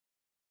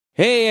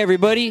Hey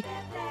everybody,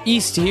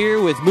 East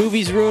here with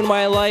Movies Ruin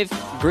My Life,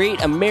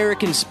 Great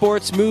American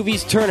Sports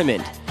Movies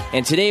Tournament.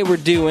 And today we're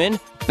doing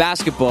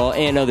basketball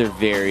and other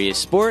various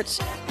sports.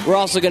 We're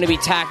also going to be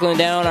tackling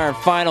down our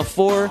Final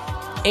Four,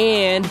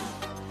 and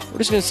we're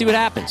just going to see what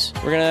happens.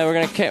 We're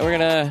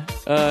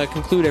gonna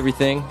conclude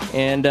everything,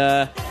 and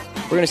we're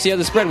going to see how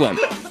the spread went.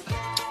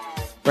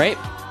 Right?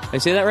 Did I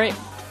say that right?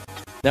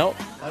 No?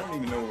 I don't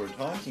even know what we're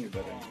talking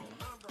about anymore.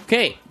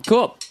 Okay,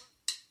 cool.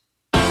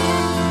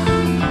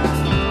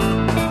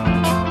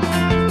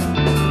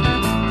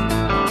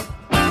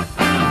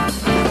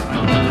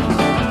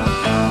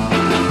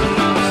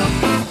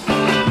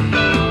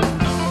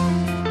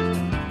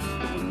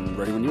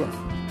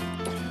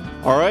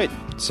 All right,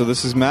 so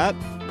this is Matt.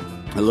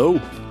 Hello.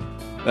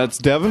 That's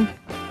Devin.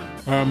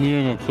 I'm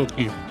eating a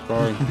cookie.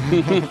 Sorry.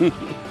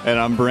 And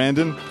I'm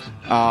Brandon.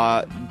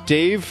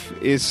 Dave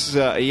is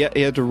he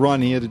had to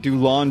run. He had to do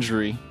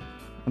laundry.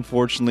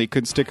 Unfortunately,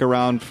 couldn't stick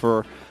around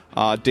for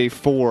day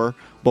 4.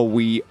 But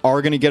we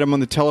are going to get him on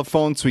the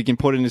telephone so he can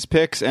put in his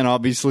picks. And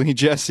obviously,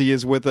 Jesse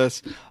is with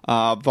us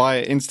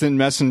via instant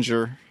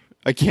messenger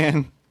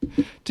again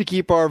to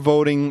keep our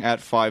voting at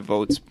 5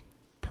 votes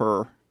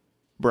per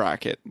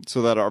bracket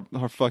so that our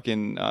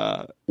fucking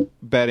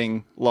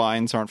betting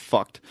lines aren't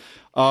fucked.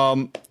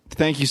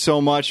 Thank you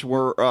so much.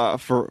 I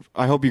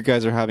hope you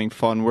guys are having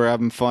fun. We're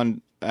having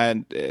fun,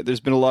 and there's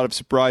been a lot of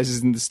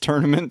surprises in this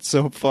tournament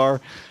so far.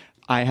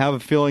 I have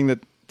a feeling that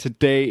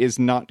today is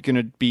not going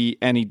to be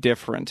any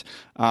different.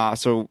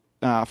 So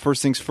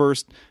first things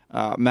first,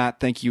 Matt,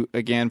 thank you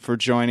again for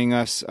joining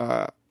us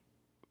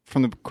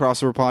from the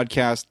Crossover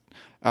Podcast.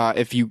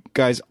 If you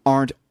guys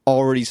aren't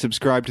already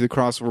subscribed to the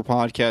Crossover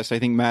Podcast, I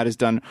think Matt has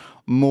done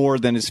more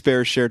than his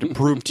fair share to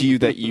prove to you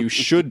that you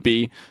should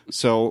be.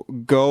 So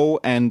go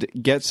and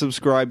get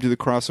subscribed to the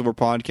Crossover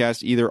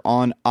Podcast, either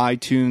on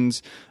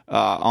iTunes,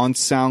 on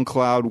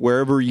SoundCloud,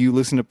 wherever you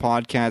listen to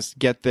podcasts.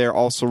 Get there.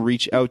 Also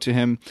reach out to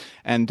him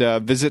and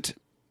visit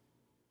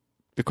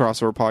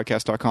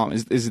thecrossoverpodcast.com.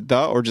 Is it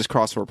the or just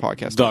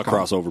crossoverpodcast.com?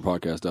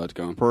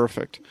 Crossoverpodcast.com.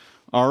 Perfect.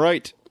 All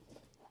right.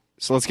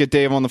 So let's get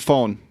Dave on the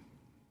phone.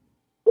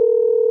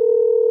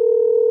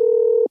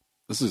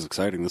 This is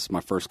exciting. This is my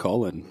first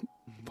call-in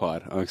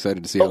pod. I'm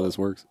excited to see how this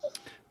works.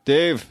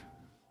 Dave.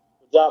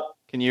 What's up?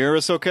 Can you hear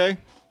us okay?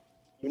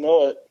 You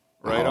know it.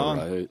 Right on.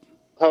 Right.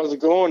 How's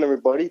it going,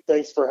 everybody?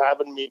 Thanks for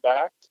having me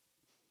back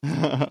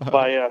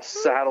by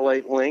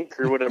satellite link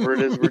or whatever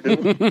it is we're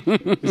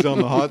doing. He's on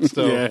the hot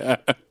stove. Yeah.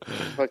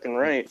 Fucking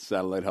right.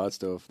 Satellite hot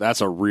stove.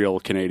 That's a real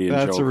Canadian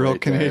joke. That's a real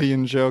right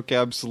Canadian joke,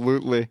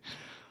 absolutely.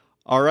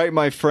 All right,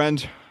 my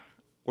friend.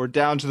 We're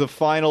down to the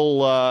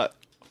final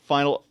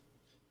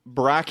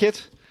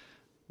bracket,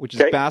 which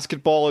is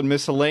basketball and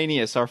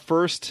miscellaneous. Our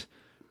first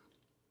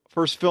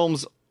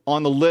films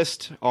on the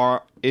list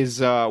is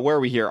where are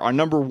we here? Our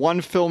number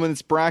 1 film in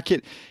this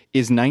bracket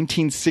is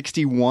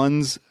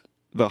 1961's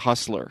The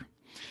Hustler.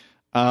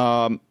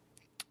 And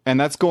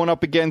that's going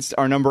up against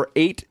our number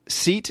 8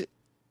 seat,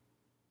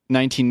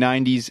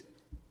 1990's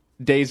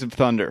Days of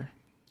Thunder.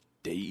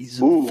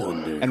 Days of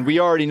Thunder. And we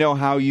already know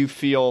how you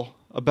feel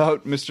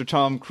about Mr.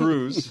 Tom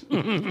Cruise.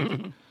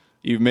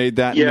 You've made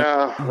that.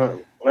 Yeah,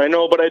 I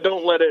know, but I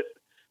don't let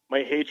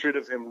my hatred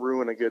of him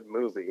ruin a good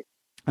movie.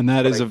 And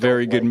that is a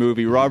very good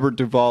movie. Robert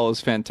Duvall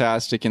is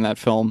fantastic in that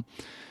film.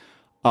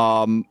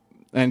 And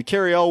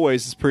Cary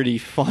Elwes is pretty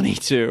funny,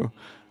 too.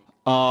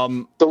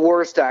 The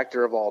worst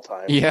actor of all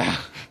time. Yeah.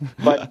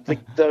 But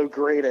the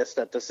greatest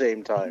at the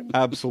same time.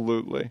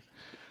 Absolutely.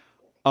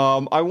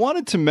 I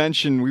wanted to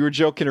mention, we were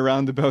joking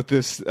around about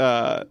this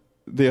the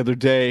other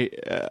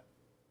day.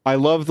 I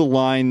love the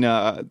line,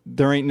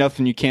 there ain't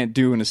nothing you can't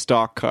do in a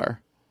stock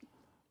car,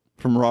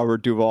 from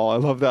Robert Duvall. I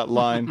love that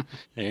line.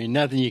 There ain't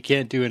nothing you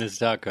can't do in a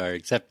stock car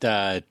except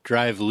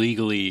drive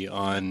legally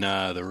on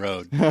the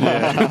road.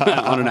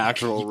 Yeah. On an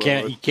actual road.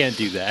 You can't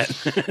do that.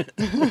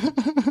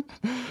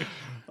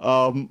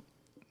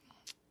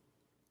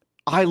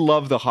 I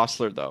love The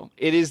Hustler, though.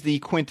 It is the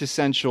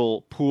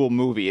quintessential pool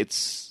movie.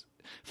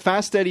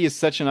 Fast Eddie is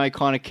such an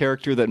iconic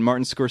character that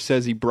Martin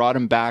Scorsese brought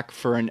him back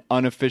for an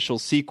unofficial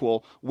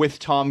sequel with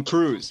Tom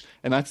Cruise.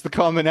 And that's the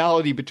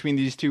commonality between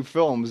these two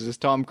films, is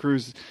Tom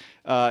Cruise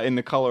in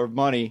The Color of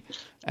Money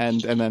and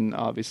then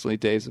obviously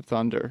Days of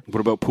Thunder.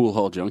 What about Pool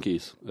Hall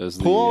Junkies?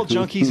 Pool Hall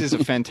Junkies is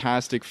a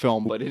fantastic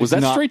film, but was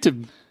that straight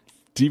to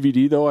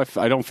DVD, though?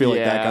 I don't feel like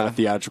that got a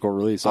theatrical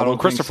release. Although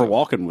Christopher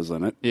Walken was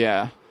in it.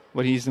 Yeah,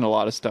 but he's in a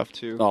lot of stuff,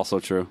 too. Also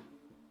true.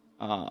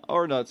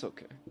 Or no, it's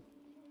okay.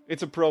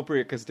 It's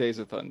appropriate because Days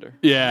of Thunder.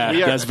 Yeah,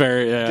 that's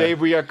very... Yeah.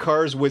 Dave, we got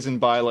cars whizzing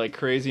by like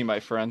crazy,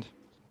 my friend.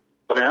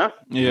 Yeah?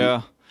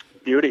 Yeah.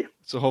 Beauty.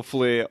 So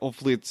hopefully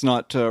it's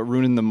not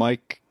ruining the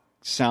mic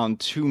sound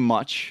too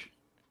much.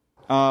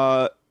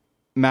 Matt,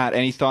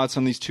 any thoughts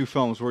on these two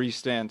films? Where do you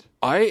stand?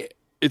 I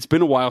it's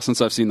been a while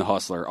since I've seen The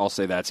Hustler, I'll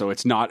say that. So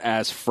it's not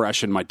as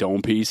fresh in my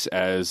dome piece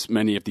as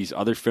many of these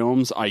other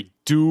films. I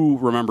do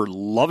remember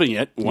loving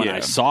it when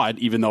I saw it,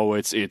 even though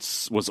it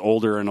was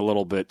older and a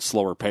little bit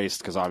slower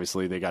paced, because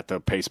obviously they got to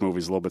pace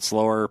movies a little bit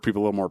slower,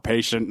 people a little more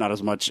patient, not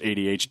as much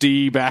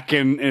ADHD back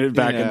in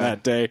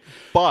that day.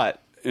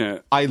 But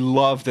I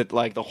love that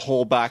like the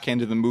whole back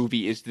end of the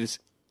movie is this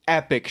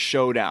epic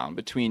showdown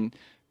between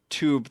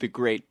two of the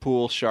great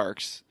pool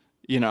sharks,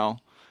 you know.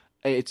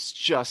 It's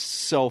just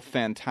so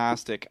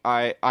fantastic.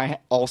 I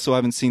also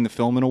haven't seen the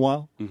film in a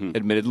while,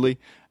 admittedly,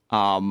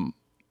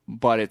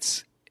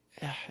 but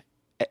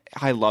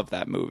I love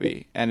that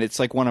movie, and it's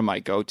like one of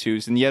my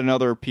go-tos. And yet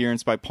another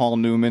appearance by Paul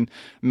Newman.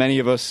 Many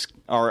of us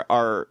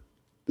are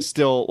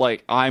still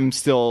like, I'm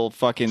still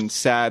fucking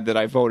sad that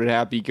I voted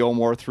Happy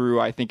Gilmore through.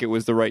 I think it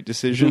was the right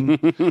decision,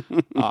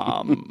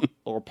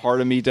 or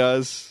part of me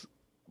does.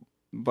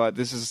 But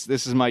this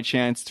is my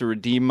chance to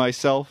redeem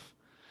myself.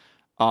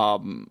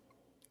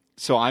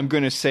 So I'm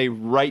going to say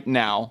right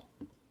now,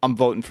 I'm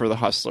voting for The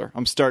Hustler.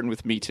 I'm starting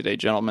with me today,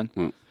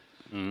 gentlemen.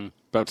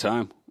 About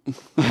time.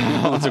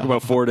 It took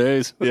about 4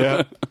 days.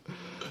 Yeah.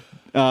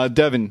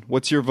 Devin,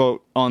 what's your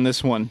vote on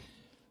this one?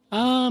 Yeah,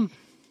 I'm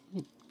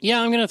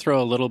going to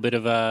throw a little bit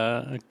of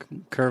a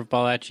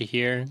curveball at you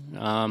here.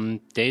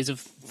 Days of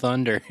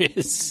Thunder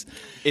is...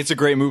 It's a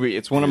great movie.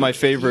 It's one of my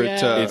favorite...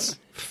 Yeah.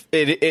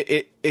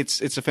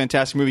 It's a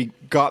fantastic movie.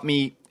 Got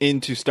me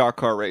into stock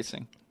car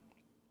racing.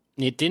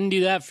 It didn't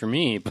do that for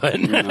me, but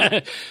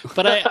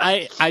but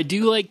I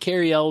do like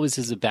Cary Elwes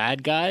as a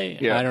bad guy.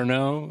 Yeah. I don't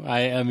know.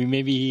 I mean,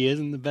 maybe he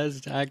isn't the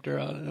best actor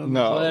on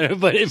No. the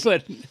planet,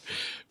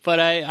 but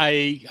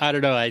I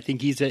don't know. I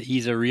think he's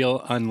a real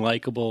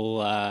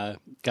unlikable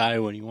guy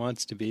when he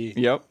wants to be.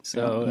 Yep.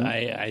 So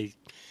I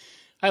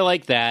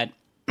like that.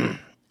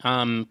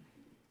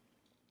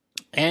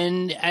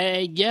 And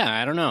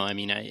I don't know. I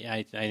mean,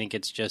 I think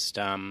it's just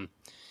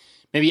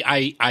maybe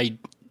I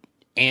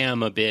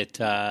am a bit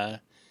of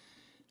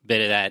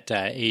that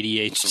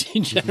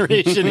ADHD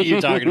generation that you're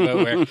talking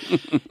about, where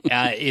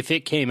if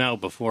it came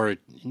out before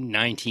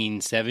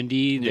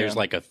 1970, there's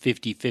like a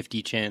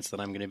 50-50 chance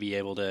that I'm going to be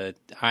able to.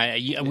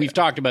 We've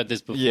talked about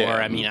this before. Yeah.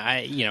 I mean,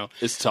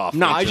 It's tough.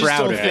 Not I just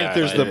proud don't of think it,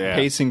 there's but- the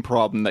pacing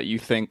problem that you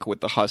think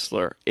with The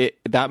Hustler.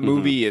 That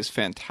movie is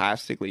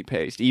fantastically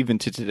paced, even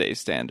to today's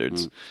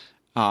standards.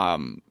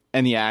 And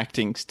the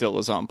acting still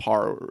is on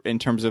par in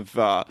terms of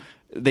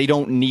they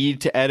don't need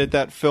to edit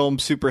that film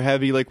super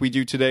heavy like we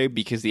do today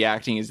because the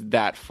acting is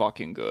that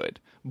fucking good.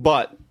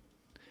 But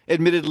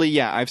admittedly,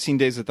 yeah, I've seen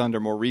Days of Thunder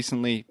more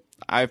recently.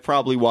 I've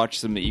probably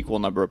watched them the equal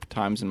number of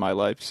times in my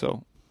life,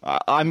 so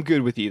I'm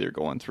good with either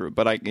going through.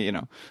 But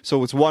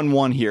so it's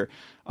 1-1 here.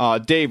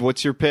 Dave,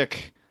 what's your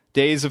pick?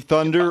 Days of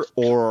Thunder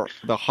or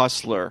The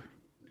Hustler?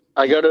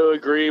 I got to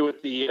agree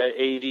with the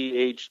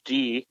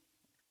ADHD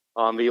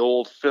on the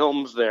old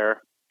films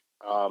there.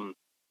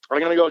 I'm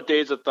going to go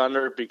Days of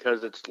Thunder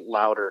because it's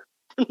louder.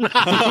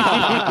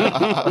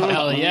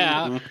 Hell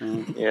yeah.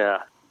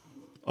 Yeah.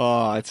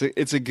 Oh,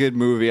 it's a good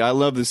movie. I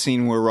love the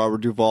scene where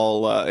Robert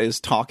Duvall is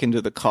talking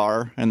to the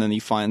car and then he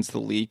finds the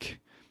leak.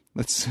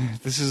 This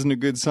isn't a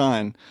good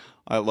sign.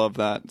 I love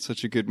that.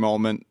 Such a good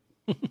moment.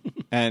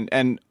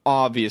 and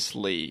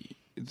obviously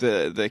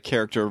the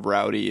character of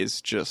Rowdy is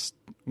just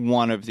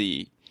one of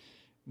the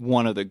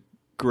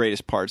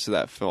greatest parts of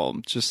that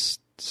film.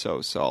 Just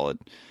so solid.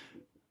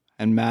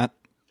 And Matt,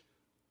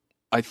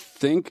 I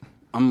think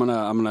I'm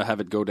gonna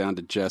have it go down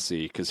to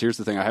Jesse, because here's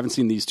the thing: I haven't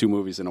seen these two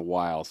movies in a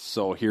while.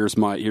 So here's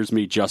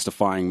me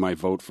justifying my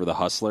vote for The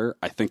Hustler.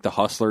 I think The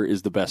Hustler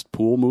is the best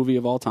pool movie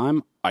of all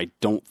time. I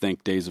don't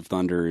think Days of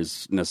Thunder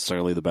is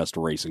necessarily the best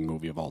racing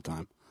movie of all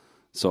time.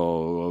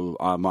 So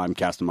I'm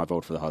casting my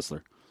vote for The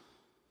Hustler.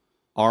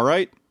 All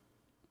right.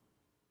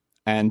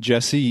 And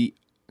Jesse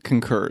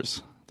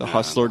concurs. The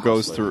Hustler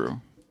goes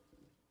through.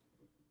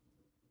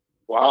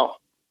 Wow.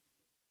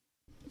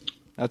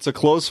 That's a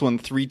close one,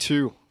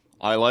 3-2.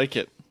 I like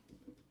it.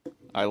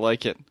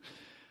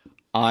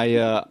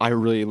 I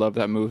really love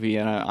that movie,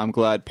 and I'm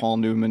glad Paul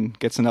Newman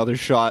gets another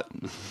shot.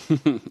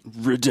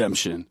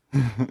 Redemption.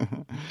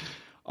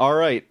 All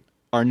right,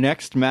 our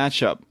next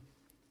matchup,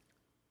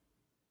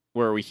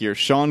 where we hear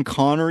Sean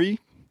Connery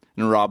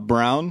and Rob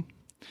Brown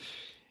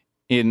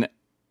in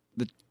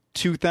the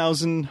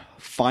 2000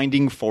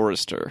 Finding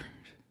Forrester.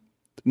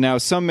 Now,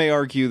 some may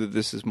argue that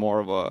this is more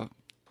of a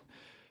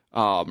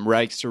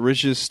rags to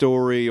riches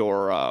story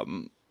or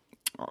an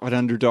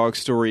underdog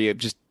story of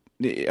just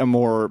a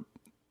more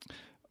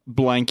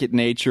blanket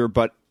nature,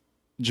 but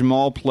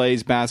Jamal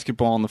plays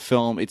basketball in the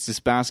film. It's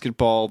this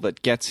basketball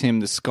that gets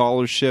him the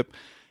scholarship.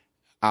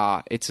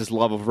 It's his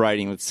love of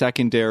writing that's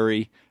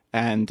secondary,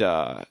 and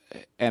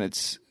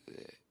it's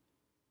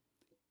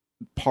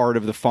part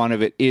of the fun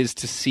of it is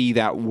to see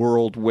that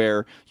world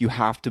where you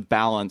have to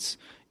balance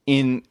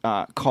in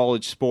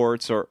college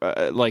sports or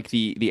like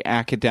the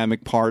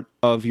academic part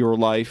of your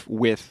life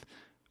with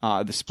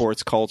the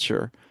sports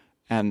culture,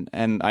 and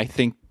I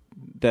think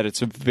that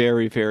it's a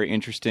very, very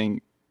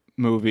interesting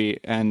movie,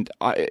 and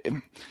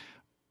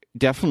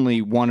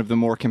definitely one of the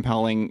more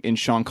compelling in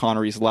Sean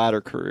Connery's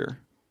latter career.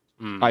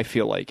 I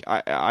feel like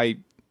I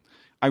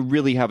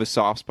really have a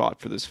soft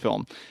spot for this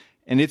film,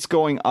 and it's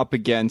going up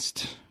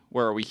against,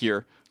 where are we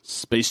here?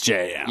 Space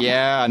Jam.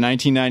 Yeah,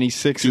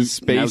 1996's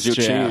Space Now's your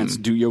Jam. chance.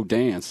 Do your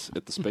dance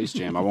at the Space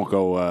Jam. I won't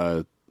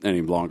go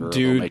any longer.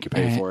 Dude, I'll make you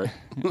pay for it.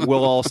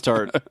 We'll all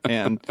start.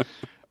 And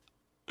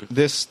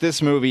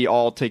this movie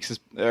all takes us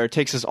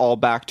all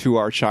back to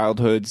our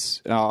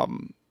childhoods.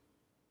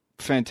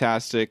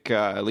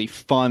 Fantastically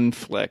fun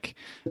flick,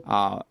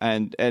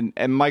 and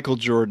Michael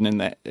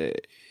Jordan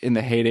in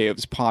the heyday of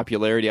his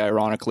popularity,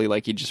 ironically,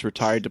 like he just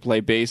retired to play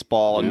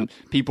baseball, and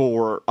people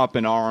were up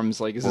in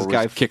arms, like, is this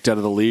guy kicked out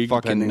of the league?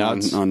 fucking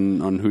nuts?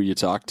 On who you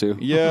talk to.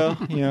 Yeah,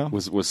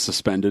 was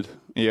suspended.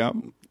 Yeah.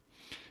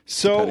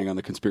 So Depending on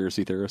the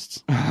conspiracy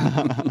theorists.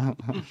 I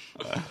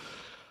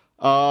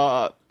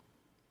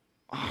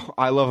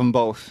love them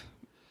both.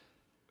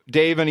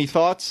 Dave, any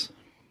thoughts?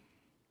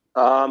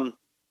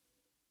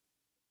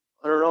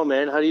 I don't know,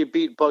 man. How do you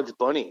beat Bugs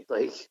Bunny?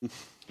 Like,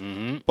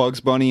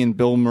 Bugs Bunny and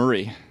Bill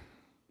Murray.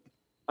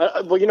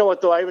 well, you know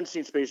what though? I haven't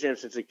seen Space Jam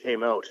since it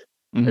came out.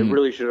 I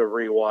really should have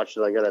rewatched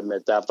it. I gotta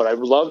admit that, but I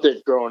loved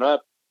it growing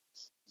up.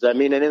 Does that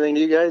mean anything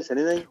to you guys?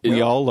 Anything?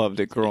 We all loved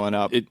it growing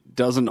up. It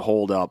doesn't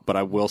hold up, but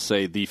I will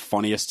say the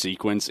funniest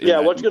sequence.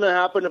 What's gonna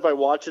happen if I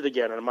watch it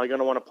again? Am I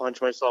gonna want to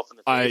punch myself in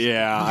the face?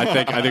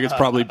 I think it's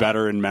probably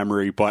better in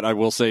memory, but I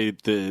will say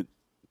the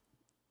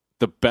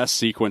best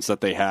sequence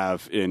that they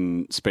have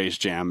in Space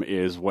Jam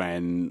is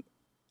when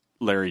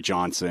Larry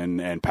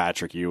Johnson and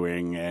Patrick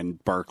Ewing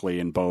and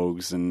Barkley and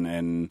Bogues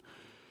and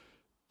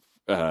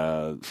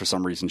for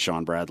some reason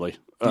Sean Bradley.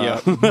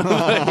 They're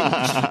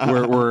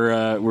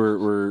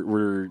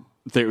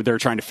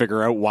trying to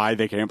figure out why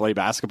they can't play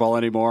basketball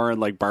anymore, and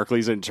like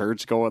Barkley's in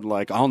church going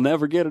like, "I'll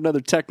never get another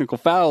technical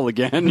foul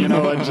again,"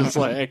 and just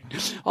like,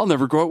 "I'll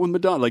never go out with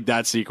Madonna." Like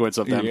that sequence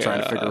of them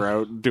trying to figure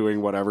out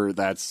doing whatever.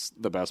 That's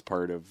the best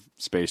part of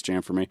Space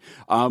Jam for me.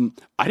 I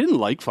didn't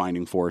like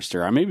Finding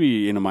Forrester. I may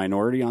be in a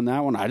minority on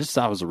that one. I just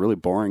thought it was a really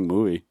boring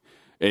movie.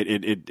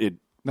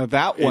 Now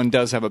that one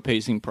does have a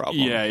pacing problem.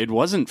 Yeah, it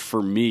wasn't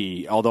for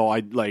me. Although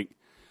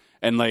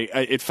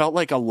it felt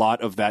like a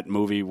lot of that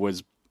movie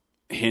was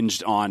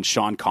hinged on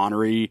Sean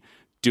Connery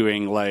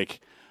doing like,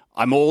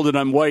 I'm old and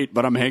I'm white,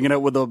 but I'm hanging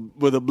out with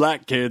a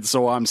black kid,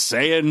 so I'm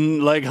saying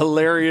like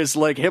hilarious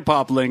like hip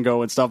hop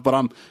lingo and stuff. But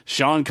I'm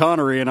Sean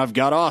Connery and I've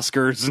got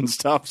Oscars and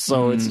stuff,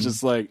 so it's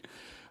just like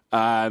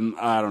I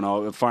don't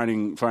know.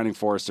 Finding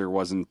Forrester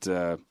wasn't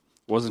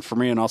for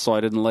me, and also I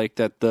didn't like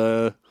that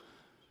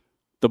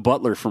the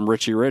butler from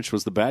Richie Rich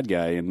was the bad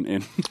guy in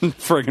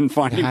friggin'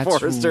 Finding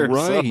Forrester.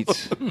 Right.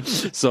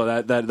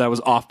 So that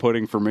was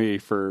off-putting for me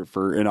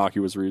for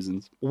innocuous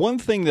reasons. One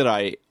thing that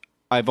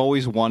I've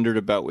always wondered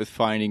about with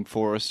Finding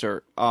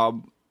Forrester,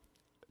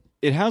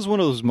 it has one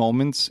of those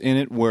moments in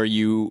it where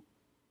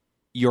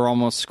you're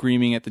almost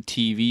screaming at the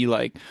TV,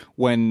 like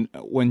when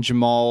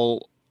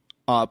Jamal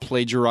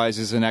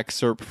plagiarizes an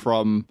excerpt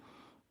from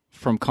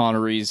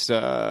Connery's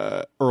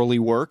early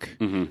work,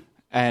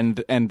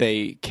 and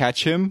they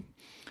catch him.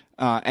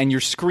 And you're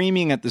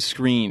screaming at the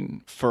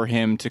screen for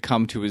him to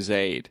come to his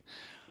aid.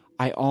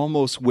 I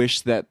almost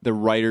wish that the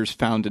writers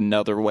found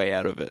another way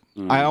out of it.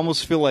 I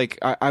almost feel like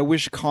I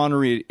wish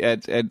Connery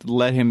had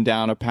led him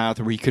down a path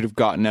where he could have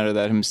gotten out of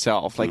that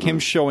himself. Like him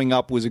showing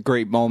up was a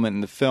great moment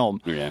in the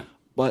film. Yeah.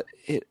 But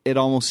it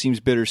almost seems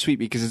bittersweet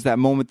because it's that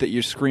moment that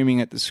you're screaming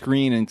at the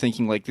screen and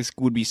thinking like this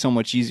would be so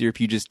much easier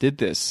if you just did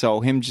this. So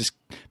him just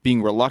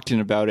being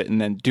reluctant about it and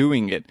then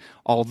doing it,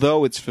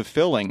 although it's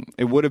fulfilling,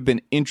 it would have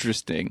been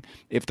interesting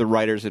if the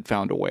writers had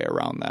found a way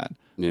around that.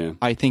 Yeah,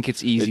 I think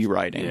it's easy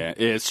writing. Yeah,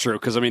 it's true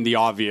because I mean the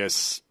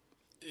obvious.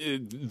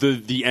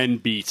 The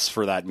end beats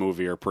for that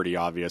movie are pretty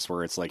obvious,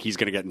 where it's like he's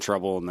going to get in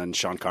trouble, and then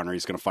Sean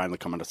Connery's going to finally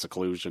come into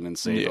seclusion and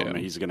save him, and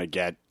he's going to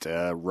get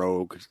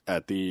rogue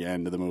at the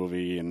end of the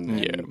movie,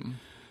 and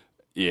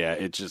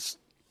it just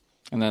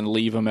and then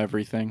leave him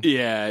everything.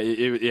 Yeah,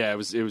 it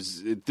was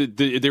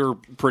they were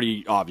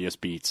pretty obvious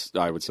beats,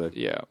 I would say.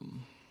 Yeah.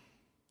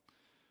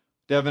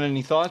 Devin,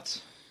 any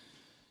thoughts?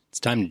 It's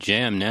time to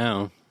jam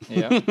now.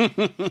 Yeah.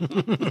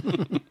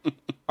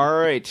 All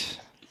right.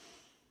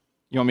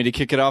 You want me to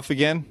kick it off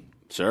again?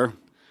 Sure.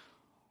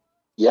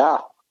 Yeah.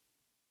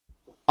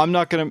 I'm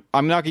not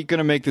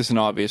gonna make this an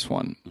obvious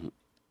one.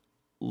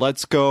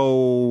 Let's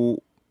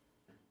go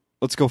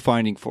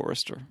Finding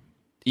Forrester.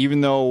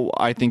 Even though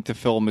I think the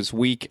film is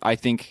weak, I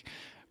think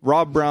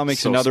Rob Brown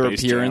makes another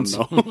appearance.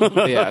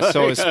 Yeah,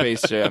 so is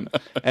Space Jam.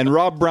 And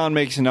Rob Brown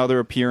makes another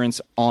appearance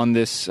on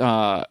this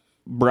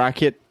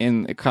bracket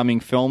in the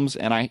coming films,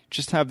 and I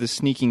just have this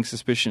sneaking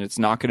suspicion it's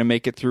not going to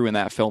make it through, and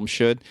that film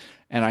should.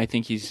 And I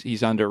think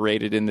he's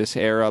underrated in this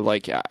era.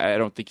 Like, I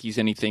don't think he's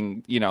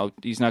anything,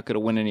 he's not going to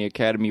win any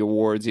Academy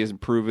Awards. He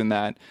hasn't proven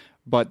that.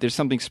 But there's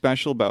something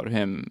special about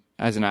him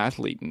as an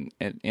athlete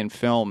in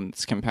film.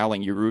 It's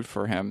compelling. You root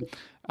for him.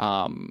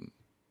 And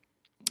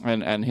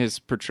his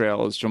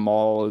portrayal as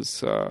Jamal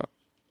is, I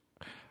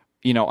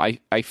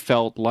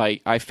felt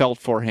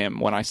for him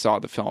when I saw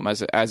the film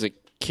as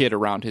kid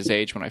around his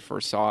age when I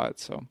first saw it.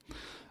 So,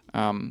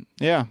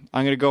 yeah, I'm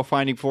going to go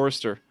Finding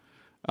Forrester.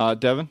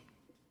 Devin?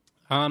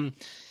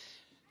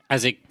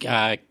 As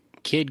a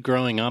kid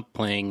growing up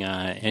playing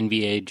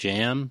NBA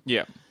Jam,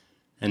 Yeah.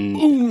 and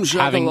Boom,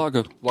 having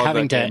shakalaka. Love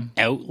having that to game.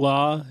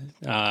 outlaw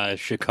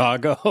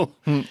Chicago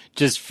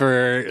just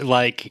for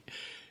like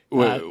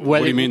What do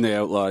whether- you mean they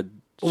outlawed?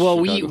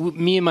 well Chicago?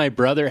 me and my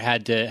brother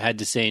had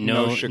to say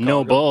No no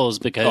Chicago. Bulls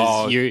because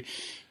Oh.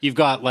 you've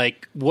got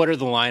like what are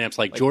the lineups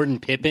like Jordan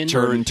Pippen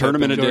Tournament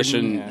Jordan,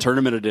 edition, yeah.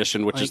 tournament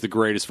edition, which is the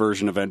greatest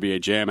version of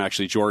NBA Jam.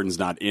 Actually, Jordan's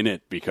not in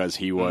it because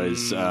he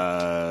was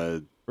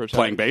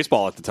playing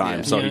baseball at the time,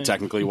 Yeah. so he Yeah.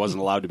 technically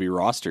wasn't allowed to be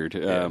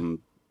rostered.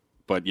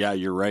 But yeah,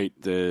 you're right.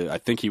 I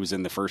think he was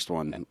in the first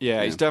one.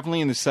 Yeah, he's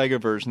definitely in the Sega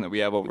version that we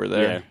have over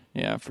there.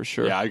 Yeah, for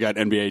sure. Yeah, I got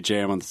NBA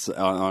Jam on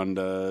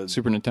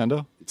Super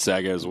Nintendo?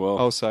 Sega as well.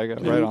 Oh,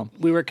 Sega. Right on.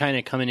 we were kind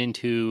of coming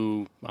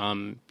into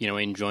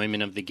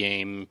enjoyment of the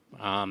game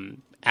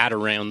at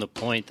around the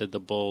point that the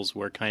Bulls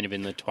were kind of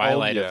in the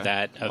twilight yeah. of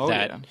that Oh,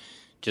 yeah.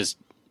 just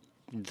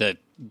the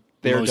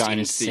Their most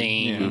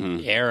dynasty,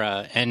 insane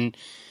era. And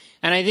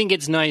I think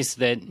it's nice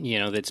that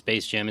that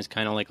Space Jam is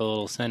kind of like a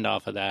little send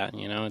off of that.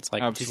 It's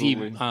like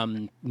Absolutely. to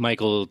see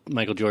Michael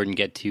Jordan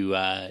get to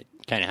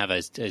kind of have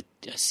a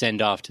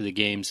send off to the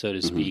game, so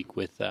to speak,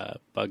 with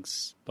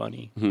Bugs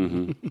Bunny.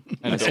 And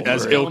it's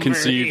As over.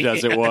 ill-conceived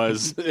as it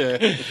was.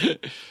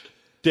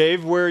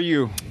 Dave, where are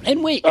you?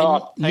 And wait, Hang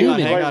on, Newman,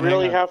 Do I hang on.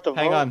 really hang on. have to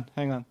Hang vote? on,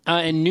 hang on.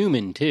 And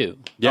Newman too.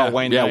 Yeah,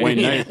 Wayne yeah, Knight.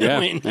 Wayne Knight. Yeah,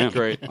 Wayne yeah.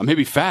 Great. I may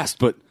be fast,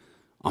 but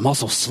I'm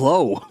also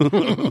slow.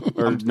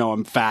 Or no,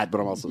 I'm fat, but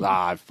I'm also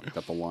I fucked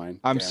up a line.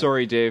 I'm Damn.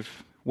 sorry,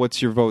 Dave.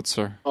 What's your vote,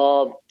 sir?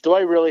 Do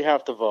I really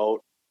have to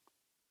vote?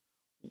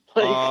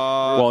 Like,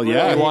 Well,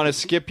 yeah. You want to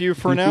skip you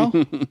for now?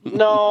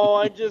 no,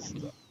 I just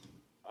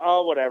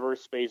whatever.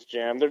 Space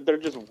Jam. They're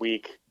just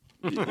weak.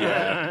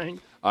 Yeah,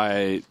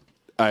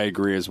 I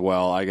agree as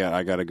well. I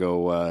gotta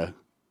go.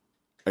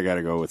 I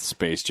gotta go with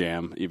Space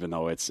Jam, even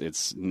though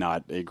it's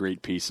not a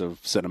great piece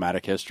of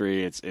cinematic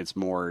history. It's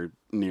more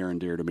near and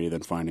dear to me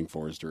than Finding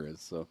Forrester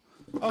is. So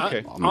Okay.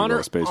 I'm gonna go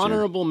with Space Jam.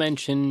 Honorable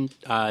mention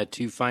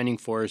to Finding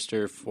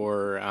Forrester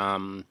for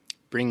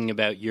bringing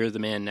about You're the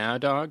Man Now,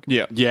 Dog.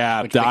 Yeah.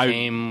 Yeah, Which I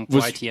became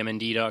was-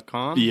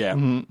 YTMND.com. Yeah,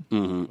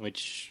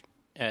 Which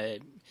you're the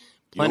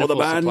plentiful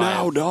man supply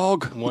now, of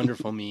dog.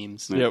 wonderful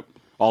memes. Yep.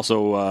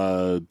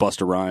 Also,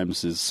 Busta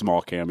Rhymes' his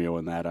small cameo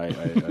in that. I Yeah,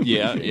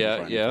 appreciate yeah,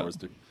 Finding yeah.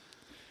 Forrester.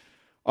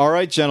 All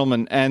right,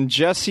 gentlemen. And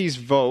Jesse's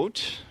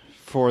vote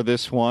for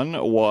this one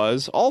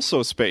was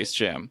also Space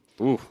Jam.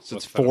 Ooh, So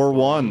it's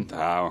 4-1.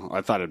 wow!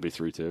 I thought it'd be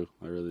 3-2.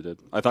 I really did.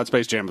 I thought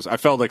Space Jam was. I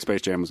felt like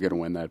Space Jam was going to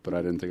win that, but I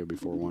didn't think it'd be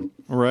 4-1.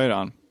 Right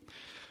on.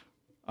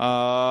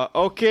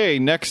 Okay,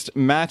 next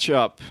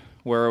matchup.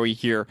 Where are we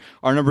here?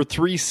 Our number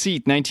 3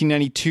 seat,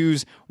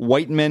 1992's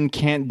White Men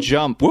Can't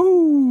Jump.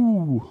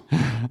 Woo!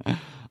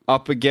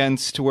 Up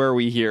against, where are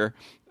we here?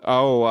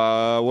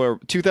 Where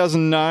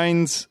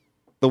 2009's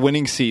The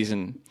Winning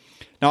Season.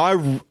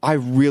 Now, I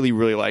really,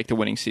 really like The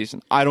Winning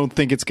Season. I don't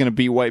think it's going to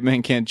be White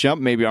Men Can't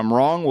Jump. Maybe I'm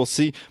wrong. We'll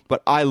see.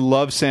 But I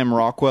love Sam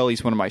Rockwell.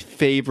 He's one of my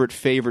favorite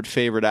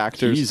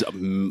actors. He's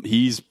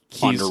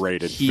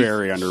underrated.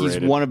 Very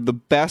underrated. He's one of the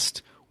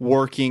best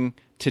working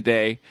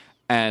today.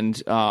 And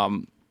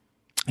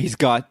he's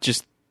got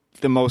just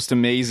the most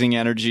amazing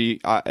energy.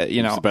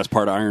 It's the best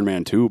part of Iron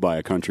Man 2 by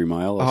a country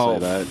mile. I'll say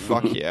that.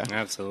 Fuck yeah.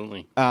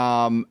 Absolutely.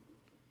 And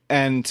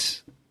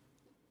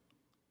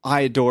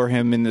I adore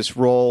him in this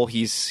role.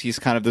 He's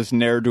kind of this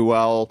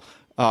ne'er-do-well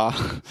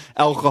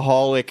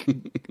alcoholic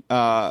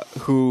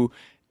who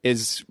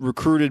is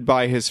recruited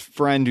by his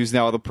friend, who's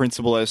now the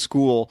principal at a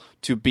school,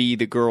 to be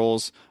the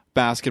girls'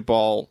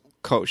 basketball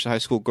coach, the high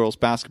school girls'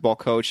 basketball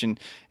coach. And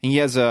he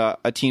has a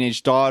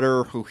teenage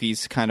daughter who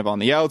he's kind of on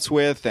the outs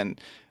with. And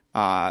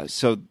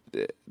so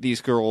these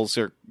girls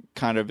are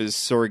kind of his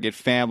surrogate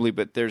family,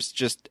 but there's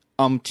just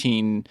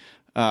umpteen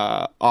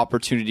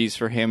opportunities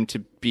for him to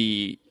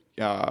be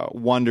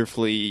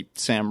wonderfully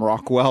Sam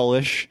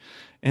Rockwell-ish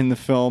in the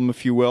film,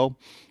 if you will.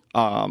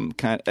 I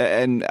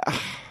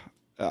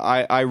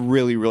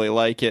really, really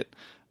like it.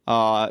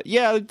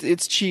 Yeah,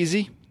 it's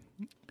cheesy,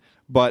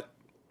 but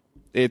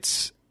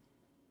it's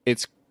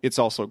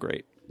also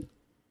great.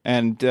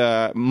 And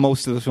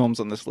most of the films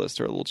on this list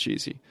are a little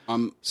cheesy.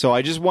 So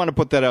I just want to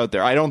put that out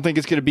there. I don't think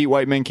it's going to beat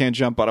White Men Can't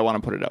Jump, but I want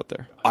to put it out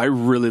there. I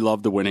really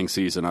love The Winning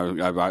Season.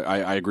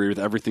 I agree with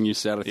everything you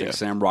said. I think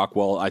Sam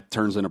Rockwell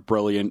turns in a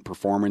brilliant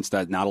performance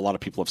that not a lot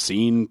of people have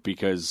seen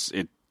because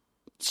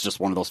it's just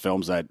one of those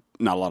films that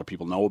not a lot of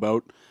people know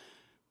about.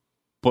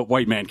 But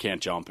White Man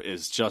Can't Jump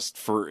is just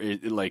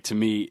to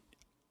me,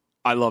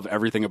 I love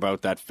everything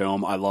about that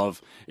film. I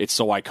love it's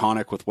so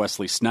iconic with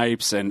Wesley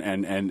Snipes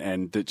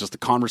and just the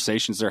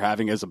conversations they're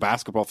having as a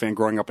basketball fan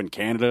growing up in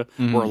Canada,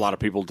 where a lot of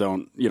people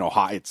don't,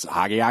 it's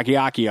hockey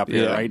up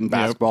here, right, in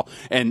basketball.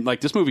 And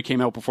like this movie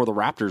came out before the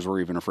Raptors were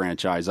even a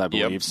franchise, I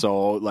believe. Yep.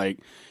 So like,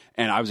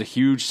 and I was a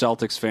huge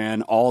Celtics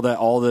fan. All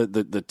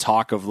the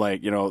talk of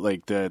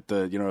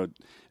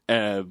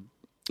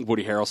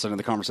Woody Harrelson and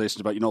the conversations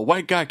about,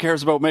 white guy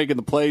cares about making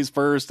the plays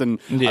first, and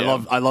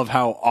Yeah. I love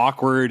how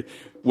awkward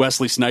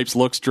Wesley Snipes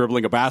looks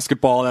dribbling a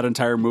basketball that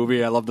entire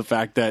movie. I love the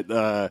fact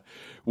that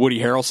Woody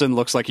Harrelson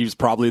looks like he's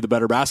probably the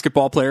better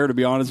basketball player, to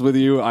be honest with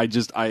you. I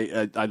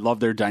love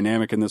their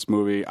dynamic in this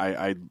movie.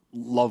 I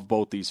love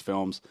both these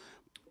films.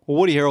 Well,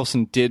 Woody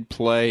Harrelson did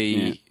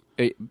play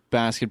a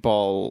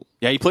basketball.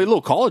 Yeah, he played a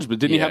little college, but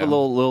didn't he have a Yeah.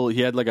 little?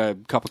 He had like a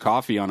cup of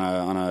coffee on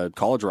a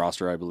college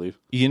roster, I believe.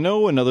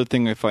 Another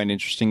thing I find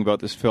interesting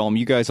about this film,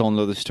 you guys all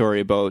know the story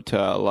about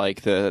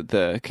like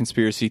the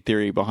conspiracy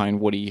theory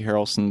behind Woody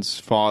Harrelson's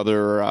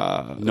father.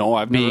 No,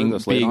 I've never heard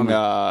this. Late being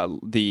on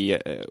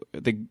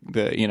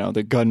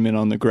the gunman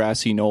on the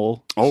grassy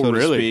knoll. Oh, so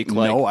really? To speak,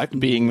 like No, I've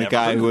being the never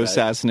guy heard who of that.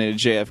 assassinated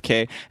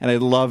JFK, and I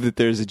love that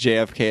there's a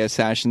JFK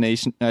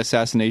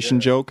assassination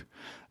joke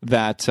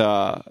that's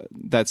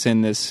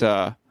in this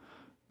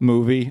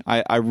movie.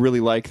 I really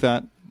like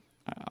that.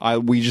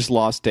 We just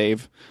lost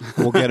Dave.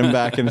 We'll get him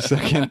back in a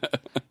second.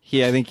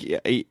 I think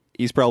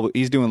he's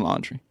doing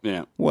laundry.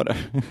 Yeah, What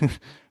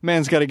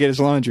man's got to get his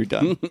laundry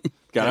done.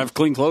 gotta have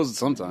clean clothes at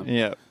some time.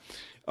 Yeah.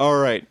 All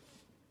right.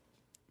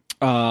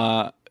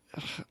 I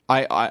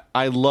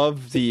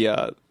love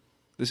the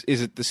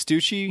is it the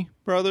Stucci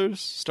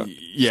brothers?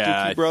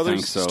 Yeah, I Stucci brothers.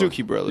 think so.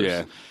 Stucci brothers.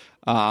 Yeah.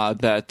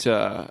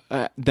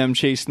 Them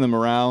chasing them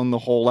around the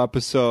whole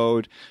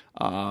episode.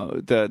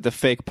 The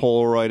fake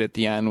Polaroid at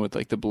the end with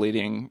like the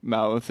bleeding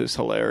mouth is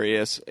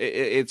hilarious.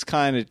 It's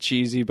kind of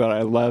cheesy, but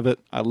I love it.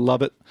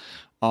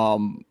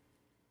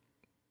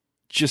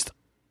 Just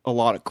a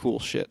lot of cool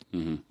shit.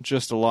 Mm-hmm.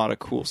 Just a lot of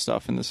cool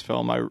stuff in this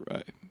film.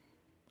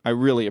 I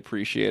really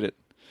appreciate it.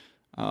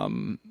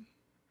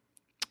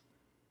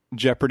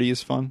 Jeopardy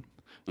is fun.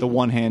 The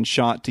one-hand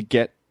shot to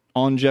get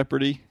on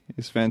Jeopardy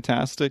is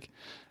fantastic.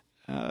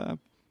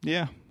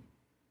 Yeah.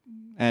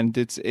 And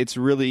it's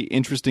really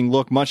interesting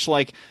look, much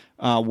like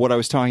what I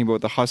was talking about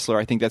with The Hustler.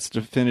 I think that's the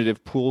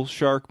definitive pool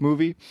shark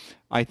movie.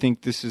 I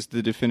think this is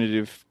the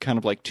definitive kind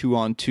of like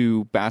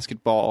 2-on-2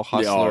 basketball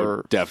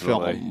hustler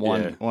definitely, film,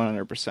 yeah.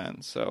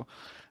 100%. So,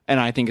 and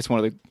I think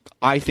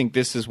I think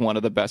this is one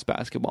of the best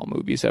basketball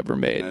movies ever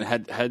made. And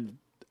it had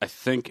I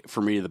think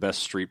for me the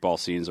best street ball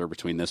scenes are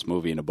between this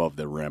movie and Above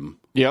the Rim.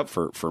 Yep.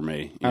 For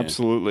me, yeah.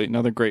 Absolutely,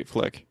 another great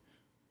flick.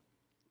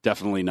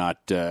 Definitely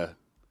not the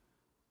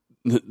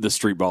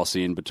street ball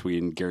scene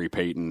between Gary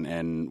Payton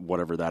and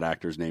whatever that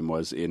actor's name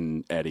was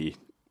in Eddie,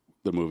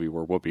 the movie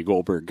where Whoopi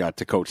Goldberg got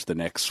to coach the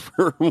Knicks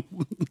for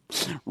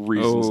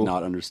reasons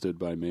not understood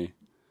by me.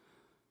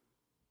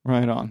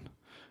 Right on.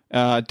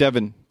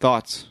 Devin,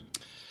 thoughts?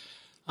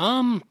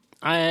 I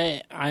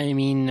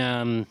mean,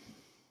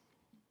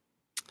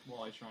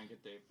 Well, I try and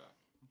get Dave back.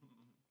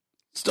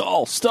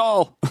 Stall.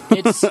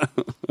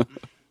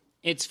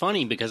 It's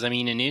funny because I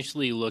mean,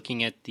 initially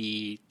looking at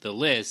the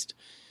list,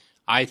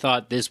 I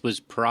thought this was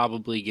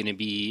probably going to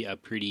be a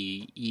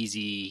pretty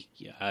easy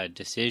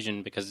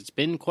decision because it's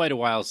been quite a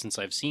while since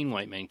I've seen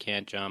White Men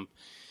Can't Jump,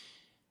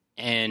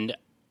 and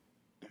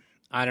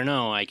I don't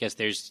know. I guess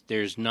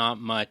there's not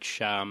much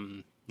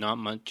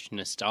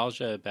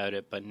nostalgia about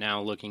it, but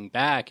now looking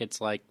back, it's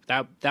like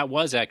that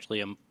was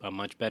actually a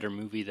much better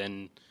movie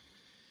than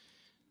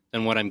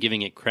what I'm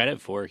giving it credit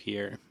for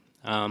here.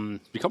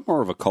 Become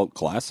more of a cult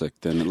classic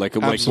than like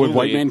would Absolutely.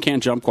 White Man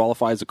Can't Jump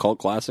qualify as a cult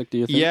classic? Do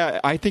you think?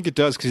 Yeah, I think it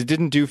does because it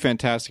didn't do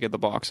fantastic at the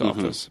box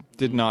office.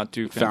 Did not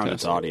do fantastic. Found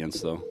its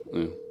audience though.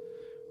 Yeah.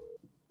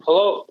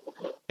 Hello.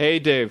 Hey,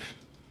 Dave.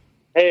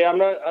 Hey, I'm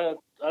not.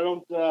 I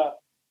don't.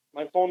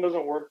 My phone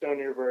doesn't work down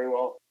here very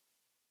well.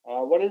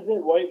 What is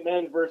it? White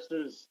Men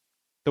versus.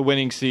 The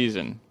winning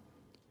season.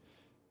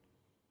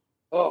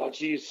 Oh,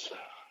 jeez.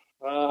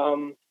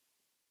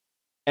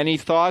 Any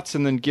thoughts?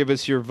 And then give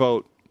us your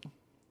vote.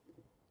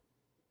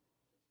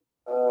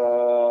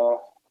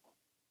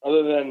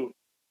 Other than,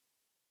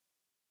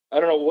 I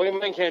don't know, White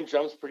Men Can't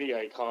Jump's pretty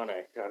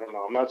iconic. I don't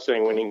know. I'm not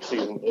saying winning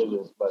season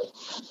is, but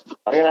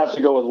I'm gonna have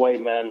to go with White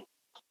Men.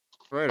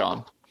 Right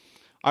on.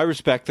 I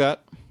respect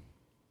that.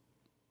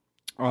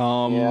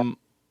 Let's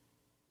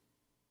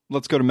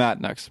go to Matt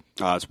next.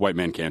 It's White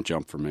Man Can't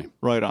Jump for me.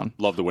 Right on.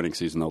 Love the winning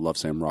season though. Love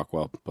Sam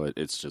Rockwell, but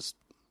it's just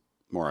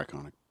more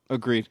iconic.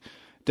 Agreed.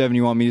 Devin,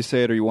 you want me to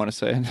say it or you want to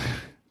say it?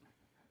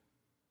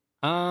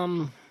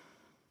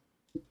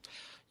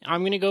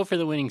 I'm going to go for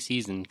the winning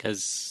season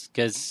because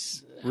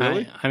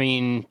Really? I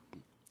mean,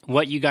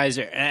 what you guys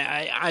are,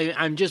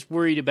 I'm just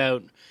worried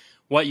about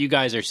what you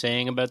guys are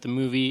saying about the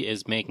movie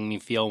is making me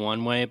feel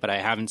one way, but I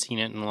haven't seen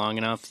it in long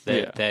enough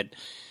that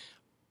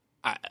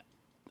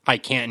I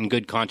can't in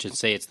good conscience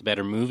say it's the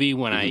better movie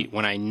when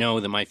I know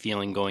that my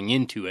feeling going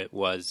into it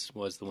was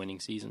the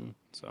winning season.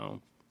 So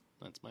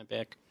that's my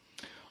pick.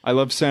 I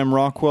love Sam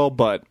Rockwell,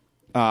 but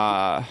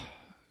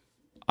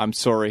I'm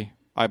sorry.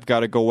 I've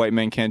got to go White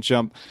Men Can't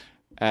Jump.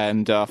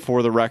 And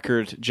for the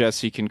record,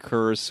 Jesse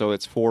concurs, so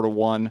it's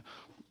 4-1.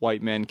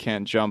 White Men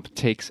Can't Jump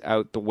takes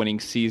out the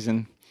winning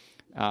season.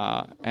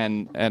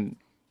 And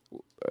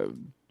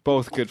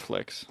both good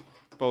flicks.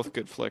 Both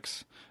good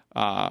flicks.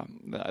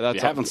 If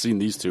you haven't seen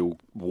these two,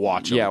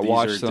 watch them. Yeah, These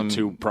watch are them.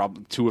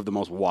 The two of the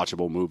most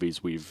watchable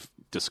movies we've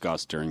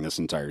discussed during this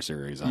entire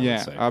series. I would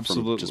say,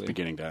 absolutely. from just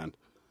beginning to end.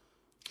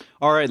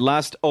 All right,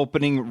 last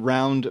opening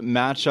round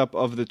matchup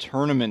of the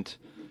tournament.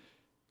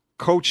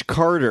 Coach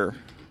Carter,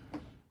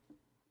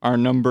 our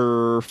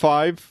number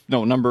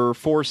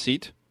 4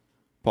 seat,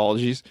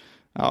 apologies,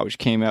 which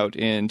came out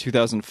in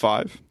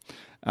 2005,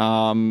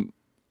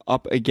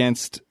 up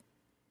against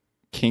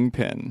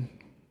Kingpin,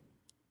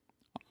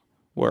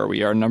 where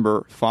we are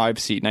number 5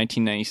 seat,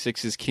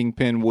 1996's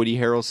Kingpin, Woody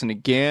Harrelson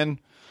again.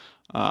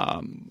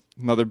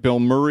 Another Bill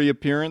Murray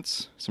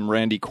appearance, some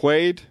Randy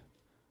Quaid.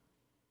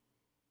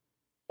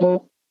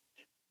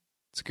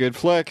 It's a good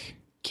flick.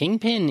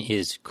 Kingpin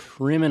is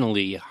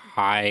criminally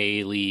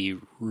highly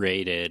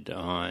rated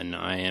on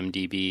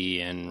IMDb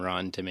and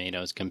Rotten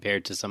Tomatoes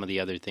compared to some of the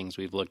other things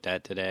we've looked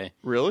at today.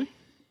 Really?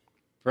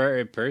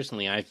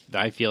 Personally, I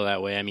feel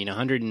that way. I mean,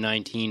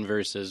 119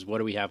 versus what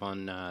do we have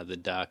on the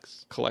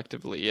Ducks?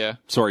 Collectively, yeah.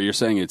 Sorry, you're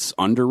saying it's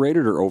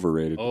underrated or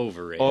overrated?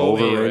 Overrated.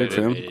 Overrated,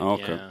 Tim?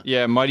 Okay.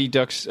 Yeah, Mighty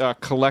Ducks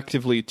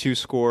collectively 2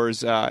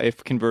 scores,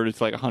 if converted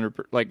to like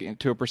 100, like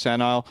to a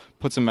percentile,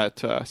 puts them at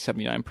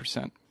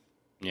 79%.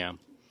 Yeah.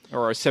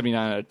 Or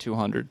 79 out of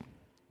 200.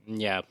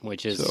 Yeah,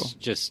 which is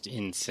just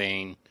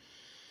insane.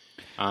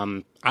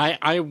 I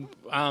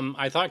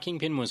thought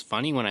Kingpin was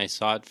funny when I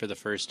saw it for the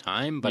first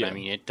time, but I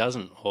mean, it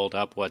doesn't hold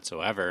up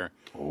whatsoever.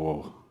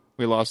 Oh,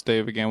 we lost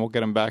Dave again. We'll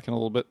get him back in a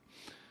little bit.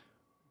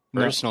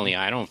 Personally,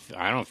 I don't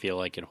feel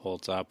like it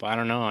holds up. I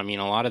don't know. I mean,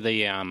 a lot of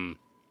the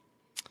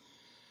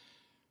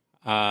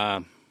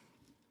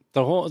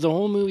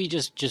whole movie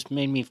just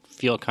made me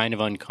feel kind of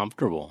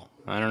uncomfortable.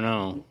 I don't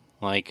know,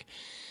 like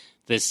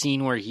the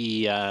scene where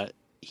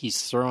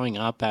he's throwing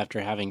up after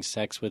having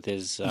sex with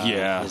his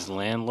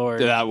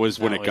landlord. That was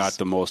when it got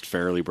the most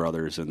Farrelly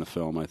brothers in the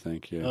film, I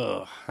think. Yeah.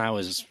 Oh, that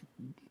was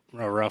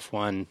a rough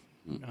one.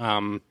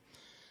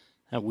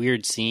 That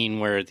weird scene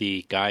where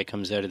the guy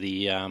comes out of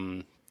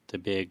the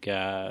big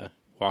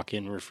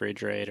walk-in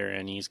refrigerator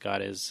and he's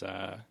got his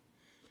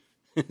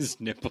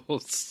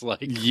nipples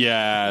like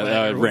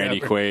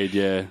Randy Quaid.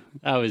 Yeah,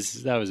 that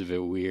was a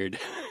bit weird.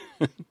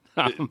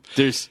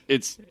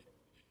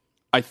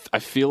 I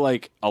feel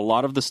like a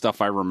lot of the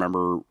stuff I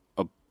remember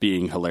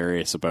being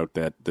hilarious about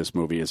this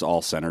movie is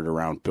all centered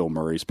around Bill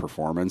Murray's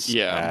performance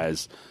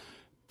as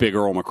Big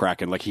Earl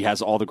McCracken. Like, he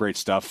has all the great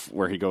stuff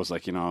where he goes,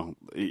 like, you know,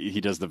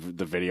 he does the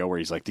video where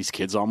he's like, these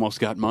kids almost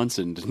got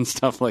Munson and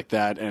stuff like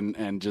that,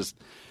 and just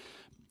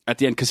at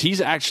the end, because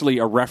he's actually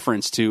a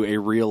reference to a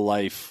real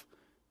life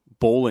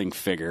bowling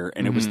figure,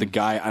 and it was the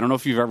guy. I don't know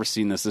if you've ever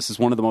seen this. This is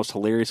one of the most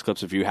hilarious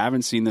clips. If you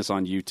haven't seen this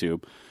on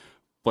YouTube,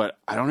 but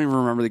I don't even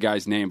remember the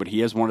guy's name, but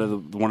he has one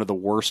of the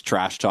worst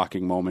trash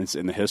talking moments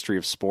in the history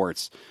of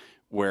sports,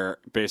 where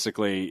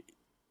basically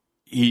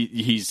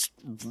he's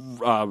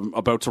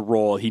about to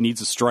roll. He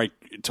needs a strike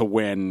to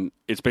win.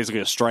 It's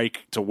basically a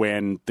strike to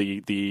win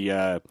the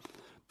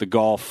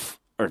bowling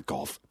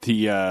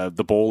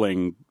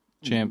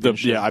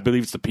championship. I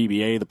believe it's the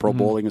PBA, the Pro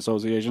Bowling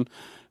Association,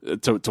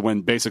 to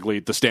win basically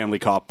the Stanley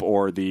Cup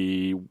or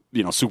the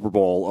Super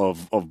Bowl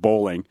of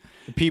bowling.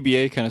 The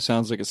PBA kind of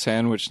sounds like a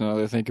sandwich now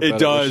that I think about it. It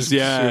does,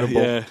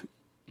 yeah.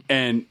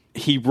 And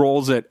he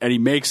rolls it and he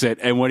makes it,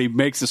 and when he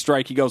makes the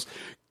strike, he goes,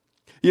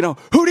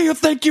 who do you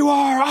think you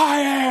are? I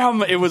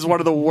am. It was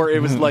one of the worst. It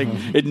was like,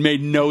 it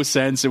made no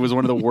sense. It was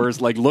one of the worst.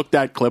 Like, look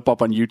that clip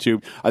up on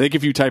YouTube. I think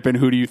if you type in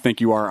 "who do you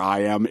think you are?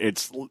 I am,"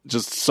 it's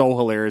just so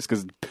hilarious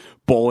because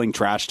bowling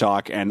trash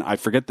talk. And I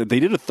forget that they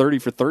did a 30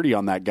 for 30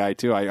 on that guy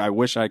too. I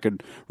wish I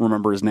could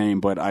remember his name,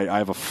 but I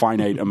have a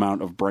finite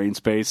amount of brain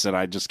space and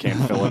I just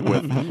can't fill it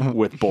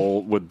with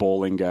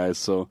bowling guys.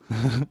 So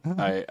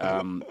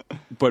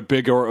but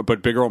Big Earl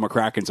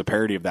McCracken's a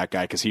parody of that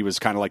guy because he was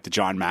kind of like the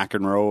John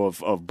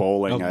McEnroe of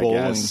bowling, I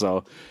guess.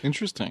 So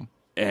interesting.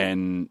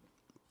 And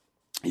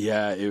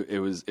yeah, it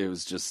was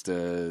just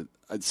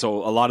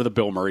so a lot of the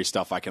Bill Murray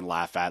stuff I can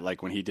laugh at,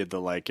 like when he did the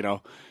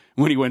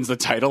when he wins the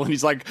title and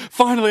he's like,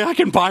 finally I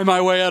can buy my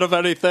way out of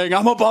anything,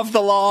 I'm above the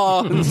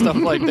law, and stuff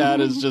like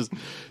that is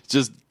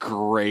just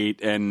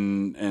great.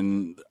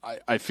 And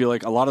I feel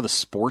like a lot of the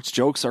sports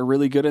jokes are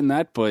really good in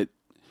that, but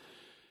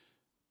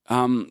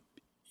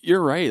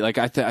you're right. Like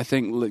I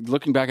think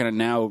looking back at it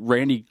now,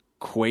 Randy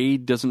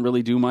Quaid doesn't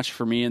really do much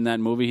for me in that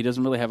movie. He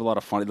doesn't really have a lot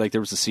of fun. Like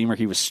there was a scene where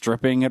he was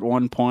stripping at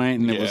one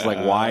point, and it was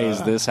like, why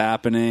is this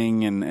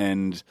happening?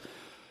 And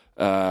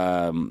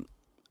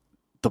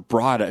the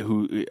broad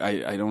who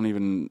I don't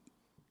even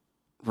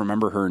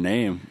remember her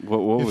name. What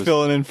was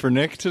filling in for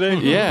Nick today?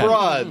 Yeah,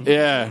 Broad.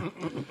 Yeah.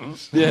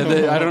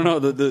 I don't know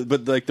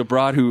but like the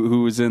broad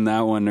who was in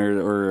that one,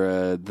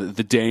 or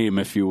the dame,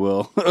 if you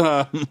will.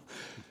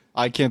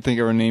 I can't think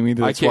of her name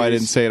either. That's why I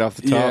didn't say it off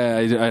the top. Yeah,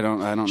 I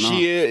don't know.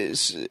 She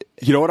is.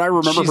 You know what I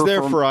remember? She's her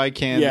there from, for eye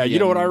candy. Yeah, you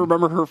know what I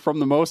remember her from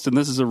the most, and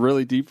this is a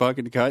really deep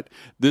fucking cut.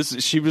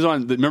 She was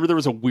on. Remember, there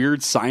was a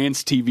weird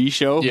science TV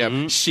show.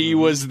 Yeah, she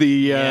was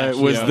the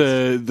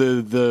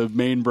the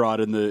main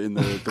broad in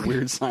the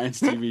weird science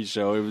TV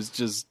show. It was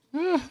just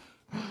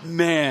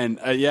man,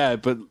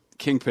 but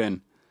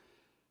Kingpin.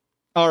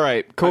 All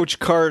right, Coach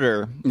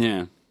Carter.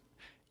 Yeah.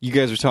 You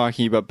guys are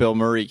talking about Bill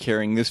Murray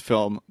carrying this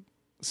film.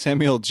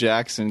 Samuel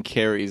Jackson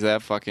carries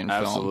that fucking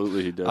film.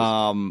 Absolutely, he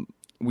does.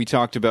 We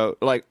talked about,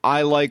 like,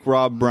 I like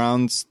Rob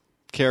Brown's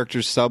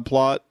character's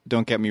subplot.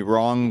 Don't get me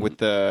wrong, with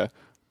the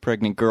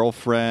pregnant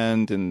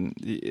girlfriend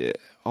and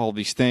all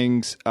these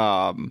things.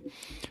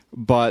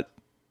 But,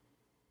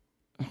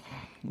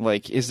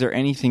 like, is there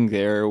anything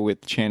there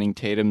with Channing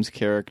Tatum's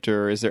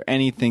character? Is there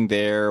anything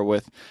there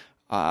with,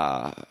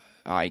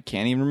 I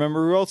can't even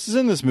remember who else is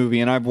in this movie,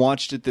 and I've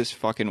watched it this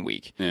fucking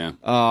week. Yeah.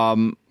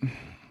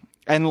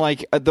 And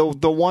like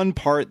the one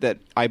part that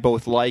I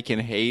both like and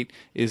hate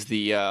is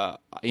the I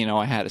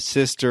had a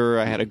sister,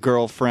 I had a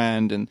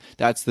girlfriend, and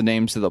that's the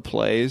names of the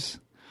plays.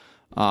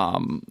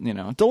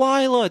 Delilah,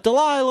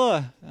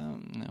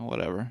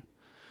 whatever.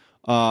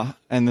 And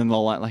then the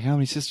line, like, how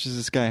many sisters does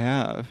this guy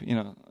have?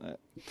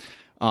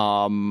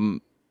 I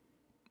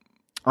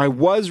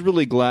was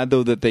really glad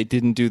though that they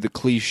didn't do the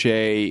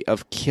cliche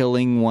of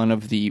killing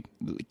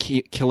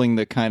killing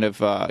the kind of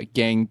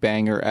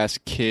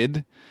gangbanger-esque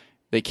kid.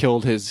 They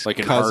killed his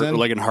cousin.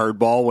 Like in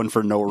Hardball, when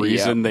for no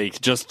reason, they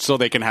just so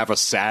they can have a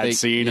sad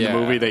scene in the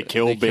movie, they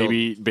killed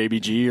Baby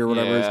G or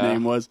whatever his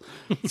name was.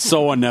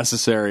 So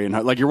unnecessary.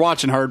 And like, you're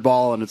watching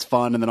Hardball and it's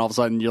fun, and then all of a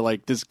sudden you're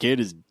like, this kid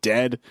is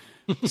dead.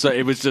 So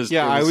it was just...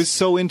 I was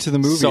so into the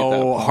movie.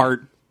 So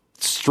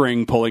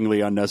heartstring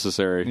pullingly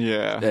unnecessary.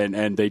 Yeah.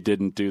 And they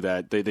didn't do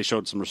that. They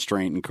showed some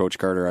restraint in Coach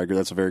Carter. I agree.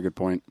 That's a very good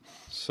point.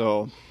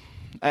 So...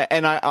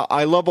 And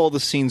I love all the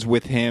scenes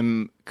with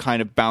him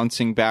kind of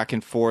bouncing back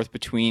and forth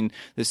between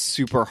this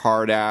super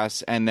hard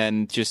ass and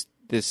then just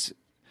this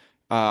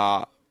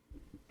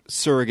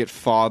surrogate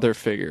father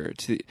figure.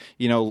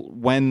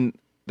 When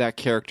that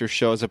character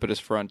shows up at his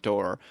front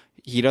door,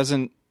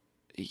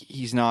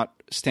 he's not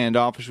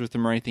standoffish with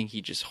him or anything.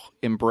 He just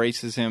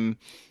embraces him.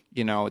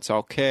 It's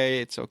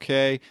okay.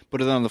 But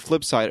then on the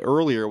flip side,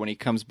 earlier when he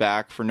comes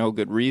back for no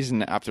good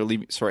reason after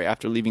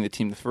leaving the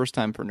team the first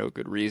time for no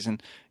good reason,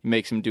 he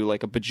makes him do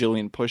like a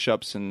bajillion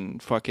push-ups and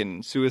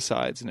fucking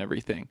suicides and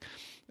everything.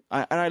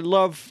 I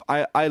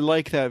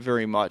like that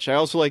very much. I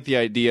also like the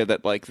idea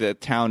that like the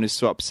town is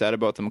so upset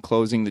about them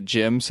closing the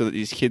gym so that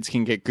these kids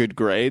can get good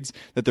grades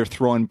that they're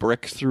throwing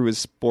bricks through his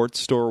sports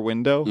store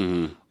window.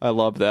 Mm-hmm. I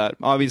love that.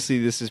 Obviously,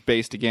 this is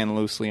based again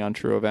loosely on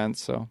true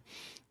events, so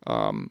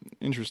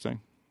interesting.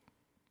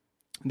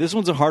 This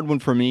one's a hard one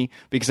for me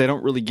because I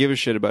don't really give a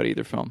shit about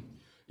either film.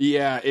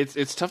 Yeah,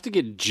 it's tough to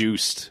get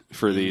juiced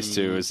for these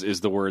two.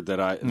 Is the word that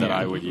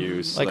I would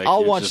use. Like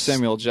I'll watch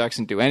Samuel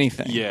Jackson do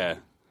anything. Yeah,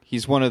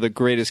 he's one of the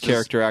greatest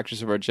character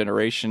actors of our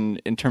generation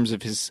in terms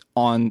of his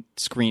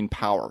on-screen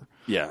power.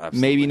 Yeah, absolutely.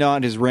 Maybe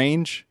not his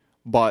range,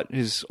 but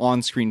his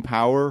on-screen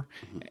power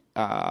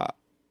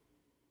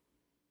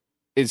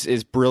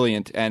is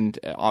brilliant, and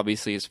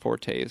obviously his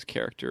forte is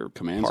character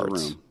commands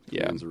parts. a room.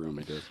 Yeah, commands a room.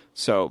 He does.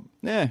 So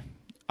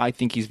I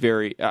think he's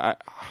very, and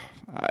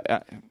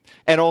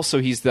also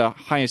he's the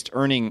highest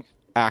earning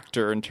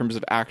actor in terms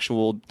of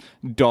actual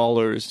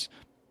dollars,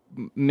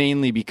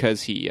 mainly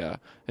because he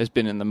has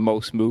been in the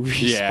most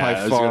movies by far.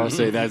 I was going to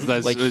say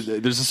that's like,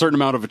 there's a certain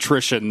amount of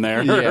attrition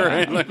there.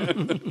 Yeah.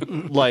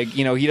 Like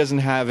he doesn't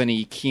have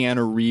any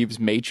Keanu Reeves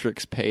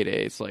Matrix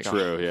paydays, like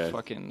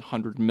fucking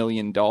 $100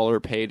 million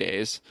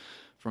paydays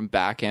from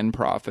back end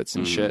profits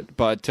and shit.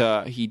 But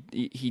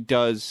he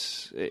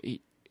does.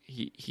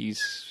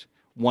 He's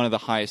one of the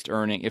highest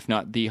earning, if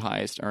not the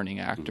highest earning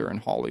actor in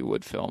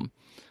Hollywood film,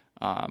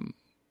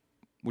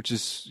 which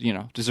is,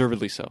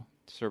 deservedly so.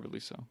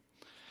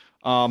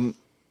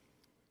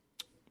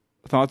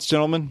 Thoughts,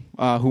 gentlemen?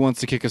 Who wants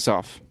to kick us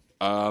off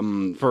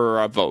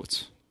for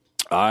votes?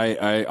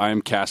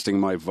 I'm casting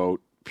my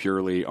vote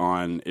purely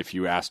on if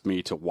you asked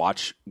me to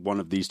watch one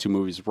of these two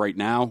movies right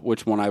now,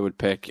 which one I would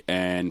pick,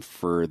 and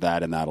for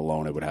that and that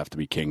alone, it would have to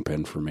be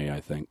Kingpin for me,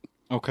 I think.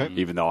 Okay.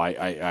 Even though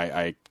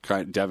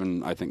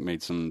Devin, I think,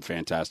 made some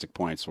fantastic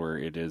points where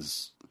it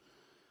is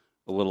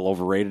a little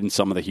overrated and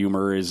some of the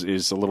humor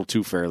is a little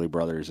too Fairly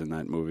Brothers in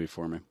that movie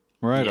for me.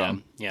 Right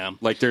on. Yeah.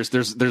 Like there's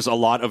a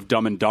lot of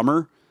Dumb and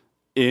Dumber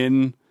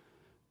in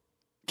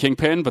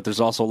Kingpin, but there's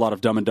also a lot of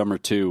Dumb and Dumber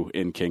 2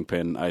 in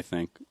Kingpin, I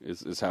think,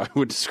 is how I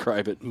would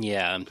describe it.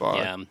 Yeah.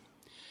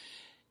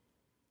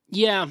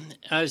 Yeah.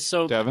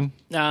 So Devin?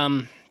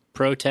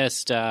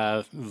 Protest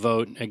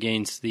vote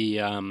against the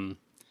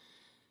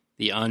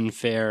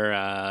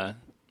unfair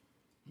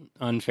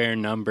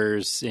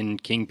numbers in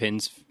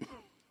Kingpin's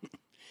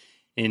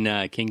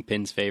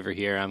favor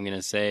here. I'm going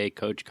to say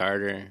Coach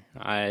Carter.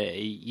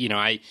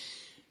 I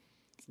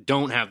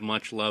don't have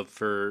much love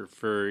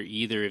for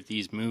either of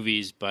these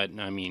movies, but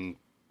I mean,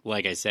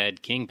 like I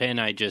said, Kingpin,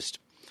 I've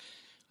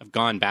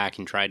gone back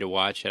and tried to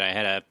watch it. I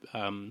had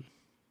a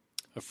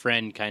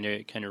friend kind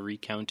of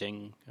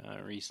recounting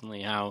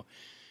recently how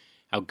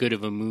good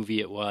of a movie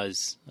it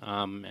was,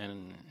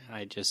 and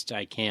I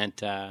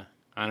can't. I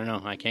don't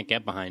know. I can't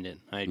get behind it.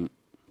 I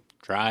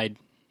tried.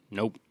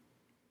 Nope.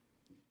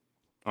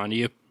 On to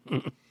you.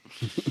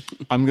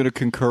 I'm going to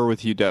concur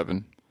with you,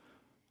 Devin.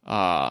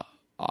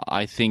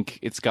 I think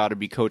it's got to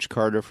be Coach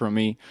Carter for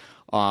me.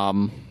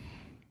 I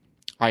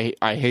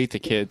hate the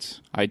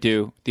kids. I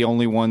do. The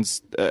only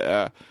ones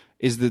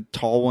is the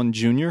tall one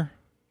Junior.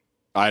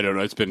 I don't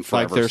know. It's been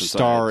forever. Like their since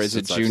star I, is a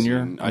since I've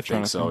junior. seen- I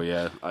think so.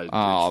 Yeah.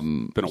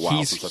 It's been a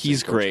while. since I've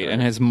He's seen Coach great, Carter.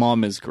 and his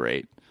mom is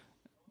great.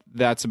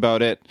 That's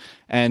about it.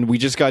 And we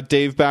just got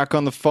Dave back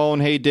on the phone.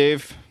 Hey,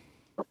 Dave.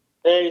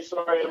 Hey,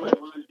 sorry, I might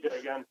lose you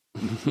again.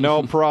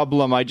 No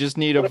problem. I just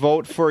need a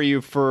vote for you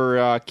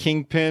for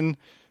Kingpin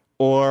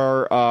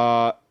or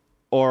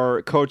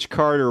Coach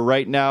Carter.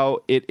 Right now,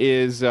 it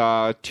is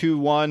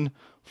 2-1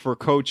 for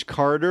Coach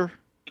Carter.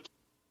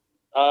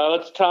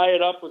 Let's tie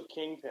it up with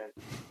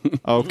Kingpin.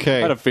 I Okay.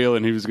 had a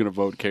feeling he was going to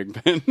vote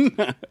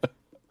Kingpin.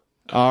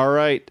 All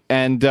right.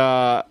 And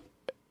I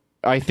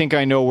think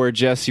I know where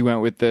Jesse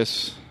went with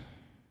this.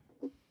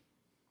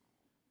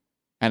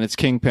 And it's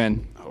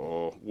Kingpin.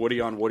 Oh, Woody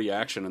on Woody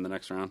action in the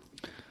next round.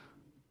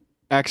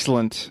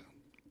 Excellent.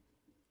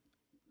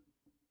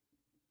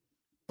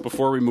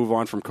 Before we move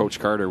on from Coach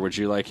Carter, would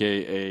you like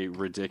a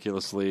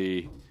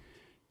ridiculously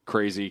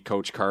crazy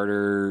Coach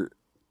Carter,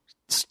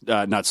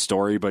 not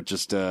story, but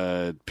just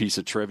a piece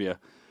of trivia?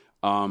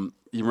 You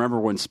remember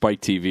when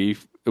Spike TV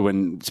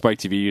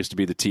used to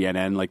be the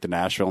TNN, like the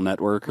Nashville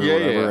network or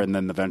whatever, yeah. and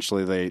then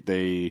eventually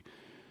they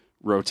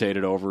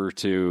rotated over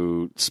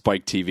to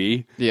Spike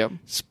TV. Yep.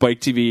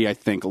 Spike TV, I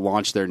think,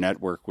 launched their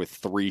network with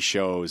 3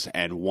 shows,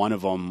 and one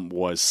of them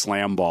was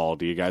Slam Ball.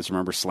 Do you guys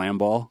remember Slam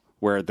Ball?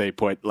 Where they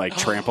put like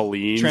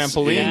trampolines,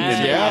 Trampolines,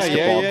 in the yeah,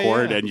 basketball yeah,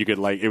 court, yeah. and you could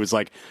it was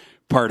like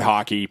part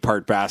hockey,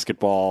 part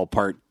basketball,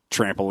 part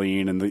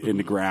trampoline in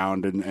the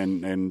ground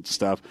and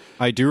stuff.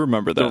 I do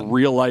remember The that.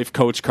 real life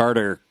Coach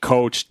Carter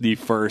coached the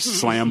first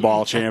Slam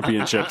Ball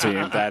championship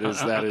team. That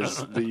is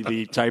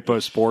the type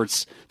of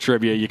sports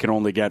trivia you can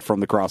only get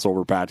from the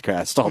Crossover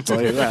podcast. I'll tell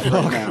you that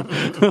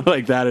right now.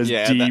 Like that is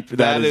deep.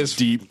 That is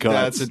deep cut.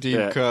 That's a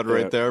deep cut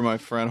right there, my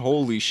friend.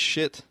 Holy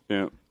shit.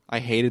 Yeah. I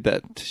hated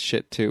that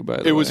shit too, by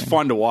the way. It was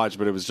fun to watch,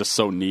 but it was just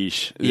so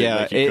niche. Yeah,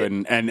 like you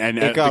couldn't. And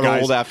it got the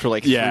guys, old after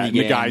like 3 and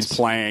games. the guys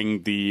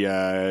playing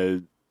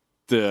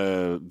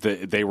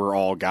they were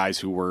all guys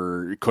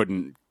who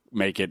couldn't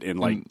make it in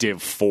like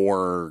Div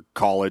 4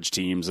 college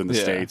teams in the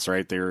States,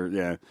 right? They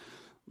were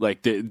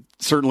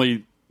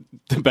certainly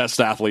the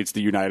best athletes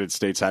the United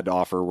States had to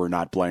offer were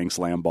not playing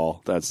slam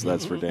ball. That's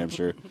for damn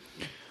sure.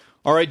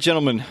 All right,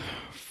 gentlemen.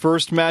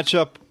 First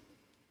matchup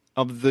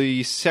of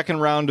the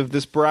second round of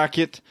this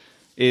bracket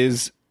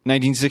is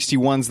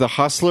 1961's The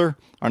Hustler,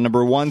 our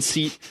number 1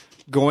 seat,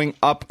 going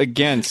up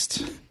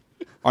against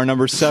our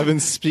number 7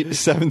 seat,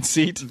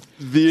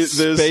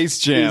 Space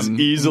Jam. Is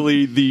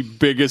easily the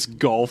biggest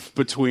gulf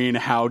between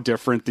how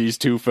different these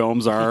two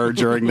films are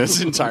during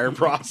this entire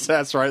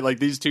process, right? Like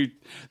these two,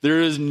 there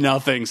is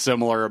nothing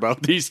similar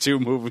about these two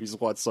movies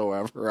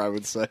whatsoever, I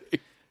would say.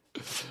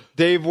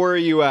 Dave, where are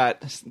you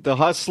at? The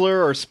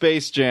Hustler or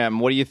Space Jam?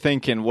 What are you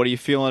thinking? What are you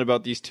feeling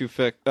about these two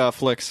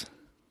flicks?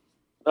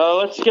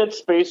 Let's get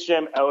Space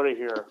Jam out of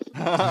here.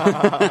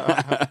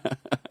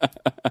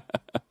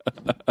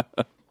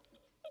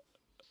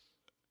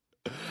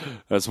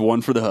 That's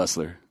one for The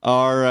Hustler.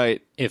 All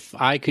right. If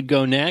I could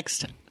go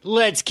next,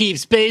 let's keep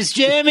Space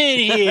Jam in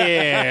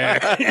here.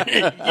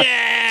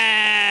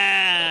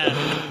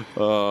 Yeah.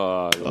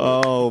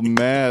 Oh,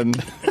 man.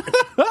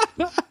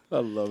 I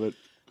love it.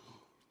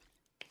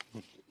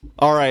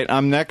 All right,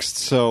 I'm next.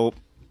 So,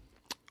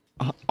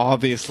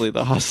 obviously,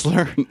 The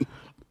Hustler.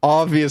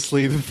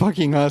 Obviously, the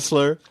fucking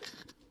Hustler.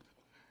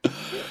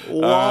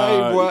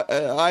 Why?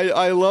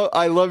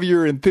 I love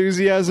your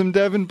enthusiasm,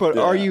 Devin. But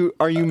are you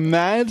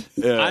mad?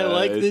 I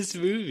like this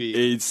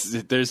movie.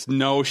 There's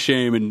no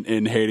shame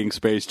in hating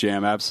Space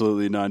Jam.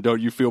 Absolutely none.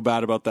 Don't you feel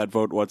bad about that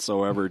vote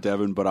whatsoever,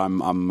 Devin? But I'm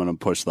gonna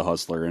push The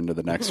Hustler into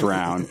the next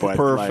round. But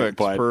Perfect.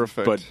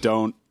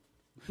 But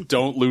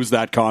don't lose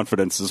that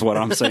confidence. Is what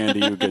I'm saying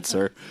to you, good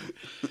sir.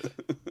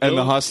 And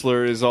The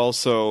Hustler is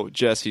also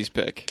Jesse's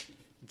pick.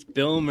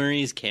 Bill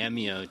Murray's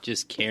cameo,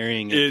 just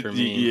carrying it for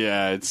me.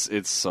 Yeah,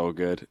 it's so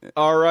good.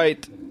 All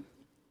right,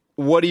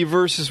 Woody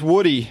versus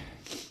Woody.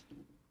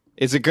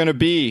 Is it going to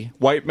be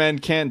White Men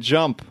Can't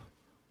Jump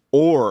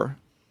or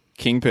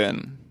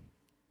Kingpin?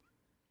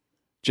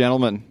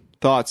 Gentlemen,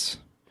 thoughts?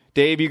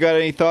 Dave, you got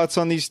any thoughts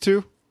on these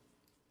two?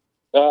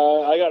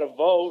 I got a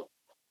vote.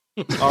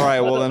 All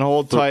right, well then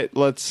hold tight.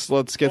 Let's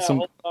get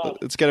hold on.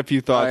 let's get a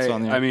few thoughts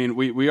on here. I mean,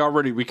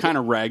 we kind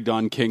of ragged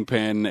on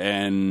Kingpin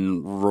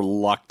and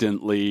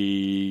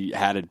reluctantly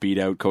had it beat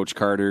out Coach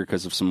Carter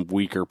because of some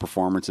weaker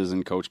performances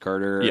in Coach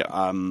Carter. Yeah.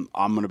 I'm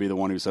going to be the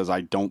one who says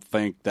I don't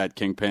think that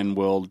Kingpin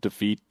will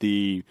defeat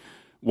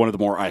one of the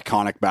more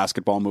iconic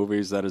basketball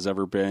movies that has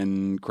ever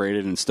been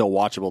created and still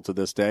watchable to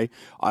this day.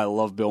 I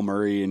love Bill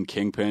Murray and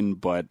Kingpin,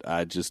 but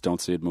I just don't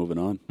see it moving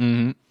on.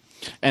 Mm-hmm.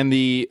 And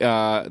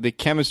the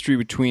chemistry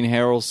between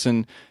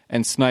Harrelson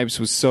and Snipes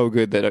was so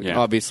good that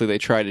obviously they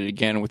tried it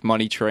again with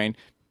Money Train.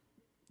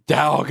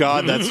 Oh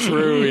God, that's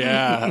true.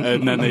 Yeah,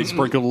 and then they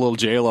sprinkled a little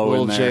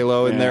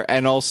J-Lo in there.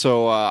 And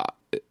also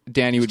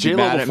Danny would be J-Lo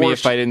mad at me before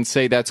if I didn't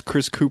say that's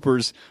Chris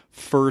Cooper's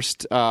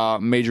first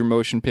major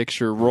motion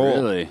picture role.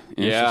 Really?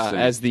 Yeah, Interesting.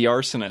 as the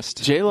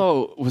arsonist.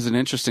 J-Lo was an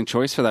interesting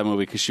choice for that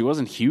movie because she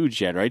wasn't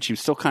huge yet, right? She was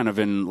still kind of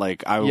in,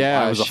 like, I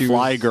was a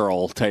fly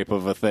girl type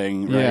of a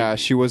thing, right? Yeah,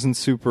 she wasn't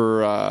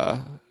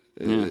superstar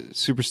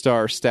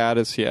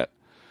status yet.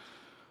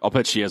 I'll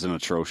bet she has an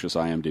atrocious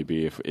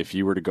IMDb. If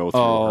you were to go through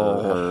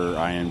her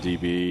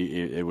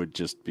IMDb, it would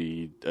just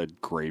be a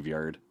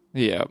graveyard.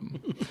 Yeah.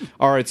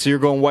 All right, so you're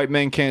going White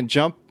Men Can't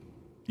Jump?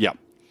 Yeah.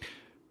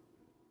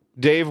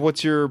 Dave,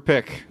 what's your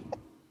pick?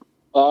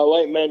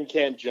 White Men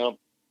Can't Jump.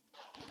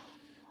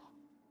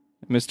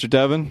 Mr.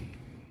 Devon?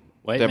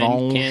 White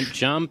men can't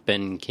jump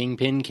and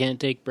Kingpin can't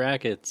take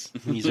brackets.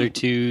 These are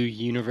two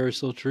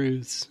universal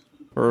truths.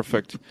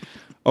 Perfect.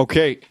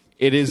 Okay,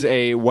 it is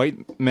a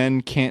White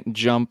Men Can't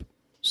Jump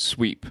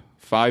sweep.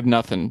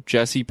 5-0.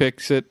 Jesse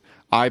picks it.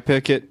 I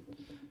pick it.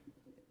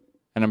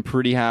 And I'm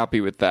pretty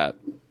happy with that.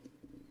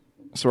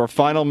 So our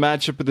final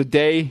matchup of the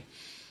day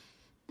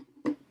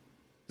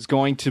is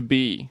going to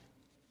be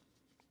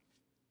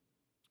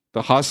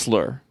The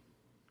Hustler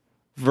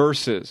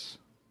versus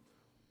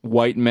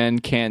White Men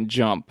Can't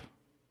Jump.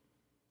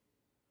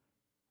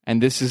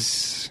 And this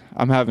is...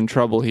 I'm having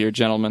trouble here,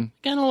 gentlemen.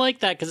 Kind of like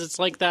that because it's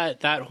like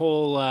that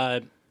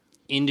whole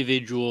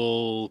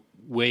individual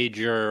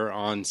wager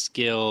on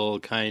skill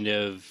kind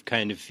of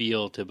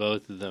feel to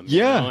both of them.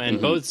 Yeah. You know? And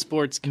both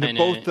sports They're kind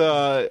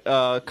of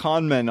both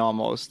con men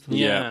almost.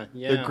 Yeah.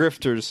 They're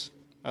grifters.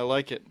 I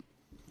like it.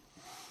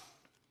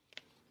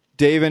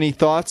 Dave, any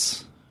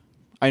thoughts?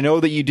 I know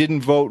that you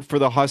didn't vote for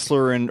the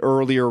Hustler in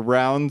earlier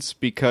rounds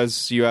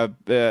because you have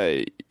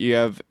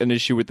an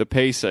issue with the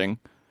pacing.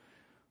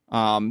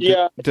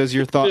 Does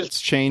your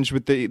thoughts change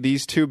with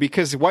these two?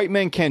 Because White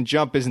Men Can't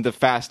Jump isn't the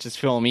fastest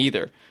film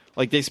either.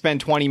 Like, they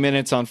spend 20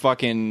 minutes on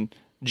fucking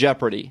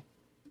Jeopardy.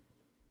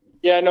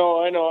 Yeah, no,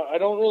 I know.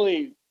 I'm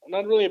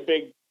not really a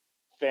big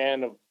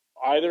fan of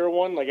either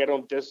one. Like, I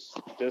don't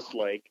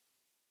dislike.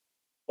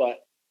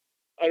 But,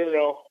 I don't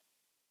know.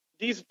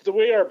 The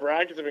way our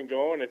brackets have been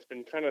going, it's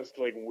been kind of,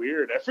 like,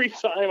 weird. Every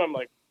time I'm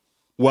like...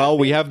 Well,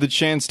 we have the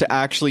chance to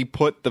actually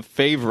put the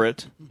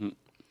favorite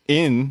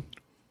in.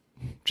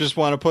 Just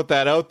want to put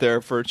that out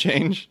there for a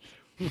change.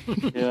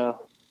 Yeah.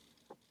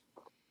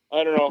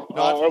 I don't know.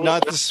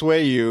 Not to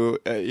sway you,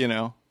 you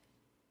know.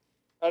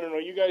 I don't know.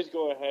 You guys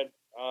go ahead.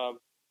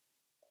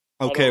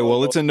 Okay,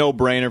 well, it's a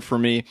no-brainer for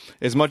me.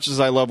 As much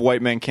as I love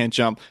White Men Can't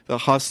Jump, The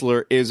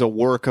Hustler is a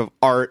work of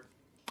art.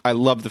 I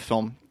love the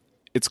film.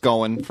 It's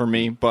going for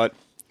me, but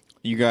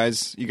you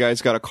guys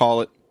got to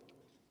call it.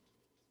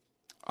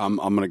 I'm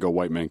gonna go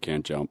White Men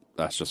Can't Jump.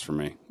 That's just for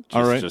me.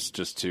 All right.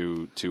 Just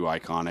too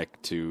iconic,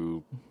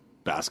 to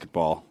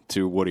basketball,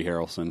 to Woody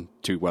Harrelson,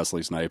 to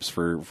Wesley Snipes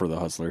for The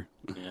Hustler.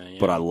 Yeah.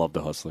 But I love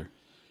The Hustler.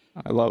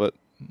 I love it.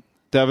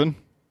 Devin?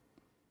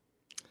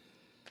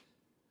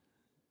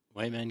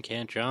 White Men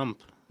Can't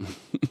Jump.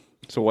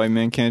 So White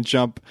Men Can't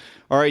Jump.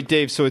 All right,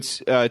 Dave, so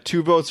it's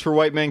 2 votes for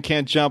White Men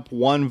Can't Jump,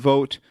 1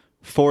 vote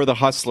for The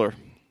Hustler.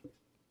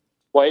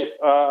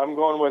 I'm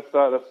going with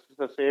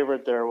the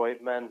favorite there,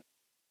 White Men.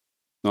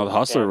 No, The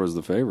Hustler was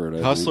the favorite.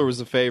 I Hustler think. was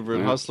the favorite.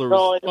 Yeah. Hustler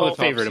was... Well, the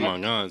favorite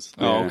among us.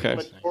 Oh, okay.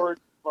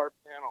 Majority of our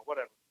panel,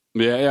 whatever.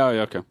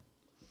 Yeah, okay.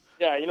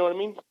 Yeah, you know what I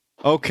mean?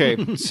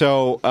 Okay,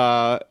 so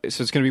it's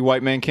going to be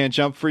White Men Can't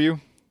Jump for you?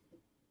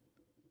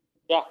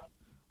 Yeah.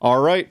 All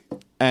right.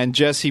 And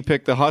Jesse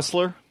picked The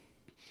Hustler.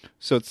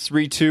 So it's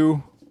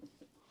 3-2.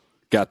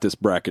 Got this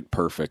bracket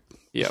perfect.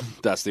 Yeah.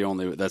 That's the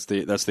only.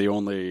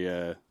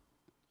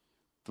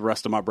 The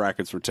rest of my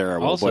brackets were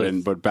terrible, Also,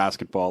 but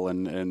basketball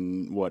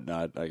and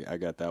whatnot, I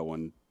got that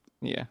one.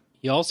 Yeah.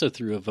 He also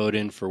threw a vote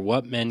in for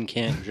What Men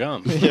Can't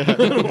Jump.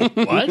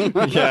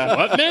 What? Yeah.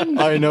 What men?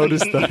 I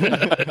noticed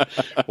that.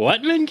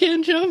 What men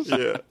can't jump?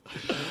 Yeah.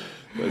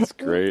 That's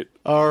great.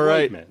 All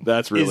right. Men.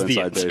 That's real Is the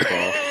inside answer.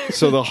 baseball.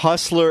 So The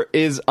Hustler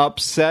is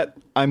upset.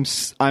 I'm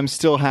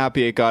still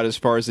happy it got as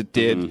far as it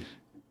did.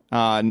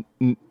 Paul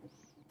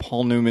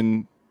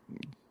Newman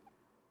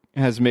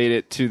has made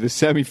it to the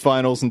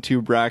semifinals in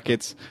 2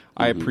 brackets.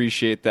 I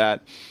appreciate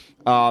that.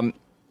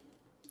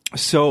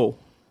 So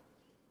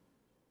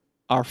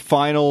our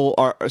final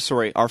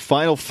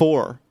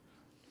 4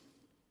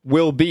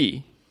 will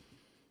be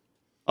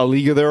A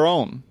League of Their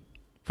Own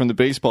from the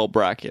baseball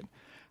bracket,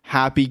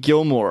 Happy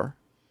Gilmore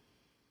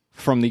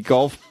from the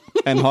golf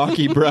and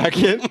hockey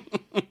bracket,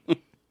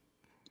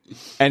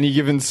 Any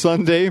Given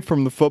Sunday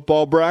from the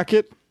football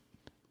bracket,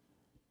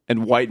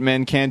 and White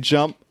Men Can't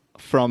Jump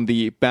from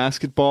the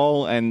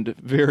basketball and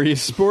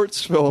various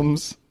sports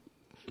films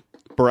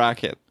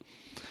bracket.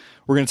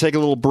 We're going to take a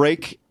little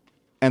break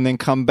and then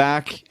come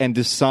back and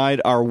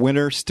decide our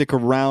winner. Stick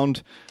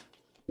around.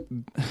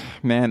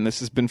 Man, this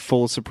has been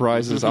full of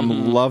surprises.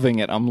 I'm loving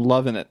it. I'm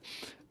loving it.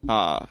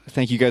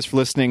 Thank you guys for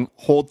listening.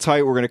 Hold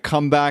tight. We're going to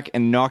come back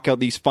and knock out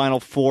these final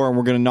 4, and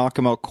we're going to knock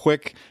them out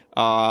quick.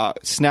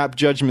 Snap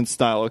judgment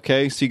style,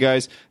 okay? So you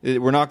guys,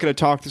 we're not going to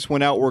talk this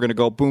one out. We're going to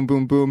go boom,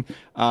 boom, boom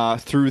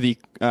through the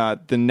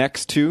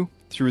next 2,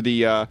 through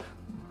the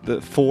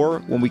the 4.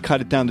 When we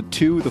cut it down to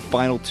 2, the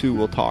final 2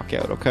 we'll talk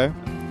out, okay?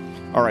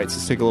 All right, so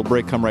let's take a little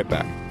break. Come right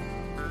back.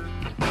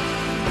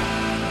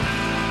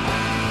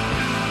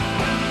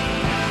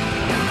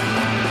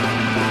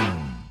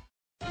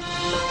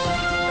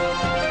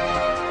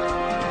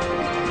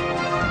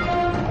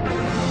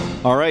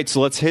 All right, so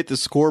let's hit the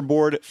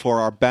scoreboard for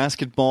our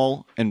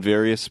basketball and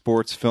various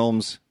sports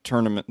films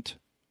tournament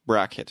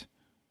bracket.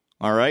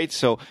 All right,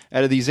 so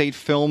out of these 8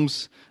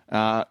 films,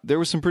 there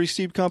was some pretty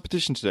steep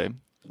competition today.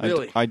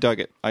 Really? I dug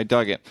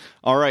it.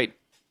 All right,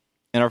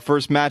 in our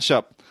first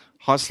matchup,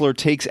 Hustler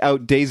takes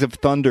out Days of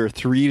Thunder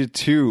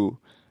 3-2.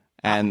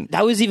 And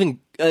That was even,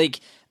 like,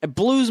 it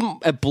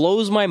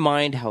blows my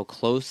mind how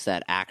close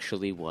that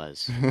actually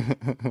was.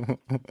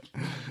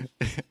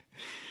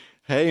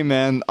 hey,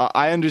 man,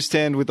 I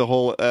understand with the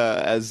whole,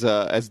 as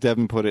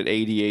Devin put it,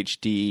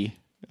 ADHD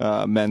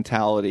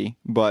mentality,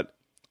 but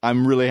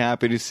I'm really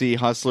happy to see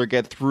Hustler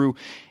get through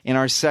in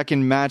our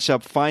second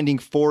matchup. Finding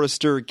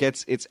Forrester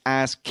gets its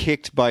ass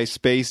kicked by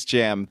Space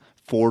Jam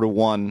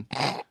 4-1.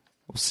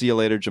 We'll see you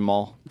later,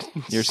 Jamal.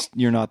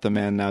 You're not the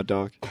man now,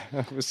 dog.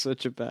 That was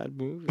such a bad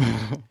movie.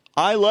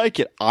 I like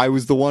it. I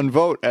was the one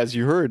vote, as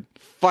you heard.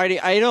 Fighting,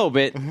 I know,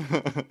 but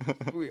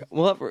we're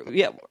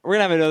gonna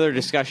have another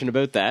discussion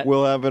about that.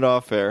 We'll have it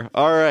off air.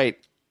 All right.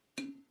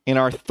 In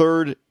our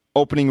third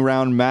opening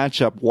round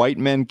matchup, White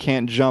Men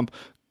Can't Jump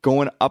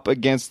going up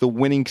against the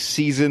winning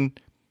Season,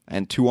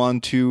 and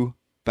 2-on-2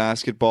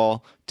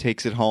 basketball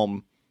takes it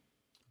home.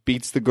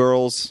 Beats the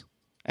girls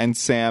and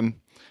Sam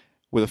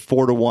with a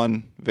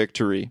 4-1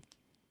 victory.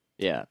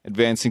 Yeah.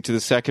 Advancing to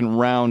the second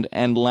round,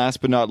 and last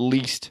but not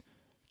least,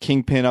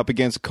 Kingpin up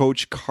against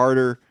Coach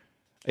Carter.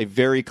 A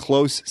very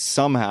close,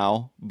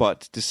 somehow,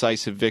 but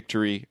decisive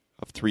victory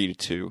of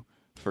 3-2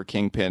 for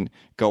Kingpin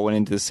going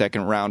into the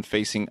second round,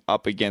 facing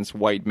up against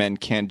White Men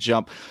Can't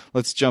Jump.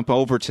 Let's jump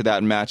over to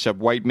that matchup.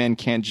 White Men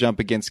Can't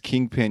Jump against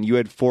Kingpin. You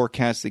had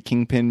forecast that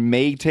Kingpin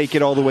may take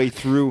it all the way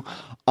through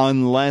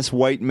unless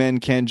White Men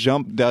Can't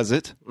Jump does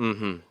it.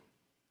 Mm-hmm.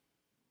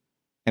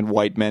 And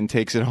White Men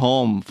takes it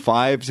home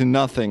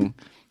 5-0.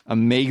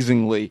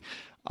 Amazingly,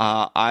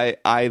 I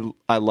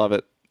love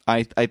it.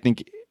 I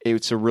think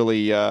it's a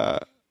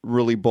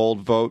really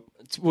bold vote.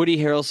 It's Woody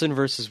Harrelson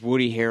versus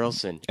Woody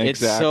Harrelson. Exactly. It's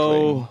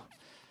so.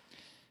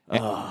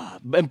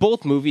 And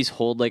both movies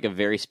hold like a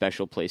very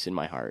special place in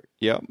my heart.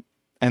 Yep.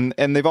 And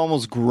they've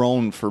almost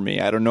grown for me.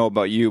 I don't know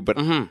about you, but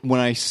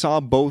when I saw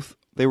both,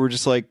 they were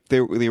just like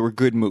they were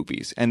good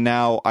movies. And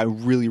now I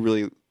really,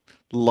 really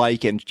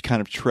like and kind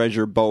of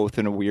treasure both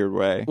in a weird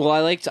way. Well, I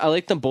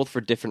liked them both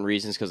for different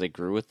reasons because I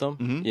grew with them.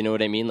 Mm-hmm. You know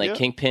what I mean? Like Yeah.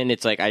 Kingpin,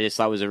 it's like I just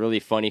thought was a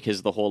really funny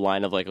because the whole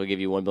line of like, I'll give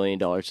you $1 million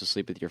to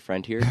sleep with your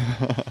friend here.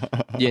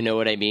 You know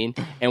what I mean?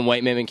 And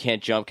White Men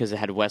Can't Jump because it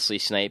had Wesley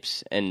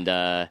Snipes and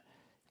And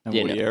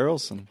Woody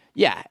Harrelson.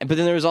 Yeah, but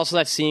then there was also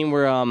that scene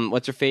where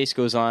what's her face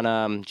goes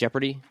on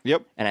Jeopardy.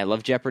 Yep. And I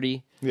love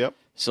Jeopardy. Yep.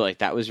 So like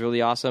that was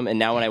really awesome. And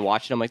now when I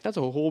watch it, I'm like, that's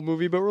a whole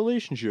movie about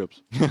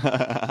relationships.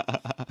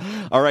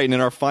 All right, and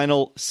in our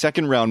final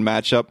second round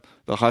matchup,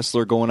 the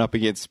Hustler going up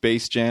against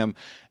Space Jam.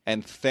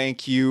 And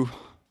thank you.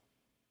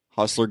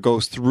 Hustler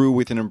goes through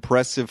with an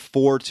impressive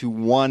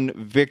 4-1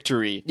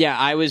 victory. Yeah,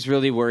 I was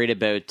really worried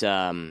about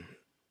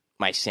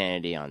my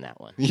sanity on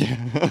that one.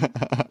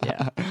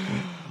 Yeah.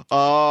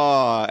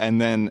 And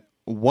then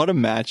what a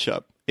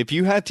matchup. If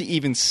you had to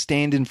even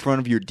stand in front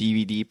of your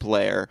DVD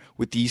player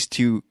with these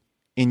two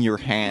in your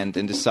hand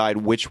and decide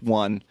which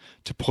one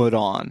to put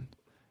on,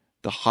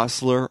 The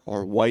Hustler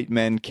or White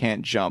Men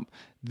Can't Jump,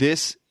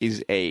 this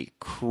is a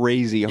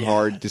crazy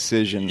hard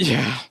decision.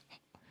 Yeah.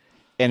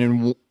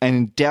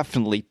 And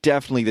definitely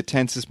the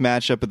tensest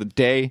matchup of the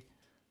day,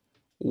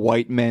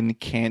 White Men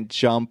Can't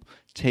Jump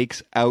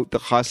takes out The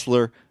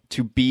Hustler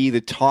to be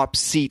the top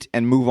seat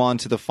and move on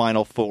to the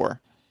Final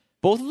Four.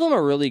 Both of them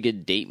are really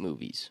good date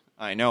movies.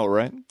 I know,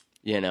 right?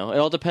 You know, it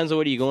all depends on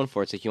what are you going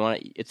for. It's like you want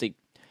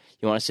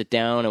to sit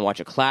down and watch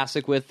a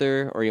classic with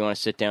her, or you want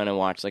to sit down and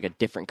watch like a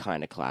different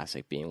kind of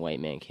classic, being White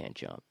Man Can't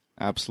Jump.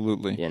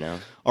 Absolutely. You know.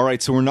 All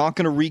right, so we're not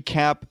going to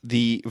recap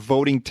the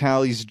voting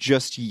tallies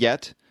just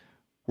yet.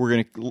 We're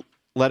going to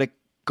let it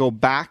go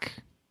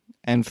back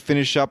and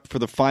finish up for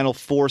the Final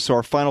Four. So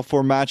our Final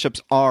Four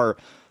matchups are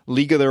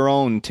League of Their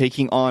Own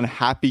taking on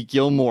Happy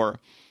Gilmore,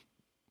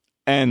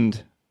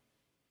 and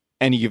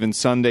Any Given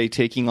Sunday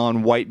taking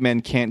on White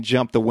Men Can't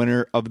Jump. The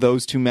winner of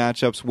those two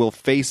matchups will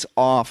face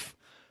off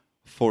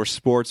for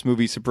sports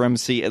movie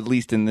supremacy, at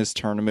least in this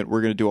tournament.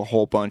 We're going to do a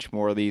whole bunch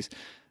more of these,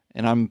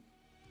 and I'm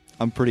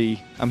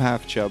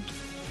half chubbed.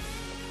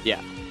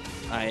 Yeah,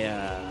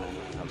 I'm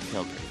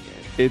feeling pretty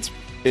good.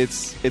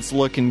 It's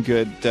looking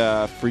good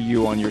for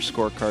you on your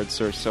scorecard,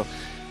 sir. So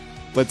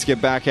let's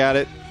get back at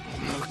it.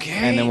 Okay.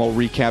 And then we'll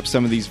recap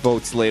some of these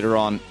votes later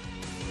on.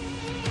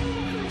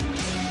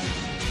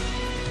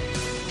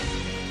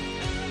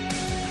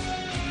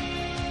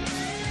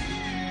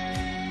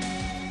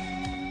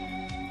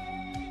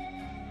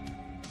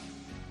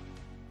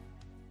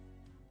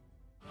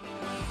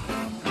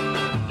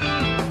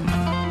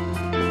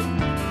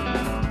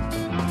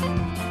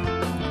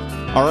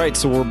 All right,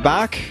 so we're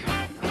back.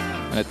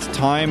 And it's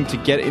time to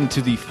get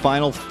into the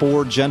final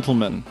four,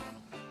 gentlemen.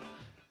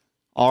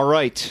 All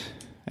right.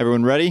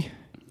 Everyone ready?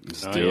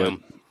 Let's do it.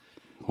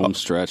 Home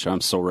stretch. I'm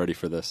so ready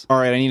for this. All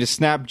right, I need a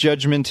snap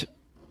judgment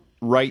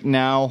right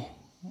now.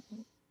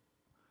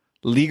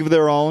 League of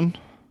Their Own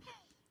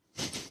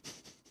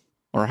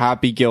or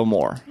Happy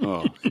Gilmore?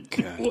 Oh,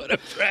 God. What a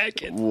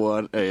bracket.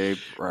 What a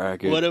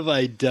bracket. What have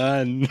I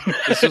done?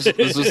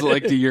 This was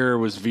like the year it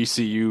was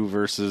VCU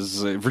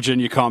versus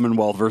Virginia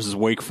Commonwealth versus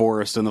Wake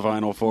Forest in the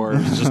Final Four.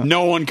 It's just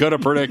no one could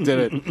have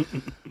predicted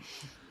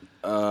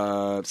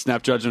it.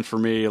 Snap judgment for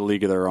me, a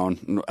League of Their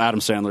Own. Adam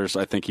Sandler's,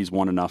 I think he's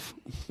won enough.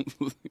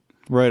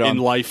 Right on. In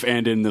life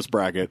and in this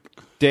bracket.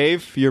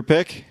 Dave, your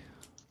pick?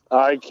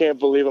 I can't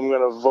believe I'm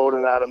going to vote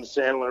an Adam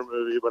Sandler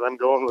movie, but I'm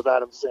going with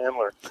Adam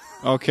Sandler.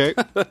 Okay.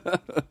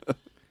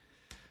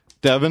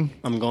 Devin?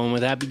 I'm going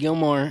with Happy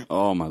Gilmore.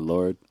 Oh, my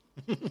Lord.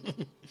 And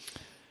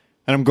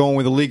I'm going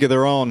with A League of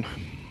Their Own.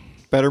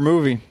 Better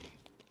movie.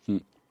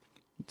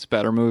 It's a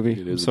better movie.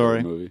 It is Sorry.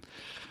 a better movie.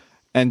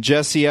 And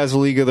Jesse has A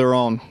League of Their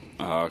Own.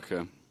 Oh,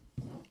 okay.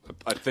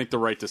 I think the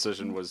right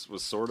decision was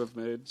sort of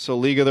made. So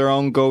League of Their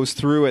Own goes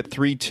through at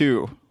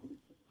 3-2.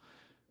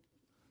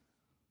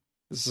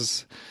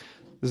 This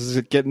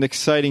is getting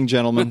exciting,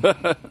 gentlemen.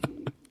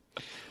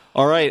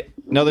 All right,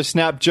 another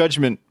snap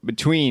judgment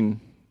between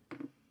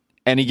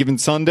Any Given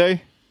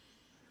Sunday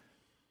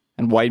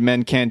and White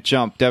Men Can't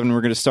Jump. Devin,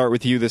 we're going to start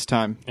with you this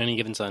time. Any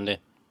Given Sunday.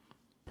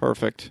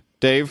 Perfect.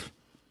 Dave?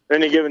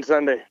 Any Given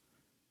Sunday.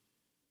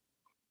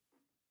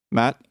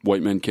 Matt?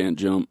 White Men Can't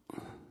Jump.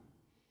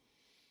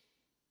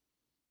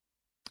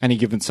 Any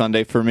Given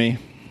Sunday for me.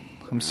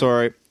 I'm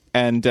sorry.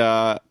 And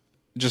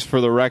just for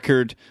the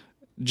record,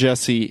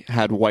 Jesse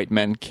had White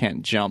Men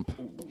Can't Jump.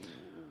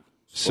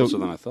 Closer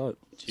than I thought.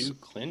 Two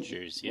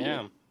clinchers,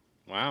 yeah.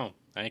 Wow.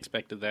 I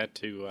expected that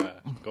to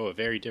go a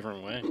very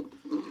different way.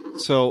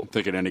 So,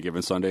 Thinking Any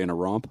Given Sunday in a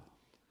romp.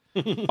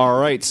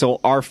 all right. So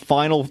our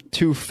final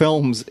two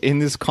films in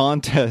this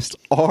contest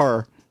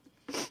are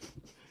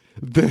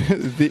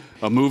the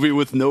A movie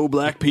with no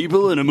black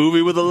people and a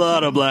movie with a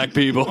lot of black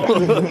people.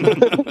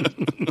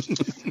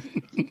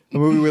 a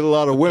movie with a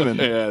lot of women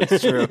Yeah,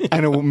 that's true.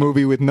 and a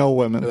movie with no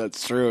women.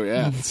 That's true,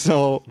 yeah.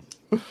 So,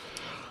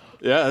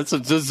 Yeah, that's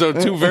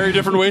two very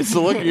different ways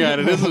to looking at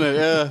it, isn't it?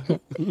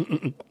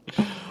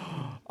 Yeah.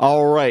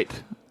 all right.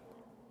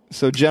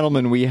 So,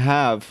 gentlemen, we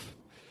have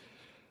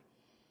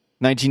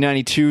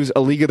 1992's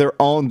A League of Their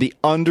Own, The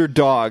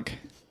Underdog,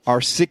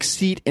 our sixth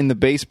seat in the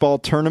baseball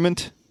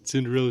tournament.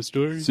 Cinderella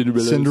Story?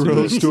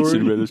 Cinderella Story.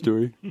 Cinderella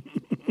Story.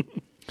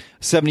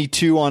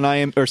 72 on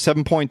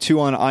 7.2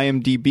 on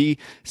IMDb,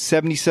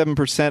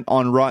 77%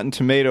 on Rotten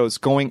Tomatoes,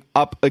 going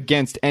up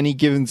against Any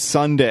Given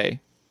Sunday,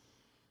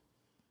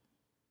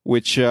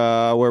 which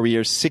where we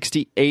are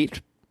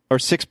 68 or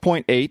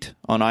 6.8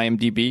 on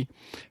IMDb,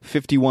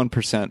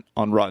 51%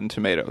 on Rotten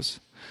Tomatoes.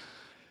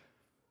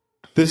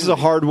 This is a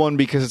hard one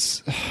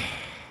because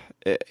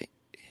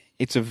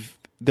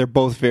they're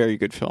both very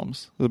good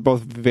films. They're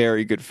both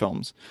very good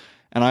films,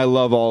 and I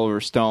love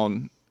Oliver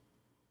Stone.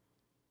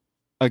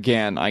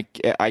 Again, I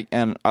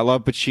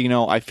love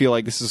Pacino. I feel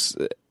like this is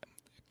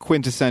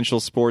quintessential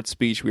sports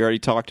speech. We already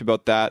talked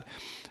about that.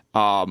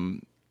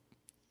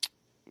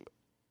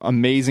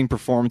 Amazing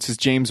performances.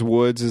 James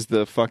Woods is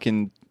the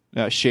fucking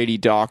shady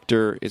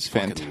doctor. Is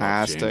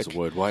fantastic. James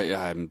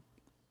Wood.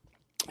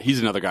 He's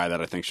another guy that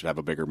I think should have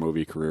a bigger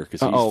movie career because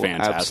he's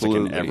fantastic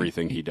absolutely. in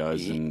everything he does.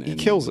 He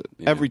kills it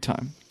every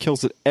time.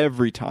 Kills it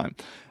every time.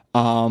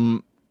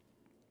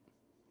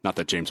 Not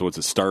that James Woods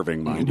is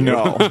starving, mind you.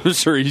 No. I'm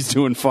sure he's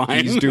doing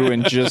fine. He's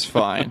doing just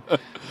fine.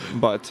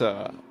 But,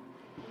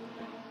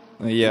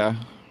 yeah.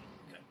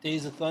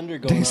 Days of Thunder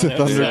going Days on of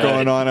Thunder outside.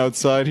 going on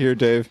outside here,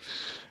 Dave.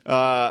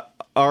 All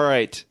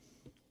right.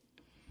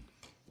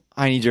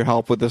 I need your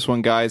help with this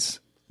one,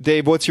 guys.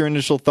 Dave, what's your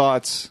initial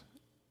thoughts?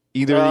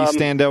 Either of these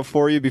stand out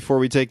for you before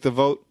we take the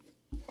vote?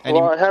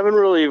 Well, I haven't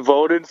really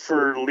voted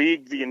for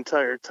League the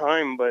entire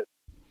time, but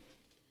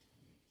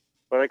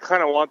I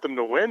kind of want them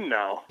to win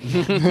now.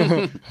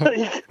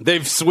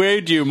 They've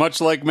swayed you,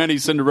 much like many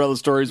Cinderella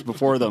stories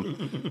before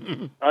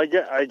them.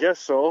 I guess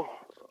so.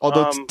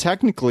 Although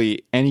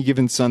technically, Any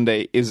Given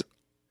Sunday is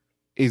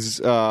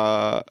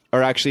or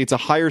actually it's a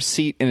higher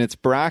seat in its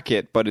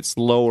bracket, but it's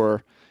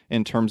lower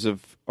in terms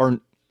of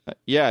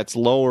it's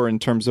lower in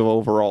terms of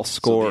overall So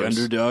scores.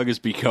 the underdog has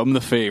become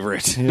the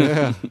favorite.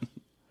 Yeah.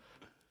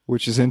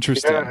 Which is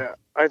interesting. Yeah,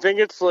 I think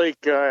it's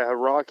like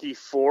Rocky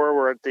IV,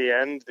 where at the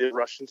end the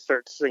Russians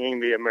start singing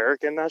the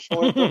American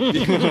national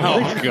anthem.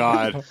 Oh,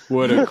 God.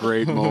 What a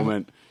great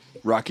moment.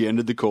 Rocky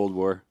ended the Cold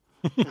War.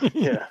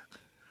 Yeah.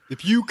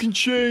 If you can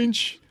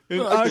change,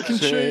 and I can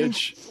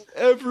change,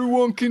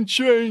 everyone can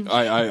change.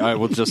 I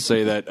will just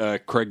say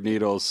that Craig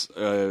Needles,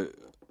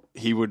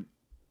 he would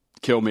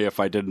kill me if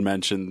I didn't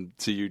mention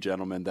to you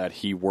gentlemen that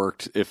he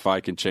worked If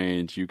I Can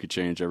Change, You Could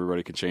Change,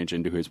 Everybody Could Change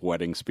into his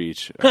wedding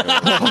speech.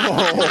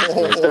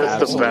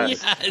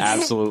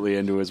 Absolutely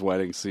into his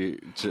wedding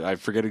speech. I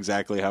forget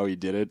exactly how he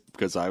did it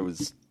because I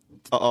was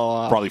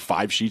probably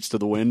 5 sheets to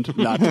the wind,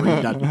 not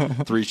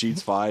 3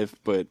 sheets, 5,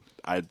 but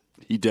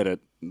he did it.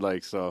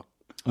 Like, so.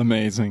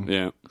 Amazing.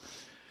 Yeah.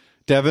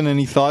 Devin,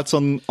 any thoughts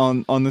on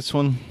this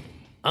one?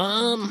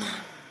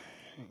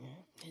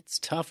 It's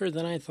tougher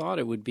than I thought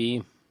it would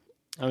be.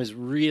 I was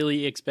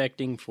really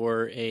expecting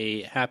for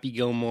a Happy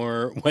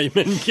Gilmore White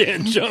Men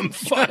Can't Jump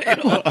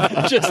final,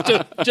 just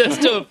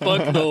to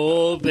fuck the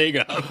whole thing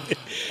up,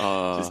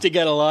 just to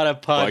get a lot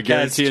of podcasts I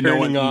guarantee you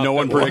turning off. no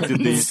one at predicted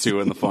once. these two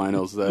in the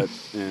finals. That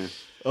yeah.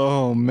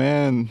 Oh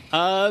man.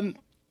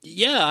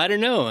 Yeah, I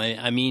don't know.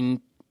 I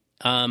mean,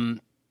 I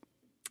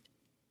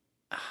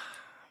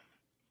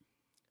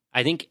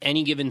think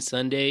Any Given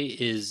Sunday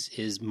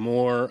is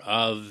more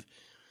of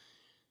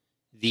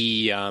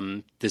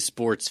the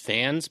sports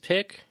fans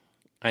pick.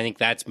 I think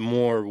that's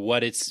more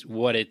what it's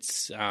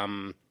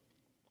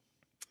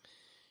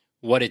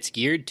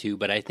geared to.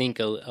 But I think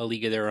a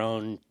League of Their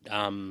Own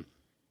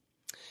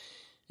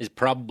is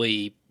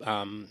probably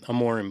a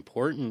more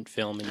important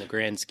film in the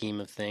grand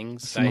scheme of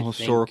things. Some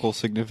historical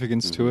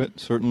significance to it.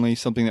 Certainly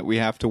something that we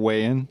have to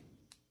weigh in.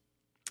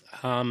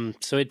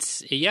 So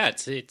it's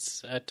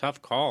a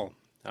tough call.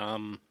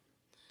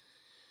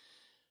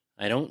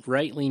 I don't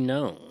rightly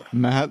know.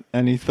 Matt,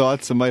 any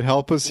thoughts that might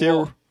help us here?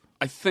 Well,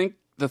 I think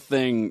the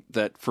thing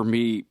that for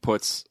me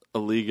puts A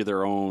League of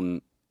Their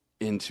Own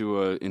into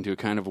a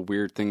kind of a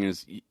weird thing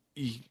is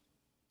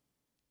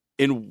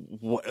in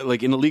A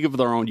League of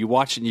Their Own, you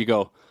watch it and you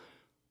go,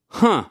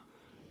 "Huh,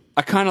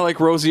 I kind of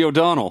like Rosie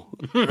O'Donnell."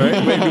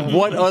 Right? Maybe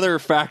what other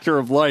factor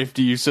of life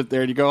do you sit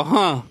there and you go,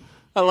 "Huh,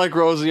 I like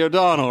Rosie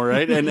O'Donnell,"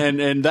 right?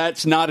 And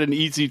that's not an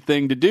easy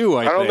thing to do.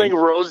 I don't think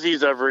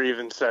Rosie's ever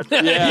even said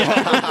that.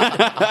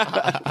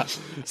 Yeah.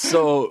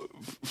 So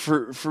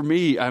for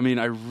me, I mean,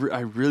 I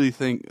really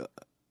think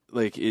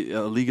like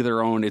A League of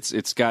Their Own.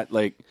 It's got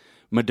like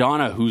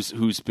Madonna,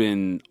 who's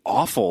been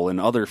awful in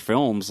other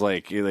films,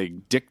 like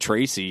Dick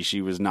Tracy.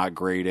 She was not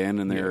great in,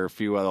 and there are a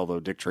few.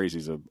 Although Dick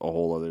Tracy's a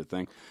whole other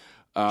thing.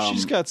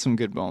 She's got some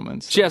good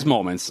moments. She has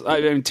moments.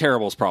 I mean,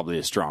 terrible is probably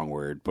a strong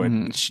word, but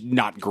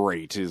not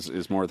great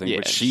is more thing. Yeah,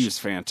 but she's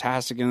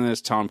fantastic in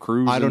this. Tom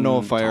Cruise. I don't know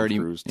if I Tom already.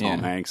 Cruise, Tom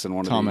Hanks, and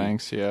one of the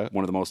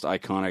most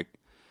iconic.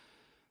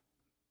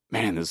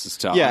 Man, this is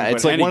tough. Yeah,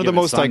 it's like one of the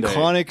most Sunday.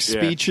 iconic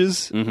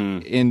speeches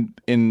in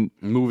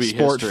movie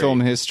sport history. film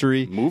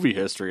history. Movie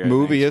history.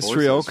 Movie Sports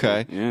history.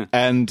 Okay, Yeah.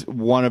 and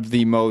one of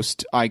the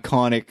most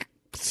iconic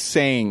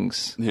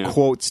sayings,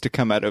 quotes to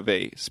come out of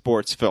a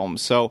sports film.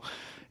 So.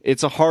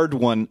 It's a hard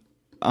one.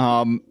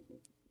 On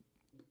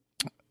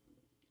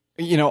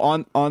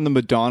the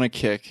Madonna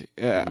kick,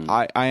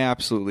 I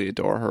absolutely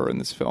adore her in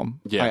this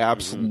film. Yeah. I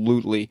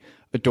absolutely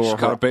adore She's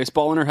got her. a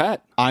baseball in her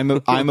hat. I'm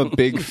a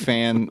big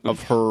fan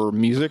of her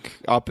music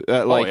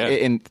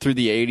in through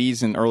the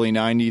 80s and early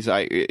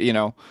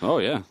 90s. Oh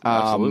yeah,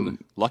 absolutely.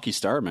 Lucky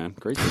Star, man,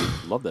 great.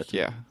 Love that.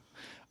 Yeah.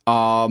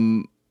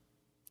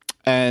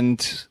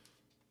 And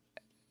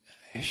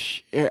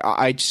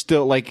I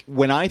still like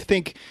when I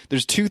think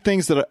there's two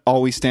things that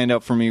always stand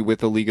out for me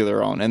with A League of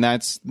Their Own, and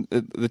that's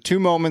the two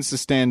moments that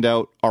stand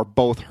out are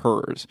both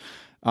hers.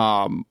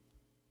 The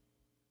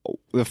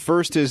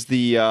first is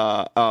the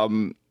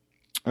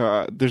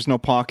there's no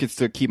pockets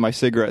to keep my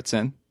cigarettes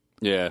in.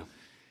 Yeah.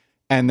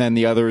 And then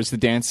the other is the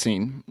dance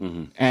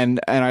scene, and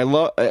I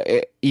love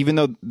even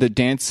though the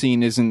dance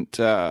scene isn't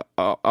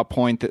a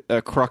point that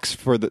a crux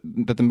for that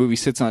the movie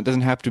sits on. It doesn't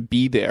have to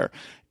be there.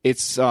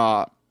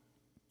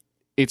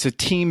 It's a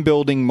team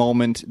building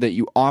moment that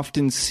you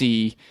often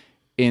see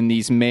in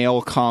these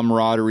male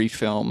camaraderie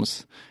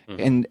films,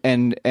 and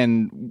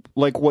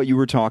like what you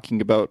were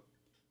talking about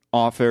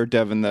off air,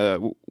 Devin,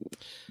 the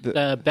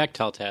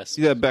Bechdel test.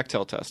 Yeah,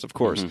 Bechdel test, of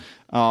course.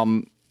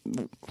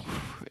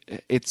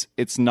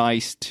 It's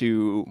nice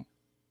to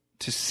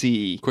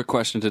see. Quick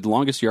question: did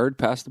Longest Yard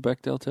pass the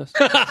Bechdel test?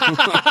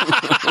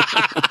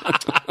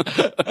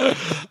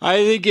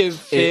 I think it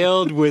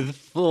failed with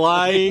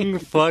flying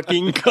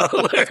fucking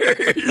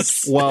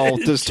colors. Well,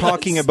 does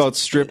talking about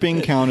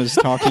stripping count as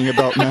talking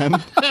about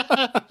men?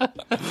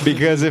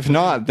 Because if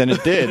not, then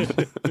it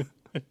did.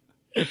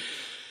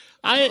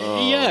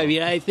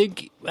 I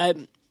think,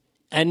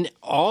 and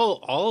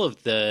all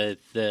of the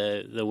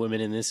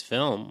women in this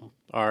film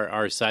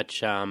are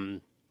such.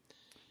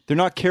 They're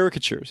not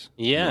caricatures.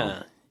 Yeah.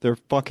 No. They're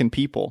fucking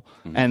people.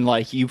 And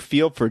like you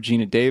feel for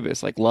Gina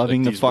Davis, like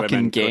loving the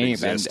fucking game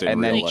and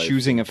then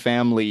choosing a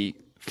family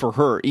for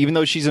her, even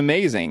though she's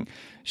amazing.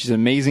 She's an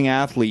amazing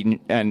athlete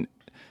and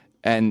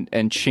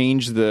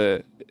changed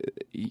the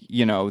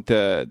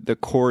the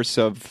course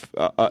of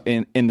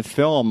in the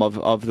film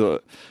of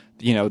the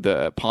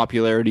the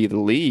popularity of the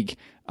league.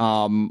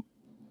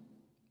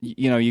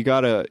 You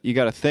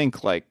gotta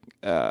think like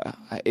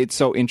it's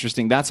so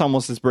interesting. That's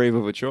almost as brave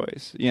of a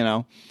choice,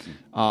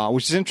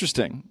 which is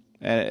interesting.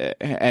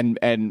 And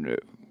I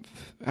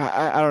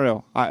don't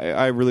know.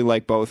 I really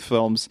like both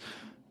films.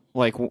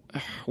 Like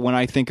when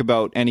I think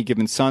about Any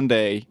Given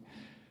Sunday,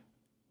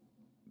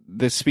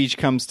 the speech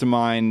comes to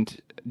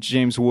mind.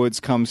 James Woods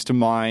comes to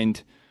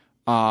mind.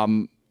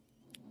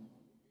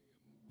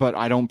 but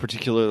I don't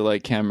particularly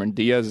like Cameron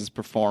Diaz's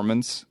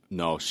performance.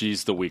 No,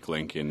 she's the weak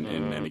link in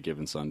Any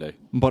Given Sunday.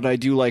 But I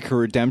do like her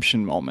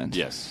redemption moment.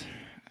 Yes,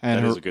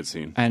 and that is a good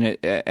scene,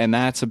 and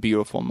that's a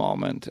beautiful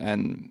moment.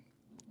 And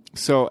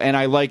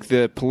I like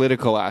the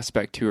political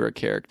aspect to her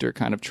character,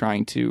 kind of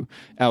trying to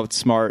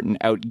outsmart and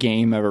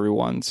outgame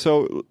everyone.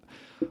 So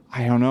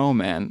I don't know,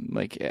 man.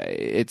 Like,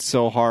 it's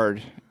so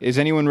hard. Is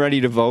anyone ready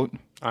to vote?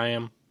 I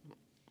am.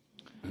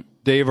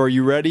 Dave, are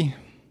you ready?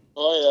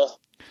 Oh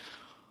yeah.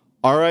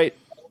 All right.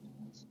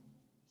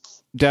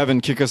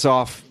 Devin, kick us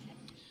off.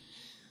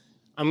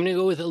 I'm going to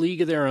go with A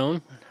League of Their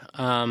Own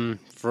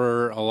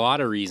for a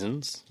lot of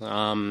reasons.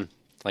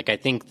 Like, I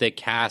think the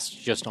cast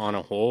just on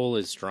a whole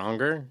is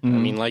stronger. I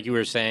mean, like you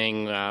were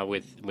saying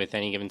with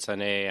Any Given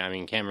Sunday, I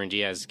mean, Cameron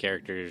Diaz's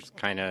character is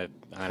kind of,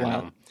 I don't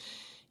know.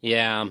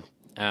 Yeah.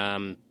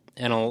 And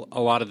a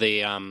lot of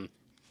the...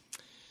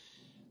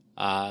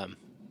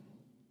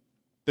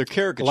 They're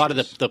caricatures. A lot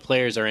of the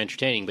players are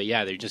entertaining, but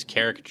yeah, they're just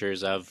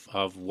caricatures of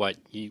what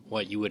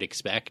you would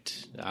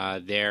expect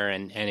there,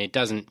 and it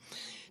doesn't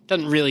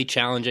really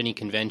challenge any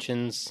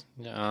conventions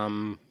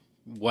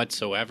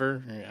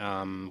whatsoever.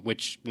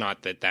 Which,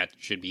 not that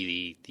should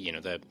be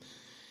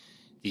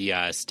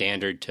the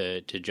standard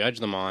to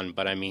judge them on,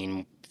 but I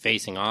mean,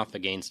 facing off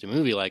against a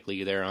movie like League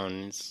of Their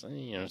Own is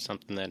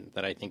something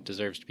that I think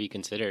deserves to be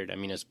considered. I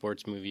mean, a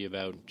sports movie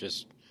about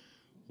just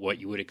what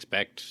you would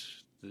expect.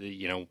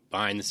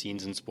 Behind the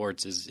scenes in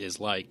sports is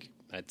like.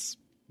 That's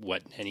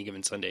what Any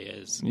Given Sunday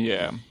is.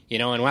 Yeah.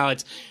 And while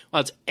it's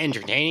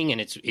entertaining and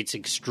it's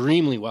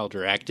extremely well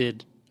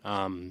directed,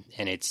 and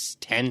it's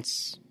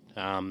tense,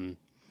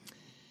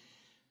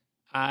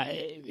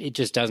 it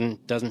just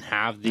doesn't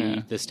have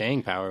the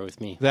staying power with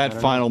me. That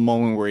final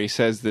moment where he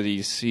says that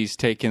he's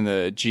taken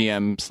the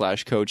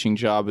GM/coaching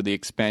job of the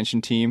expansion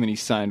team and he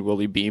signed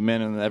Willie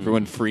Beeman and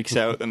everyone freaks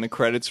out and the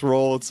credits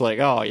roll. It's like,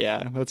 oh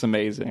yeah, that's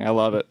amazing. I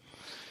love it.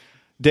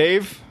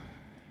 Dave,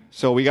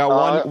 so we got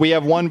one. We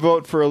have one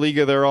vote for A League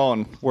of Their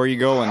Own. Where are you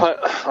going?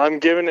 I'm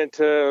giving it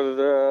to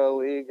the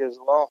league as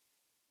well.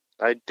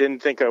 I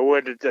didn't think I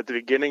would at the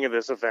beginning of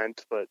this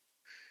event, but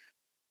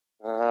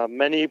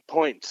many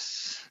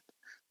points,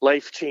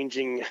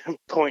 life-changing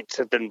points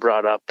have been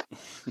brought up.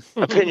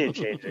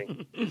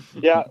 Opinion-changing.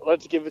 Yeah,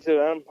 let's give it to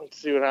them.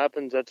 Let's see what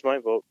happens. That's my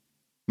vote.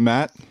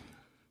 Matt?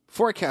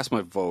 Before I cast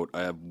my vote,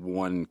 I have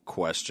one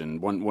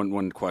question.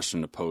 One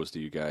question to pose to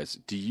you guys.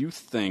 Do you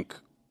think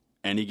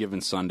Any Given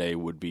Sunday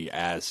would be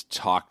as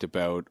talked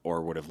about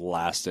or would have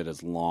lasted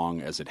as long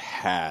as it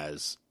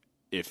has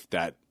if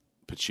that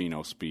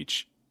Pacino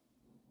speech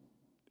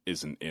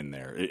isn't in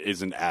there? It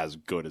isn't as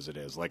good as it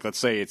is. Like, let's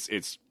say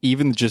it's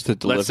even just the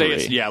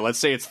delivery. Let's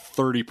say it's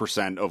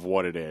 30% of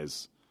what it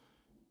is.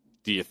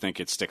 Do you think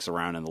it sticks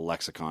around in the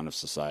lexicon of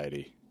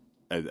society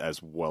as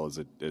well as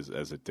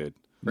it did?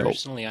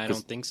 Personally, I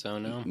don't think so.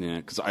 No. Yeah,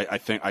 because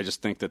I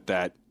just think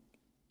that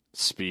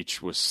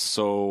speech was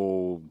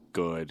so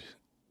good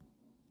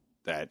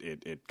that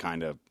it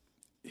kind of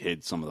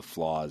hid some of the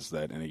flaws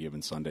that Any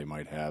Given Sunday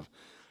might have.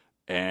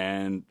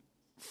 And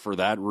for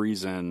that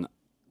reason,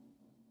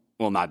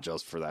 well, not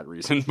just for that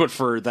reason, but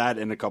for that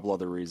and a couple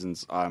other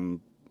reasons,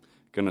 I'm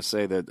going to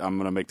say that I'm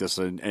going to make this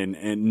a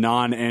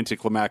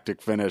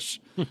non-anticlimactic finish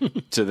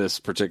to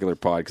this particular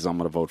pod because I'm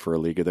going to vote for A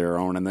League of Their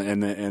Own and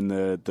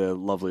the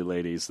lovely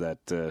ladies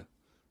that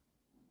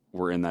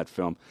were in that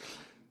film.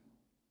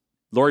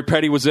 Lori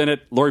Petty was in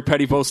it. Lori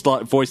Petty voiced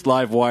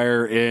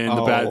Livewire in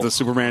the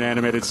Superman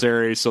animated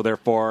series, so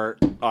therefore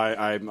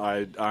I'm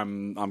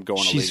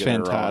going. She's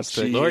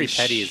fantastic. Lori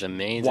Petty is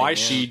amazing. Why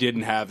she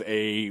didn't have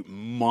a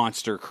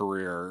monster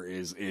career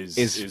is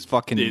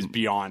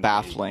beyond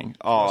baffling. Me.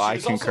 Oh, I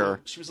concur.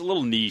 She was a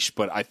little niche,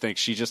 but I think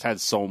she just had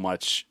so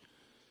much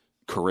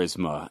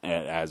charisma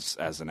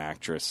as an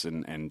actress,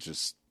 and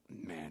just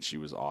man, she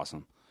was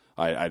awesome.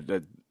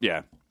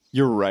 Yeah.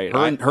 You're right.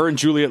 Her and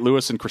Juliette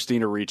Lewis and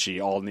Christina Ricci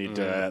all need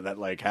to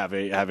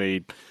have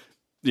a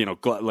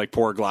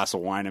pour a glass of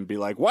wine and be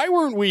like, why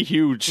weren't we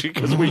huge?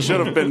 Because we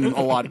should have been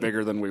a lot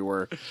bigger than we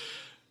were.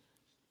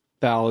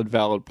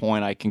 Valid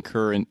point. I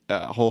concur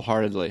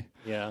wholeheartedly.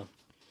 Yeah.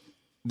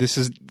 This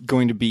is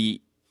going to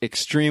be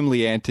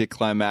extremely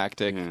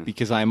anticlimactic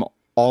because I'm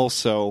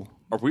also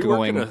Are we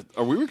going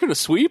to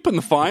sweep in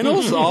the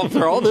finals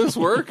after all this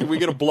work? Are we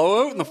going to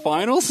blow out in the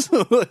finals?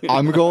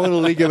 I'm going to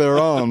League of Their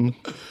Own.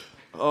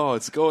 Oh,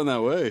 it's going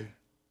that way.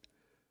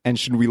 And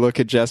should we look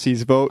at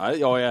Jesse's vote?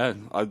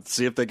 I'd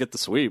see if they get the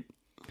sweep.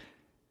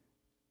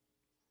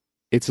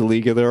 It's A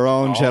League of Their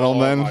Own,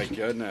 gentlemen. Oh my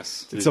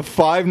goodness! It's a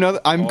 5-0.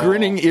 I'm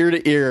grinning ear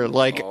to ear.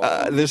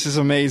 This is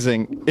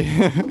amazing.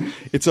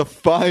 It's a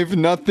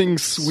 5-0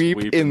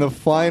 sweep in the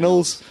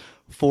finals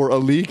for A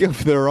League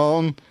of Their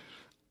Own.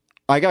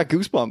 I got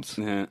goosebumps.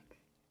 Yeah.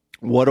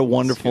 What a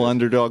wonderful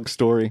underdog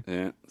story.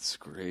 Yeah, it's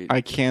great.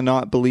 I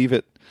cannot believe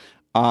it.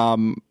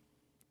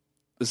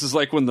 This is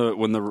like when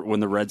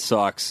the Red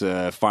Sox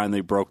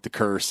finally broke the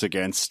curse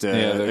against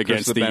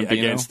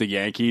the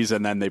Yankees,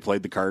 and then they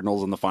played the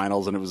Cardinals in the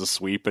finals, and it was a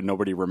sweep, and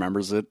nobody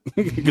remembers it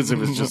because it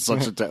was just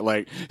such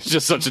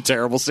a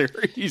terrible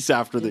series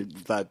after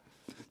that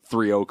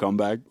 3-0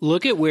 comeback.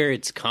 Look at where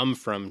it's come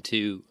from,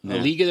 too. A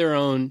League of Their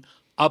Own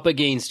up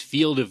against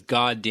Field of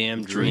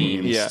Goddamn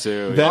Dreams. Yeah.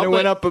 Too. Then it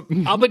went up.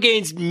 Up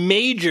against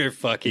Major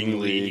fucking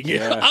League.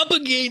 Yeah. Up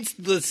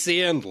against The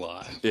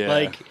Sandlot. Yeah.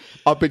 Like,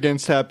 Up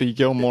against Happy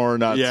Gilmore,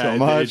 not so It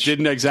much.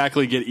 didn't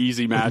exactly get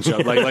easy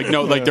matchup.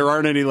 Like there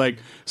aren't any like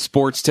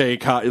sports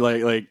take hot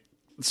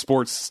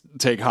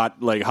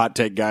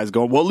take guys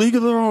going, well, League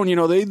of Their Own,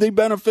 they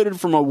benefited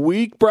from a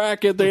weak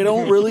bracket. They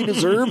don't really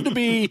deserve to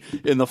be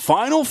in the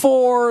Final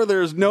Four.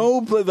 There's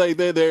no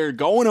they're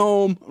going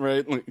home,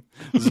 right? Like,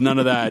 there's none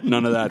of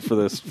that for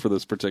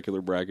this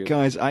particular bracket.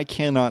 Guys, I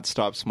cannot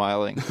stop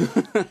smiling.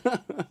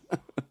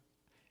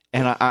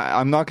 And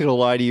I'm not going to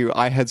lie to you.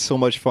 I had so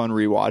much fun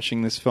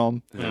rewatching this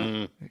film.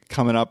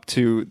 Coming up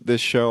to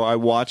this show, I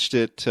watched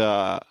it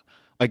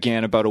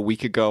again about a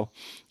week ago,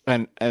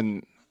 and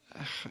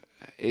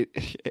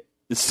it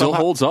still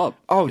holds up.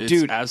 Oh, It's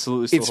dude,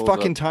 absolutely still it's holds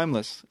fucking up.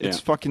 timeless. It's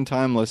Yeah. fucking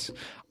timeless.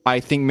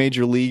 I think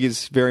Major League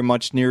is very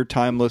much near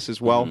timeless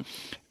as well.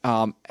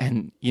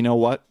 And you know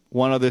what?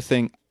 One other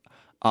thing,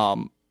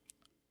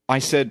 I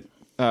said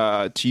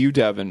to you,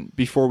 Devin,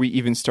 before we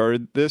even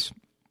started this,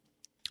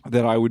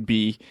 that I would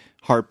be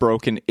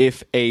heartbroken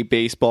if a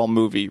baseball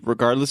movie,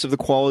 regardless of the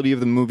quality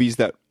of the movies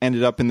that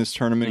ended up in this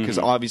tournament, because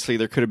obviously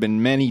there could have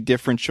been many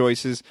different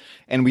choices,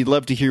 and we'd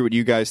love to hear what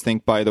you guys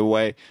think, by the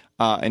way,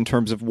 in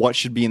terms of what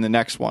should be in the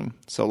next one.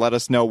 So let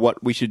us know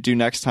what we should do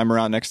next time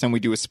around. Next time we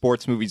do a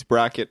sports movies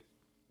bracket,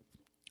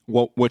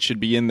 what should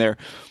be in there.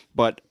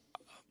 But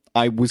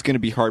I was going to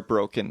be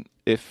heartbroken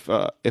if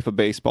a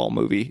baseball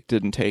movie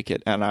didn't take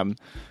it, and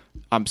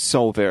I'm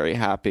so very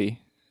happy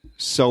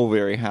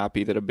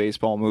that a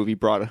baseball movie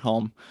brought it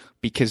home,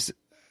 because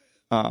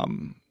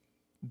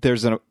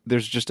there's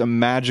just a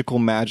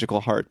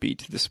magical heartbeat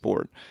to the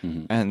sport.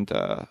 And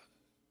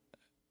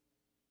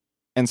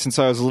since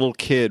I was a little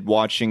kid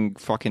watching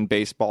fucking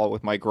baseball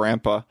with my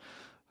grandpa,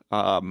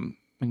 and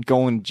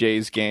going to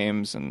Jays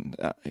games and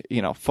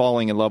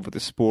falling in love with the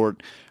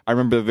sport, I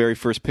remember the very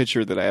first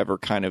pitcher that I ever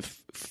kind of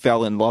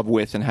fell in love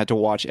with and had to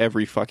watch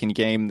every fucking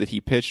game that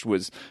he pitched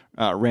was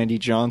Randy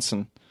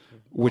Johnson.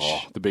 Which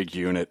the big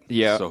unit,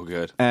 yeah, so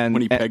good. And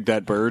when he pegged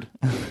that bird,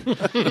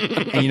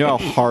 and you know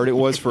how hard it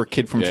was for a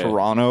kid from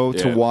Toronto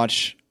to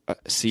watch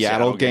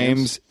Seattle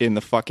games in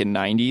the fucking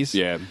 90s.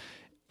 Yeah,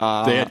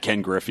 they had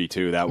Ken Griffey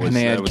too. That was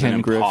an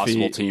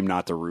impossible team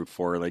not to root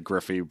for. Like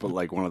Griffey, but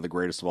like one of the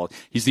greatest of all.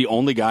 He's the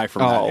only guy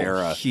from that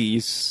era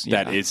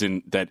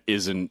that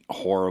isn't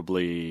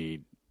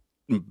horribly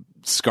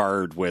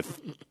scarred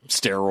with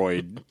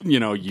steroid,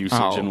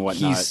 usage and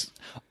whatnot. He's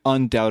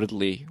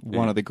undoubtedly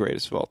one of the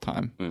greatest of all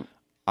time.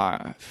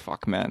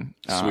 Fuck, man.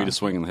 Sweetest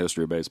swing in the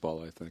history of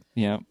baseball, I think.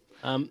 Yeah.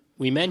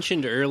 We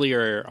mentioned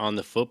earlier on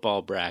the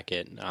football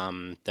bracket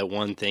that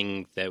one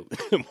thing that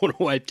would have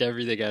wiped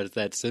everything out is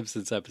that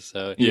Simpsons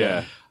episode.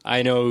 Yeah.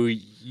 I know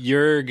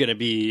you're going to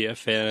be a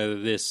fan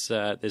of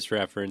this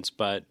reference,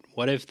 but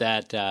what if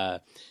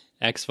that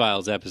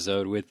X-Files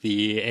episode with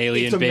the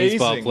alien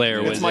baseball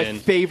player was in? It's my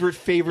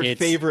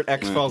favorite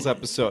X-Files Yeah.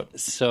 episode.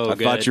 So I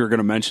good. thought you were going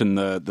to mention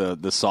the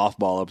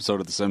softball episode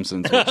of The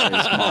Simpsons, which is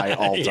my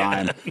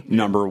all-time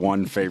number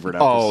one favorite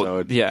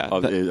episode.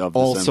 Of The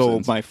also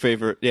Simpsons. my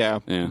favorite. Yeah,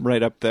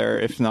 right up there,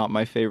 if not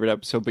my favorite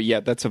episode. But yeah,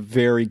 that's a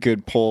very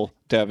good pull,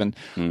 Devin.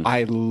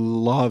 I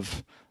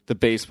love the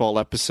baseball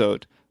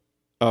episode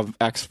of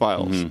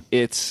X-Files.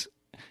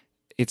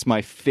 It's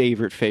my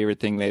favorite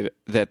thing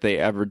that they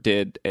ever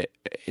did.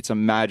 It's a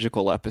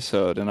magical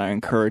episode, and I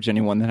encourage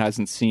anyone that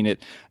hasn't seen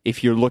it,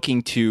 if you love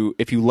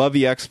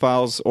the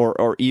X-Files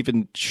or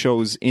even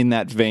shows in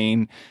that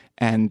vein,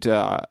 and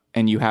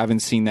you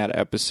haven't seen that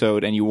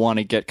episode, and you want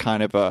to get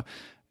kind of a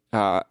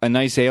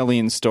nice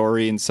alien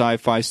story and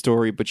sci-fi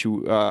story, but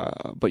you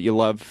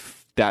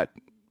love that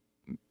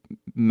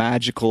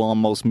magical,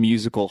 almost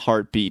musical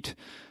heartbeat,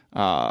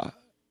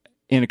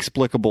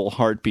 inexplicable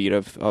heartbeat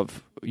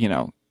of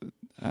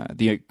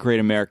the great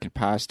American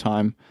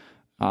pastime.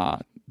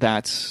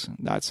 That's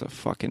a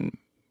fucking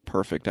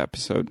perfect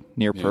episode.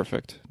 Near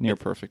perfect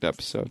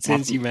episode.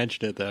 Since you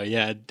mentioned it, though,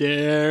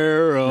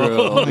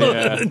 Daryl.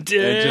 And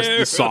just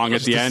the song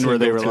at the end where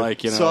they were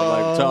like, like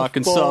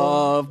talking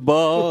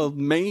softball,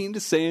 Maine to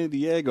San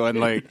Diego, and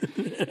like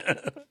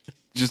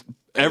just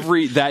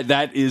every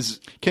that is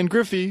Ken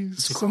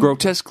Griffey's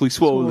grotesquely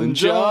swollen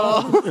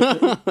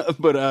jaw.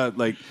 But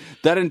like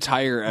that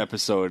entire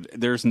episode,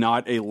 there's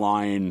not a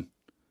line.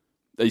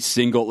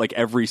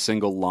 Every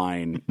single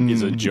line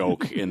is a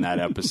joke in that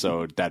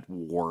episode that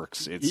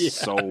works. It's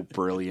so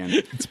brilliant.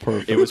 It's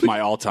perfect. It was my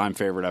all-time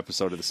favorite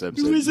episode of The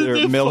Simpsons.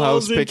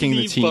 Millhouse picking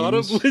the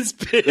teams.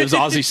 It was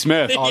Ozzie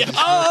Smith.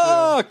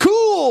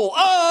 Cool.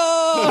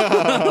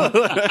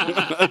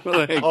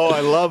 Oh, I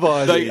love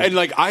Ozzie.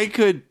 I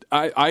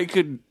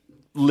could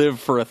live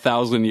for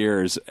 1,000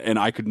 years and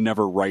I could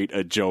never write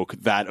a joke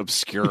that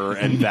obscure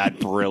and that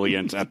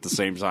brilliant at the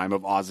same time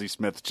of Ozzie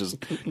Smith just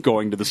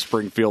going to the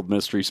Springfield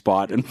mystery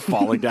spot and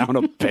falling down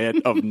a pit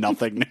of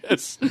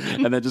nothingness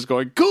and then just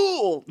going,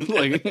 cool!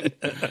 And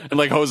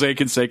like Jose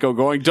Canseco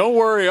going, don't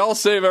worry, I'll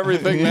save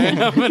everything, man.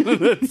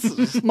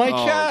 My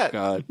cat,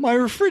 God. my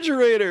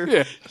refrigerator.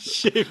 Yeah.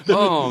 Shave the,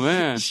 Oh,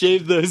 man.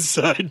 shave those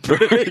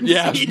sideburns.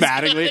 Yeah,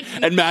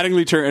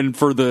 Mattingly turn, and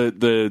for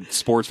the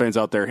sports fans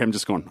out there, him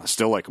just going, I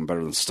still like him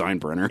better than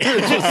Steinbrenner.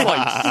 It's just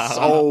like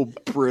so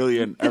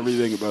brilliant.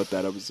 Everything about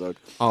that episode.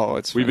 Oh,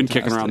 it's We've been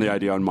kicking around fantastic. the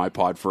idea on my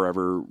pod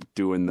forever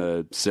doing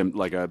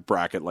like a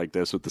bracket like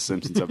this with the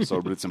Simpsons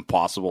episode, but it's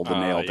impossible to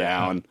nail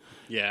down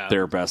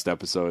their best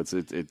episodes.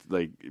 It's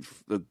like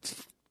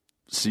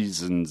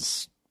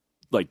seasons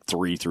like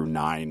 3 through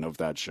 9 of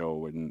that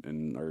show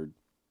and are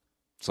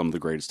some of the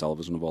greatest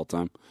television of all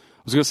time. I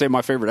was going to say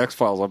my favorite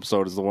X-Files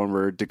episode is the one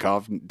where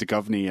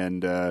Duchovny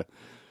and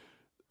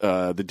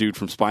the dude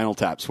from Spinal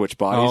Tap switch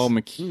bodies. Oh,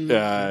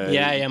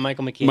 McKean.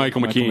 Michael McKean.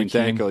 Michael Michael McKean.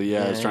 Thank you. McKean.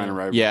 Yeah, I was trying to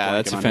write. Yeah,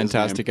 that's a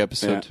fantastic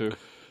episode too.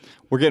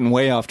 We're getting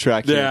way off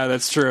track here. Yeah,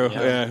 that's true.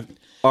 Yeah.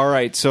 All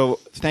right, so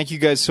thank you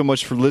guys so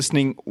much for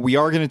listening. We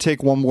are going to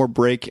take one more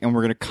break, and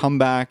we're going to come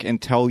back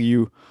and tell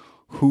you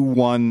who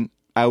won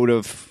out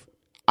of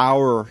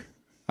our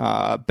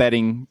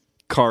betting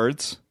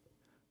cards,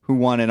 who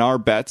won in our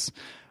bets.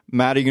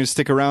 Matt, are you going to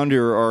stick around,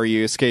 or are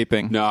you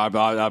escaping? No,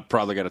 I've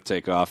probably got to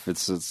take off.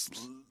 It's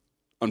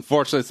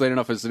unfortunately it's late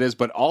enough as it is,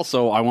 but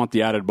also I want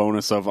the added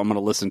bonus of I'm going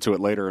to listen to it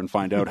later and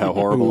find out how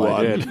horrible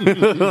I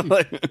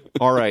did.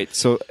 All right,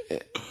 so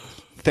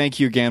thank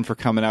you again for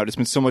coming out. It's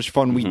been so much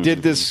fun. We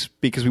did this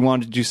because we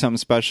wanted to do something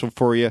special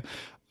for you.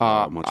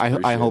 Much I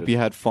hope appreciated. you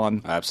had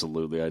fun.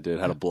 Absolutely, I did.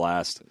 Had a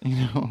blast.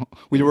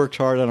 We worked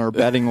hard on our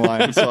betting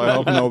line, so I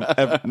hope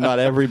not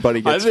everybody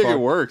I gets think fun. it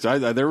worked.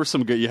 There were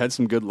some good. You had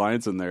some good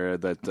lines in there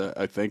that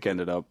I think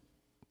ended up.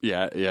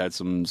 Yeah, you had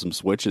some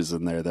switches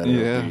in there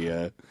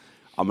that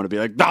I'm going to be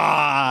like,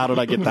 how did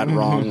I get that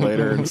wrong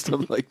later and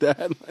stuff like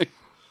that.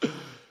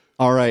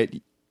 All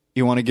right.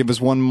 You want to give us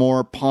one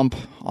more pump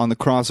on the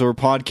Crossover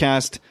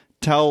Podcast?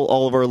 Tell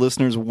all of our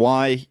listeners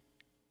why,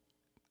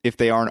 if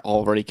they aren't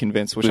already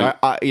convinced, which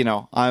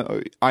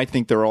I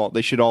think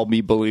they should all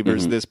be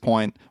believers at this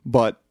point,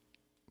 but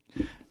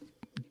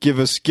give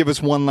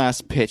us one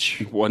last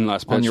pitch. One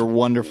last pitch on your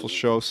wonderful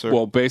show, sir.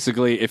 Well,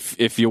 basically,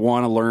 if you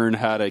want to learn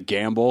how to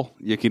gamble,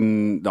 you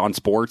can on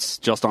sports.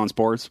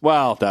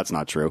 Well, that's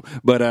not true.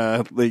 But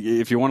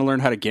if you want to learn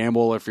how to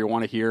gamble, if you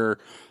want to hear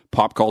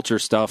pop culture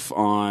stuff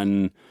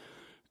on,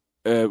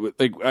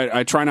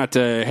 I try not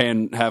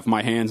to have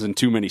my hands in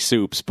too many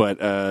soups, but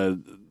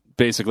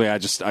basically, I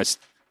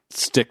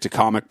stick to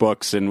comic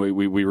books, and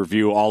we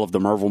review all of the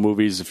Marvel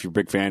movies. If you're a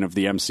big fan of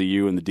the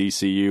MCU and the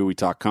DCU, we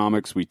talk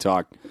comics. We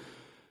talk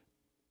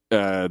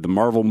the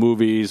Marvel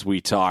movies.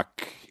 We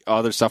talk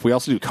other stuff. We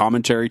also do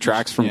commentary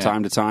tracks from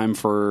time to time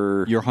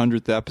for your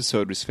 100th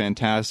episode was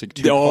fantastic.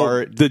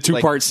 The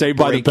two-part Saved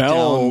by the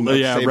Bell,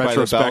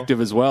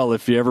 retrospective as well.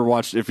 If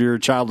you're a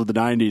child of the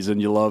 90s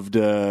and you loved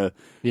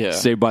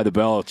Saved by the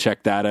Bell,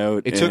 check that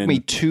out. It took me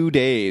 2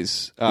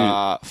 days,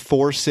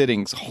 4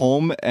 sittings,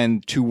 home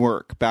and to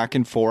work, back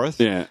and forth,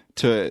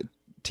 to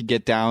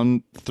get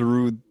down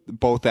through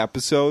both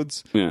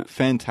episodes. Yeah.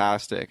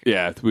 Fantastic.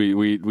 Yeah,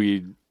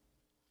 we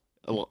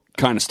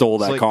kind of stole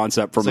that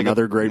concept from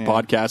another great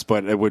podcast,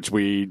 but which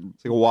we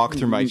it's like a walk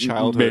through my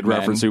childhood made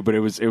reference to. But it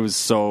was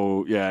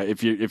so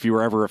If you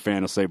were ever a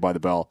fan of Saved by the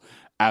Bell,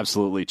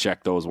 absolutely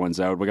check those ones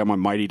out. We got my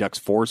Mighty Ducks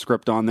 4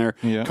 script on there,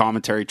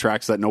 commentary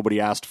tracks that nobody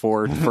asked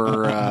for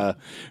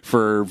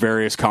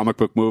various comic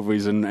book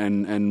movies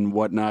and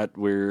whatnot.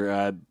 We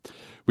had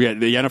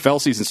the NFL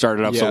season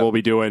started up, so we'll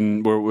be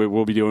doing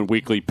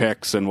weekly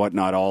picks and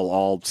whatnot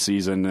all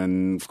season,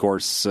 and of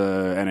course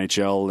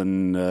NHL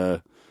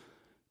and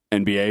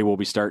NBA will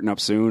be starting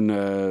up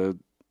soon.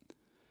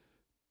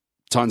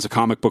 Tons of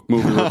comic book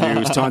movie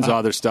reviews, tons of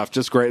other stuff.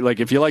 Just great. Like,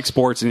 if you like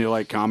sports and you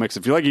like comics,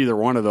 if you like either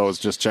one of those,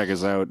 just check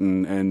us out.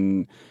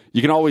 And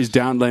you can always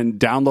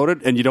download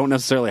it, and you don't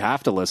necessarily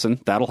have to listen.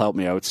 That'll help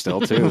me out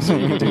still, too, so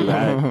you can do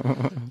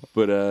that.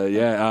 But,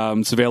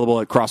 it's available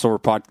at the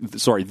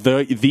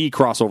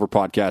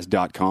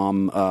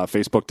crossoverpodcast.com,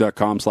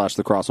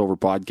 facebook.com/the crossover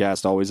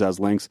podcast always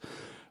has links.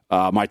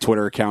 My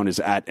Twitter account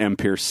is at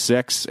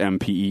mpearce6,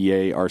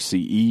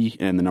 MPEARCE,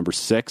 and the number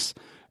 6.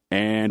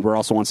 And we're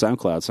also on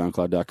SoundCloud,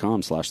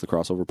 soundcloud.com/the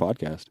crossover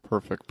podcast.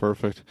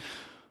 Perfect.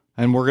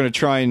 And we're going to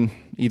try and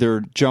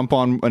either jump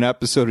on an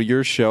episode of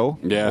your show,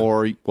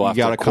 or you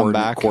got to come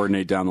back.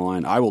 Coordinate down the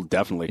line. I will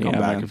definitely come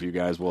back if you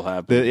guys will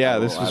have.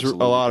 This was a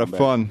lot of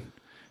fun.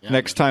 Yeah,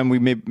 next time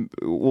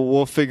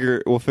we'll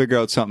figure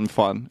out something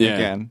fun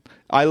again.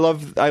 I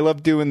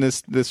love doing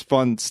this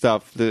fun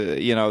stuff. The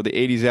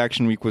 80s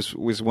Action Week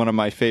was one of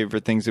my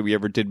favorite things that we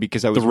ever did,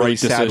 because I was really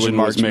sad when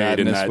March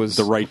Madness was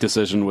the right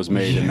decision was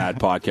made in that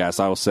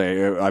podcast. I will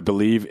say, I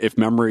believe, if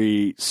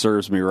memory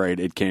serves me right,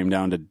 it came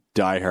down to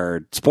Die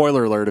Hard.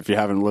 Spoiler alert if you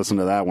haven't listened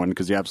to that one,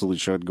 because you absolutely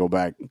should go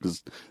back,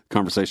 because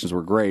conversations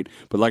were great.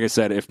 But like I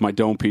said, if my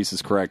dome piece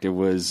is correct, it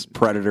was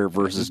Predator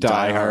versus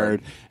Die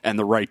Hard, and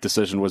the right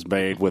decision was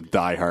made with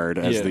Die Hard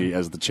as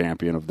the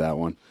champion of that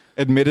one.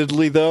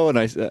 Admittedly, though, and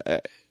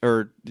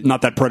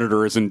not that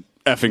Predator isn't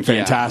effing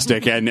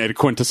fantastic and a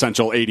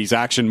quintessential 80s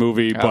action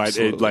movie, but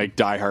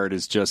Die Hard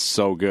is just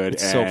so good.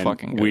 It's so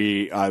fucking good.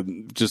 We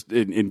just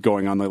in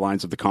going on the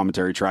lines of the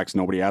commentary tracks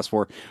nobody asked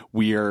for,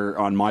 we are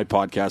on my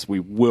podcast, we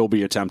will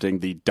be attempting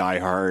the Die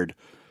Hard,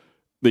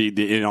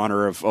 the in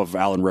honor of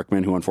Alan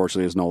Rickman, who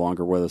unfortunately is no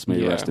longer with us. May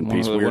he rest in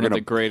peace. We're one of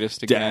the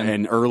greatest again.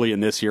 And early in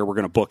this year, we're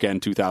going to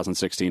bookend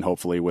 2016,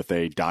 hopefully, with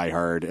a Die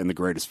Hard and the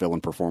greatest villain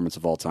performance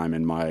of all time,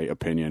 in my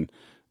opinion,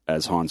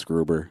 as Hans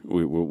Gruber.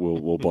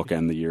 We'll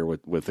bookend the year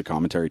with the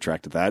commentary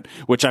track to that,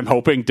 which I'm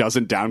hoping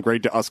doesn't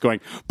downgrade to us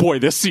going, boy,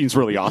 this scene's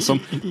really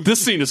awesome.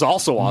 This scene is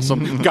also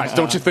awesome. Guys,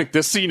 don't you think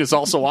this scene is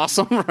also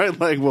awesome? Right?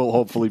 Like, we'll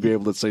hopefully be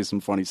able to say some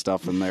funny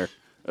stuff in there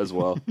as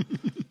well.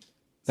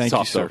 Thank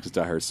you, sir. Because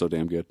Die Hard's so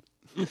damn good.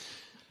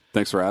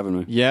 Thanks for having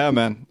me. Yeah,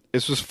 man.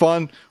 This was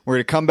fun. We're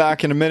going to come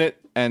back in a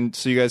minute, and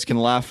so you guys can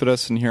laugh at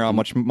us and hear how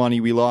much money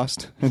we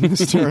lost in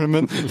this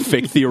tournament.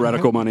 Fake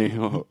theoretical money,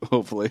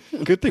 hopefully.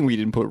 Good thing we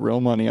didn't put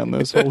real money on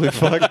this. Holy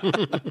fuck.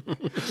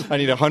 I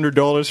need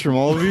 $100 from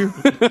all of you.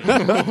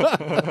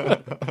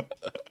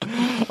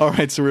 All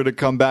right, so we're going to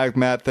come back.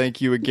 Matt,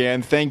 thank you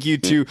again. Thank you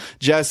to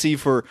Jesse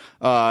for,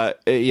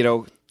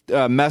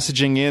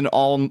 messaging in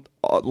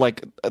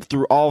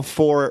through all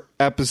 4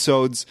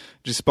 episodes,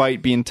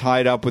 despite being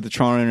tied up with the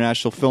Toronto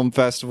International Film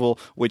Festival.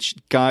 Which,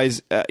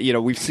 guys,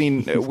 we've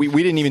seen. We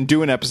didn't even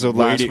do an episode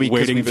last week,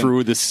 wading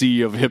through the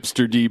sea of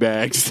hipster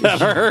d-bags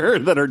that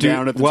are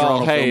down at the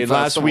Toronto Film Festival.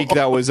 Last week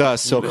that was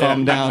us, so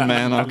calm down,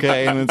 man.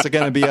 Okay, and it's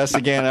going to be us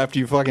again after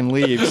you fucking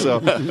leave.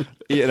 So,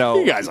 you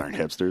guys aren't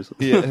hipsters.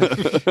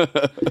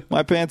 Yeah,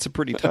 my pants are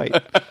pretty tight.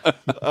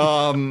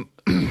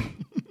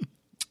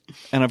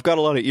 And I've got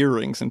a lot of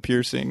earrings and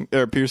piercings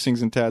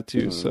and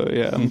tattoos. So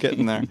yeah, I'm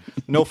getting there.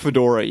 No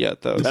fedora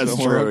yet, though. That's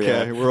so true. We're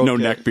okay. Yeah. We're okay. No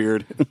neck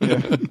beard.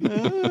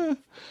 Yeah.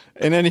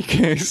 In any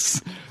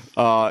case,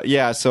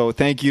 so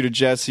thank you to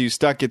Jesse who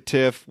stuck at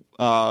TIFF.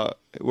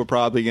 We're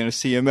probably going to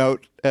see him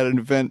out at an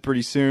event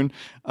pretty soon.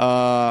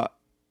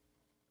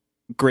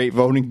 Great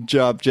voting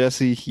job,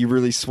 Jesse. You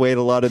really swayed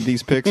a lot of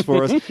these picks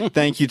for us.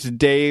 Thank you to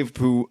Dave,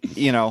 who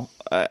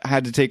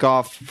had to take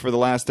off for the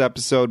last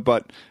episode,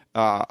 but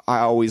I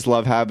always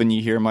love having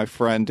you here, my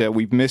friend.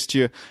 We've missed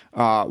you.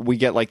 We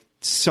get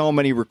so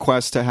many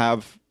requests to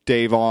have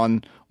Dave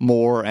on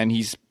more, and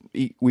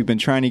we've been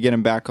trying to get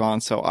him back on.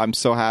 So I'm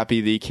so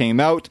happy that he came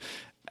out,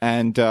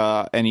 and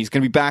he's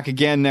going to be back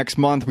again next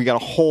month. We got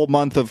a whole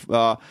month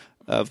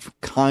of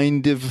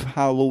kind of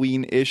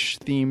Halloween-ish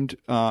themed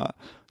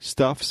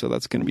stuff, so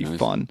that's going to be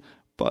fun.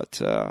 But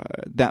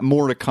that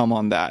more to come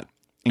on that,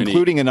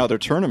 including another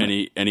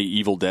tournament. Any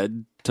Evil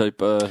Dead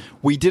type?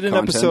 We did an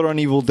episode on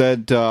Evil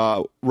Dead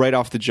right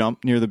off the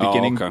jump near the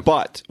beginning,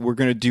 but we're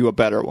going to do a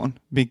better one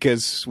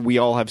because we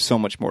all have so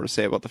much more to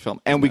say about the film,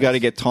 and we got to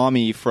get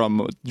Tommy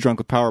from Drunk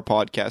with Power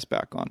podcast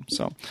back on.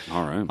 So,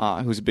 all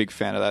right, who's a big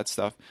fan of that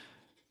stuff.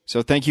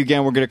 So, thank you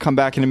again. We're going to come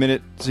back in a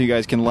minute so you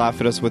guys can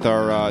laugh at us with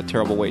our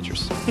terrible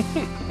wagers.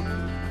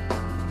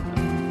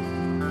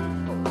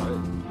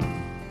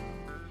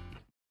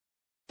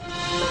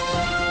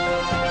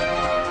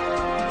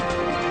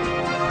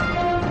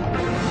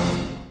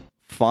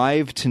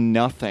 Five to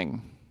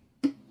nothing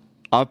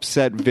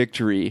upset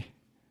victory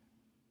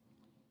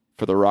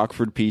for the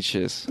Rockford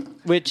Peaches.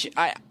 Which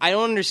I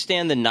don't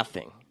understand the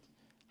nothing.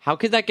 How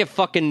could that get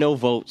fucking no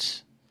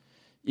votes?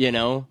 I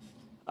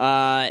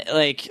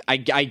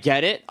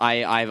get it.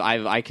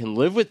 I can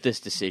live with this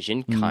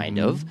decision, kind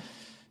of.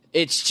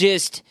 It's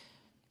just,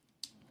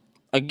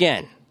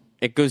 again,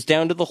 it goes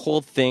down to the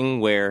whole thing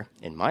where,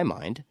 in my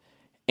mind,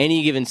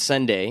 Any Given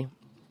Sunday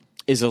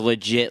is a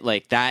legit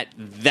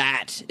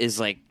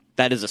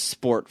that is a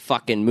sport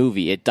fucking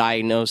movie. It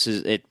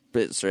diagnoses it,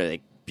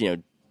 sort of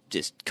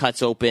just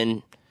cuts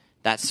open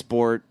that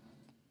sport,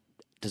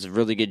 does a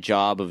really good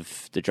job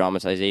of the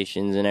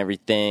dramatizations and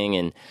everything,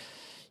 and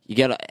you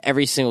get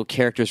every single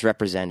character's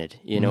represented.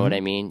 You know what I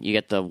mean? You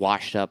get the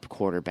washed up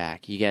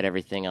quarterback, you get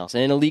everything else,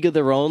 and in A League of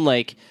Their Own,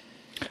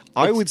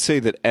 I would say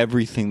that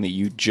everything that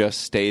you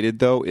just stated,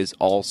 though, is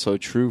also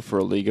true for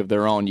A League of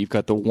Their Own. You've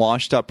got the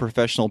washed-up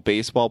professional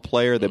baseball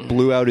player that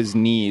blew out his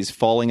knees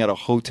falling out a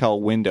hotel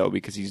window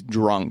because he's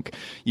drunk.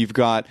 You've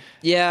got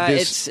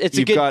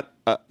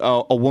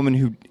a woman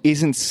who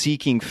isn't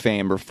seeking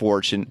fame or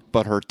fortune,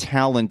 but her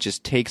talent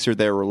just takes her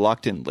there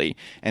reluctantly,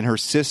 and her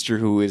sister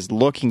who is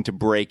looking to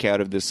break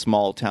out of this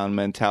small-town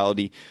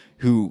mentality,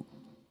 who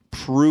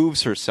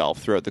proves herself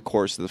throughout the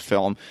course of the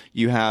film.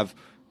 You have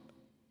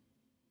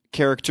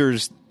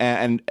characters,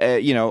 and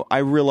I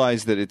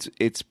realize that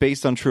it's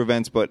based on true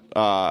events, but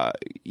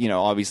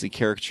obviously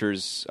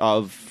caricatures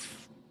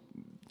of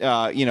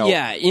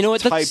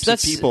types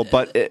of people.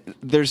 But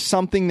there's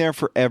something there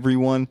for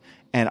everyone,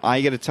 and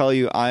I got to tell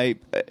you,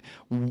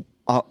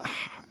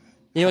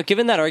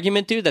 given that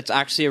argument, dude, that's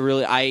actually a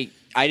really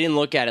I didn't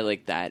look at it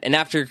like that. And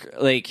after,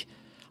 like,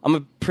 I'm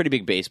a pretty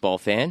big baseball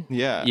fan.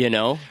 Yeah. You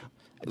know?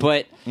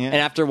 But, Yeah. and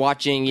after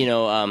watching,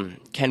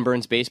 Ken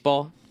Burns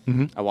Baseball,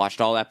 I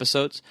watched all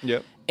episodes.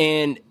 Yep.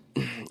 And,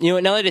 now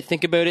that I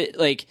think about it,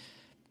 like,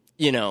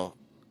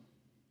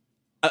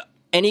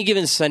 any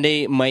given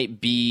Sunday might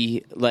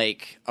be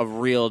like a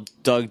real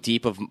dug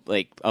deep of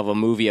a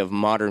movie of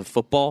modern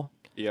football.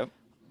 Yep.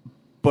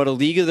 But A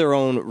League of Their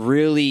Own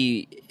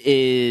really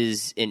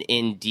is an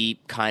in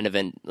deep kind of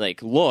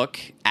look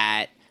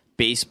at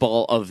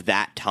baseball of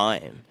that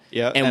time.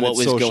 Yeah, and what it's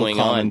was social going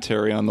on.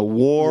 commentary on the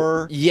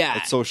war. Yeah.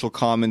 It's social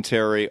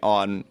commentary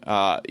on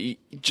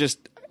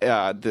just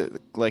the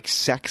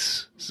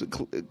sex,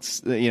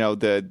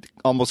 the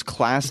almost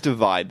class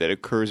divide that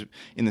occurs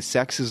in the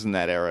sexes in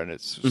that era, and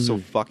it's so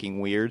fucking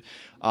weird.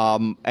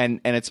 And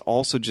it's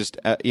also just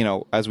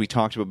as we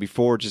talked about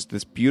before, just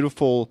this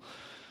beautiful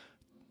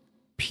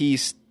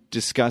piece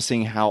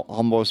discussing how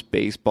almost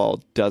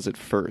baseball does it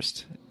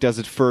first. Does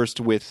it first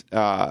with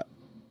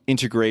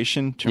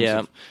integration, in terms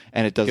of,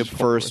 and it does it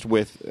first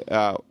with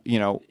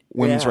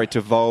women's right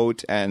to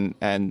vote and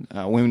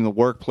women in the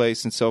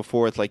workplace and so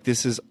forth. Like,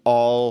 this is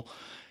all.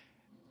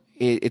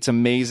 It's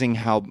amazing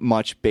how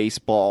much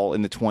baseball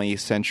in the 20th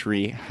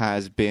century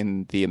has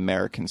been the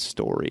American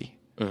story,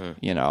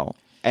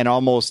 and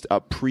almost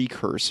a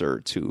precursor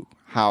to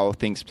how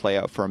things play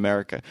out for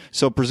America.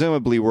 So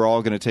presumably we're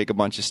all going to take a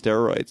bunch of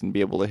steroids and be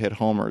able to hit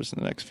homers in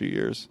the next few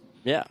years.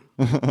 Yeah.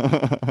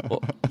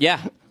 Well,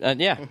 yeah.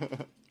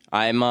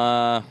 I'm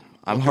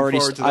already.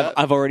 forward to that.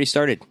 I've already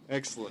started.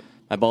 Excellent.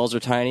 My balls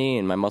are tiny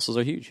and my muscles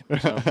are huge.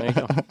 So there you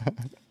go.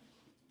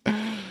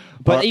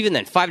 But even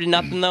then,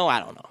 5-0 though, I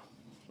don't know.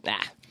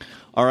 Nah.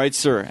 All right,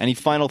 sir. Any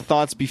final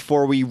thoughts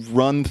before we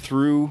run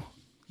through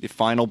the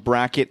final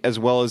bracket as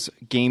well as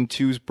Game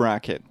 2's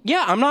bracket?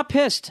 Yeah, I'm not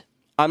pissed.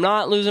 I'm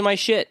not losing my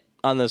shit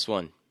on this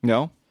one.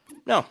 No?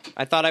 No,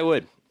 I thought I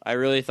would. I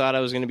really thought I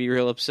was going to be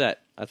real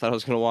upset. I thought I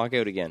was going to walk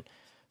out again.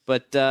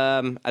 But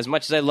as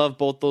much as I love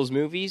both those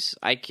movies,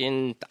 I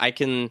can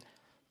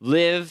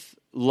live,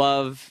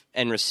 love,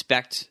 and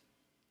respect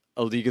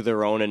A League of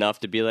Their Own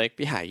enough to be like,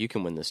 yeah, you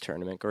can win this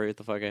tournament. Go right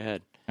the fuck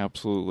ahead.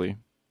 Absolutely.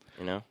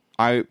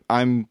 I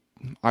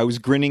was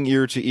grinning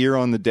ear to ear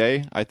on the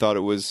day. I thought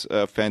it was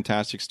a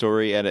fantastic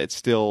story, and it's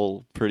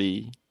still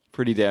pretty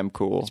damn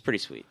cool. It's pretty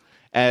sweet.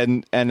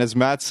 And as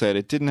Matt said,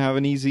 it didn't have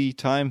an easy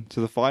time to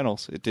the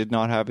finals. It did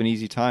not have an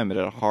easy time. It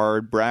had a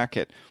hard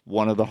bracket,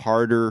 one of the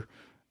harder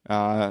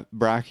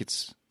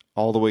brackets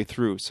all the way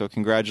through. So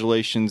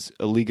congratulations,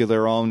 A League of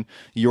Their Own.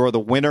 You're the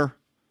winner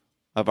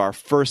of our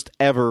first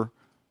ever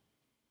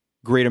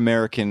Great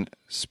American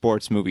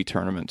Sports Movie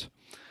Tournament.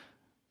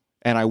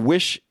 And I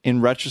wish, in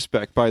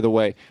retrospect, by the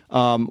way,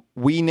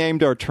 we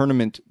named our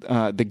tournament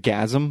the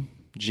GASM,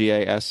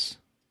 GASM.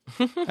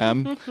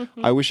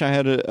 I wish I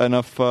had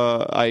enough.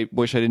 I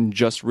wish I didn't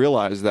just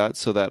realize that,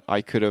 so that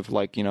I could have,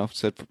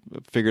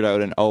 figured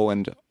out an O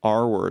and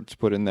R word to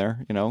put in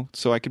there,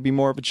 so I could be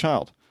more of a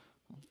child.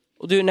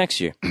 We'll do it next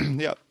year.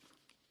 Yeah.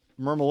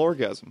 Murmel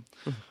orgasm.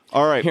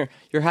 All right.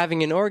 You're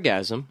having an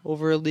orgasm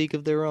over A League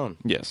of Their Own.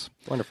 Yes.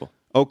 Wonderful.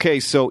 Okay,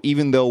 so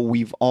even though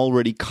we've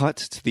already cut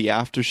to the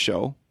after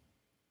show,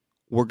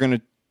 we're going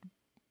to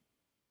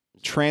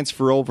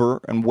transfer over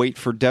and wait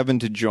for Devin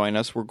to join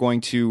us. We're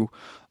going to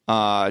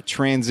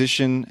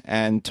transition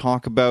and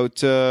talk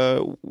about,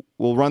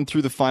 we'll run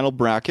through the final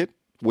bracket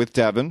with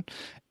Devin,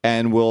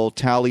 and we'll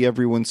tally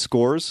everyone's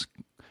scores,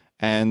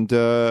 and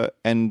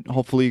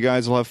hopefully you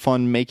guys will have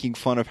fun making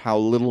fun of how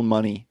little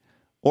money,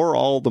 or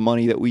all the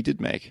money that we did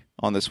make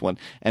on this one.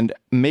 And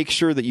make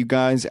sure that you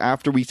guys,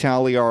 after we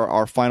tally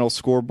our final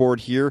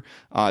scoreboard here,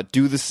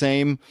 do the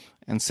same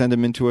and send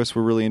them in to us.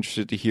 We're really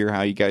interested to hear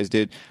how you guys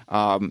did.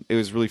 It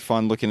was really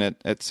fun looking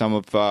at some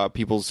of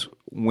people's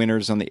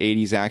winners on the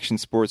 80s Action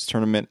Sports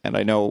Tournament, and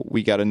I know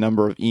we got a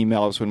number of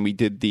emails when we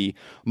did the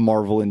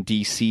Marvel and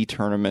DC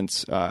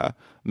tournaments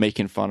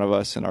making fun of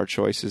us and our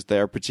choices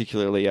there.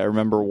 Particularly, I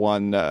remember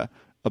one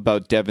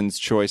about Devin's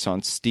choice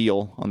on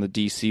Steel on the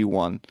DC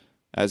one,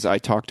 as I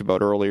talked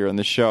about earlier in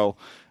the show.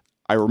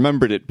 I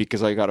remembered it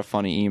because I got a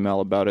funny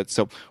email about it.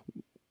 So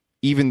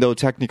even though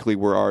technically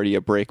we're already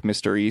a break,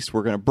 Mr. East,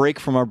 we're going to break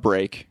from our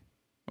break,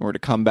 and we're going to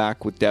come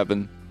back with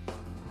Devin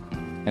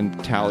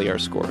and tally our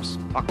scores.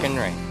 Fucking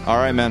right. All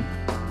right, man.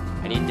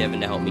 I need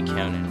Devin to help me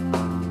count it.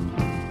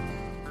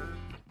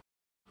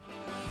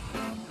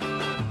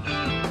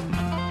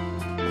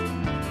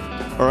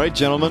 All right,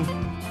 gentlemen.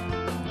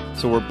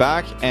 So we're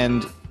back,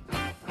 and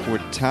we're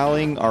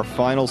tallying our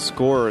final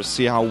scores,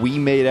 see how we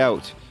made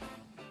out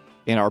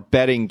in our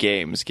betting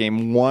games.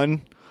 Game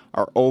 1,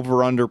 our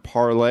over-under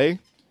parlay.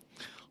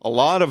 A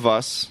lot of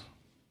us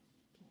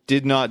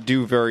did not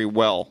do very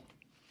well,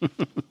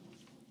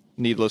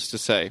 needless to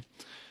say.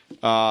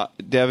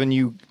 Devin,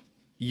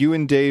 you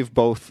and Dave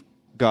both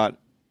got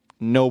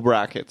no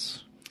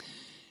brackets.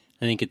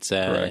 I think it's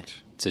Correct.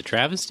 It's a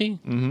travesty.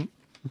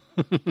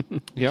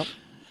 Yep.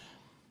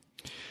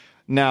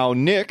 Now,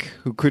 Nick,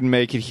 who couldn't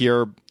make it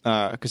here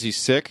because he's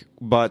sick,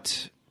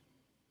 but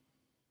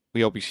we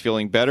hope he's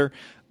feeling better,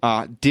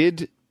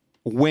 did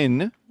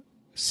win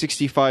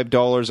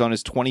 $65 on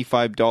his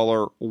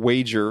 $25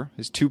 wager,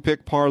 his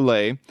 2-pick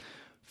parlay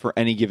for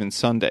any given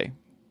Sunday.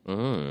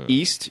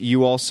 East,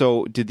 you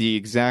also did the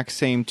exact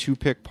same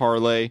 2-pick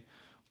parlay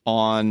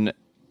on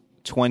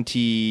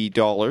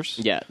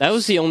 $20. Yeah, that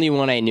was the only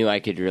one I knew I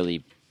could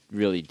really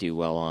do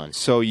well on.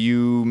 So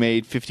you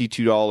made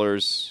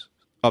 $52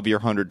 of your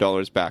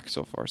 $100 back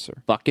so far, sir.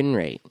 Fucking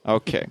right.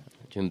 Okay.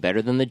 Doing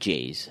better than the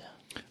Jays.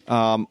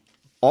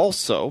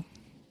 Also,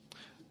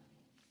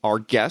 our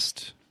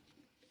guest,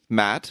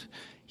 Matt,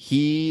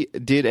 he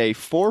did a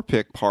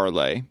 4-pick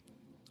parlay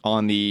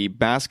on the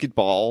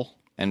basketball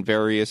and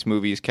various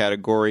movies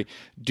category,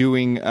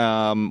 doing, where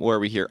are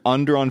we here?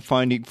 Under on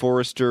Finding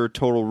Forrester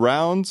total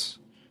rounds,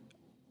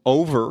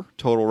 over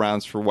total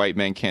rounds for White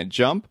Man Can't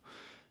Jump,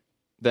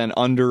 then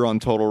under on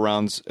total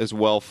rounds as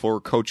well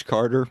for Coach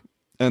Carter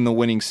and the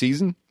winning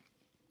season.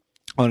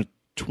 On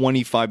a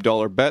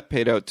 $25 bet,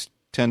 paid out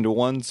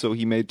 10-1, so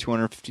he made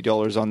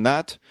 $250 on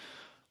that.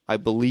 I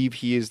believe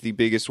he is the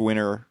biggest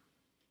winner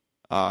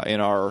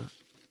in our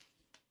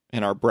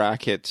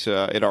bracket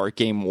at our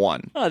game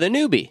 1. Oh, the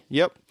newbie.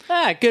 Yep.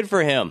 Good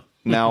for him.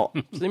 Now,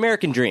 It's the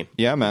American dream.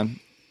 yeah, man.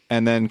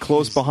 And then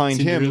close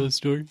behind him,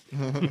 story.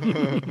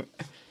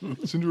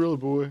 Cinderella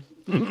boy.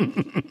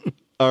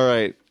 All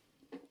right.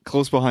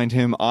 Close behind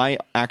him, I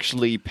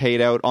actually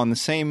paid out on the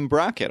same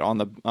bracket, on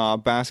the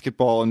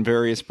basketball and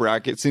various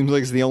brackets. Seems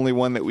like it's the only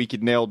one that we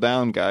could nail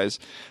down, guys.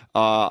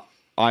 I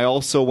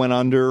also went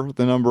under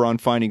the number on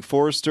Finding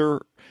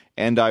Forrester,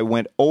 and I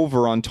went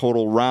over on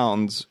total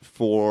rounds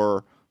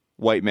for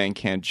White Man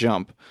Can't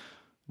Jump.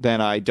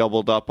 Then I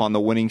doubled up on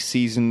the winning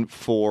season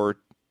for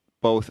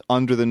both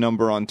under the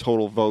number on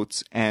total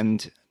votes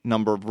and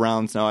number of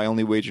rounds. Now I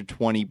only wagered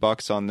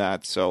 $20 on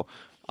that, so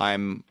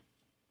I'm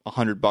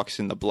 $100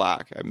 in the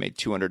black. I made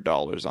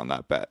 $200 on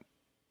that bet.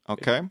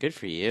 Okay? Good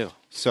for you.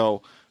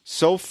 So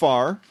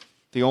far,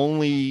 the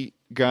only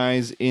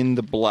guys in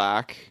the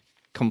black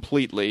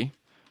completely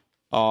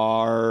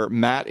are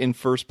Matt in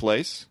first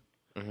place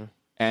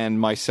and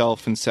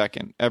myself in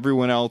second.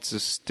 Everyone else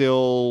is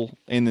still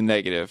in the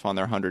negative on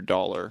their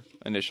 $100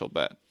 initial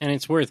bet. And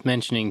it's worth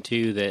mentioning,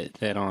 too,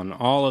 that on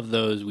all of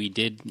those we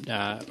did,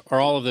 or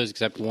all of those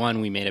except one,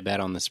 we made a bet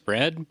on the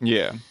spread.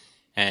 Yeah.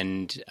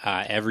 And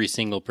every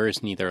single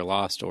person either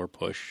lost or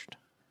pushed.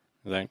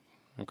 Is that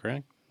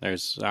correct?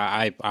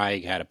 I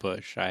had a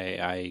push.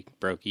 I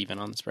broke even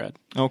on the spread.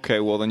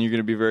 Okay, well, then you're going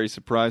to be very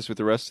surprised with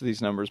the rest of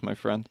these numbers, my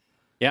friend.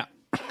 Yeah.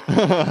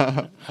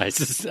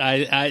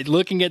 I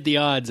looking at the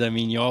odds, I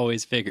mean, you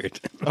always figured.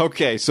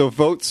 Okay, so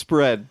vote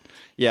spread.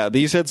 Yeah,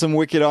 these had some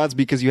wicked odds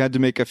because you had to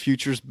make a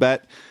futures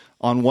bet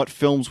on what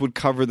films would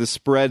cover the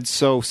spread.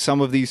 So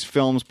some of these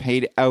films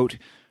paid out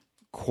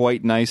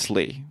quite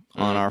nicely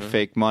on our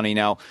fake money.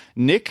 Now,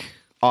 Nick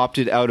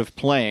opted out of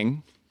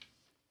playing.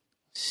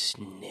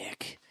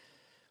 Nick.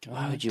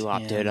 Why would you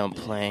opt out on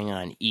playing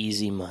on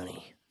easy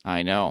money?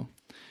 I know.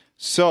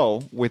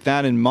 So, with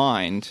that in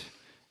mind,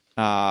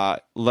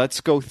 let's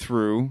go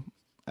through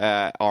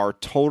our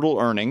total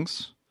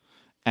earnings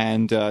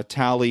and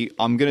tally.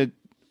 I'm going to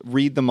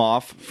read them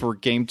off for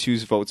Game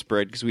 2's vote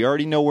spread because we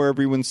already know where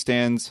everyone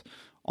stands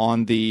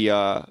on the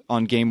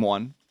on Game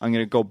 1. I'm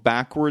going to go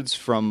backwards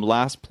from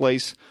last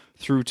place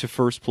through to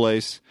first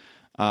place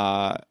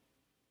on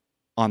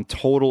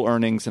total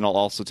earnings, and I'll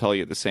also tell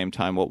you at the same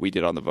time what we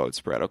did on the vote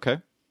spread, okay?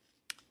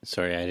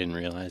 Sorry, I didn't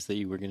realize that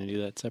you were going to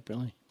do that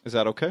separately. Is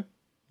that okay?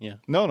 Yeah.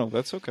 No,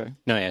 that's okay.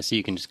 No, yeah, so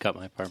you can just cut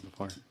my part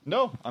before.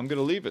 No, I'm going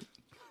to leave it.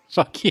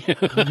 Fuck you. Keep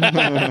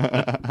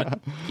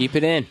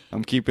it in.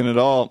 I'm keeping it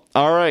all.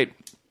 All right.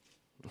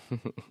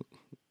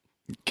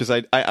 Because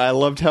I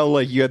loved how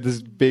you had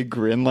this big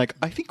grin.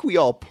 I think we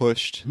all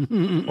pushed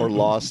or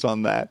lost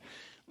on that.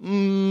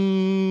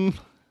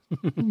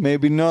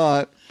 Maybe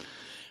not.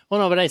 Well,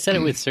 no, but I said it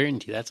with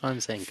certainty. That's why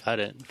I'm saying cut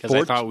it. Because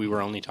I thought we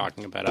were only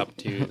talking about up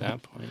to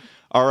that point.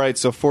 All right,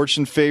 so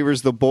fortune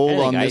favors the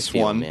bold on this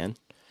one. Man.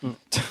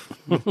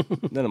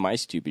 None of my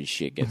stupid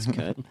shit gets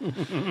cut.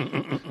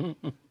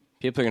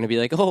 People are going to be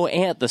like, oh,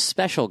 Ant, the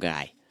special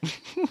guy.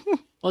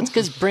 Well, it's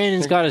because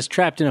Brandon's got us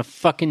trapped in a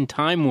fucking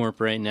time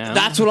warp right now.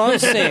 That's what I'm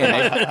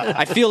saying.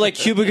 I feel like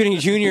Cuba Gooding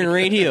Jr. in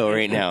radio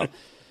right now.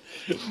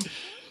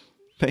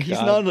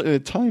 He's not in a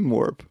time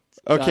warp.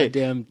 Okay.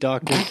 Goddamn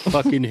Dr.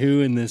 fucking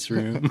Who in this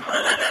room.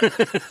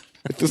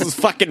 This is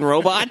fucking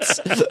robots?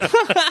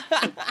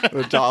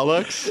 The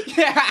Daleks?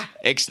 Yeah.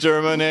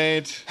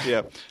 Exterminate.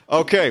 Yeah.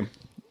 Okay.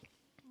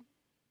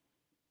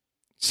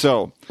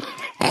 So,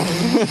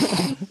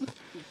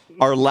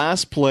 our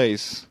last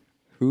place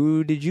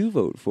Who did you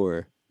vote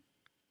for?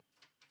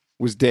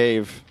 was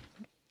Dave.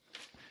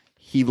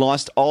 He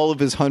lost all of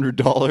his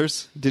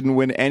 $100, didn't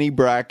win any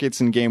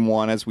brackets in Game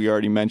 1, as we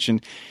already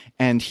mentioned,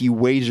 and he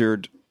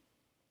wagered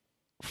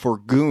for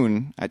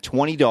Goon at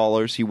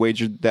 $20. He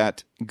wagered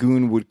that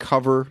Goon would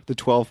cover the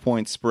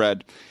 12-point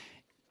spread.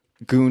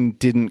 Goon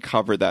didn't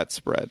cover that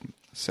spread,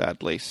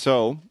 sadly.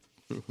 So,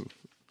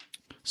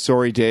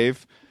 sorry,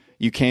 Dave.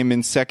 You came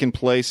in second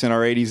place in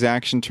our 80s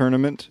action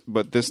tournament,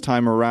 but this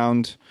time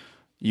around,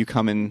 you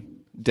come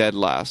in dead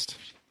last.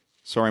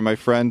 Sorry, my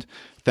friend.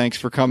 Thanks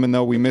for coming,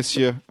 though. We miss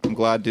you. I'm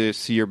glad to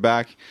see you're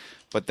back.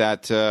 But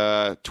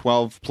that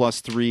 12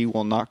 plus 3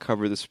 will not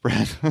cover the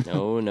spread.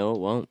 No, it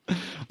won't.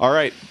 All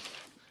right.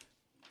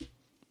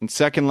 In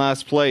second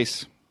last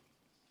place,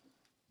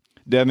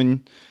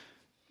 Devin,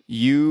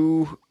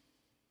 you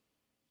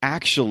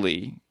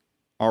actually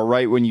are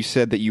right when you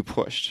said that you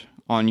pushed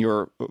on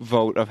your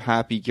vote of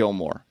Happy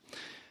Gilmore.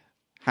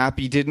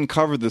 Happy didn't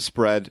cover the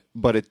spread,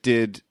 but it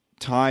did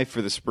tie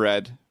for the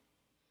spread.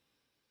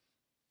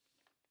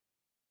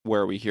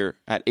 Where are we here?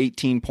 At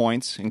 18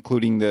 points,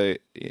 including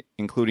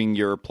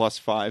your plus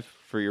 5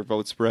 for your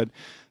vote spread.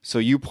 So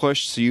you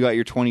pushed, so you got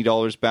your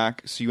 $20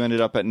 back. So you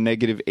ended up at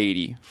negative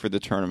 80 for the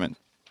tournament.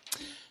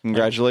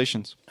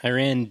 Congratulations. I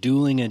ran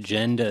dueling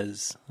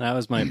agendas. That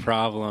was my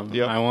problem.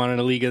 Yep. I wanted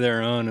a league of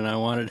their own, and I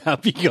wanted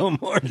Happy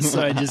Gilmore,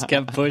 so I just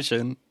kept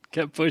pushing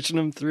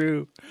them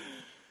through.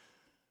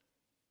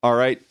 All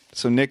right.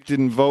 So Nick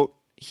didn't vote.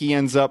 He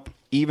ends up,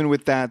 even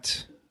with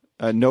that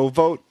no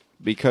vote,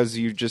 because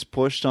you just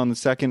pushed on the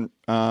second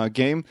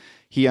game,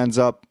 he ends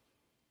up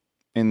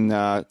in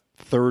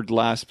third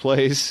last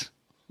place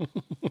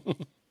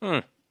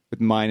with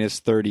minus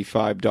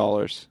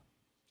 $35.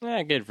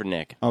 Good for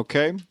Nick.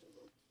 Okay.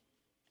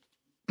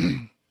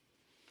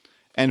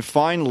 And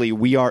finally,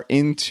 we are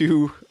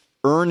into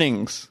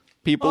earnings.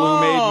 People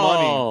who made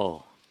money.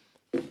 Oh,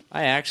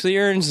 I actually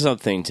earned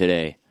something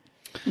today.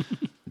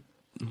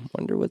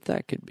 Wonder what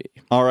that could be.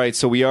 All right,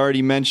 so we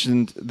already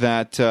mentioned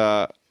that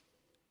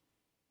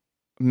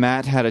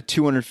Matt had a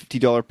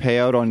 $250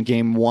 payout on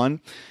game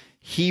 1.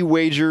 He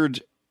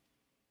wagered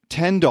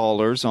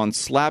 $10 on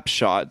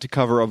Slapshot to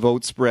cover a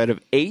vote spread of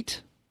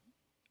 8.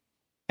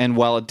 And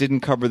while it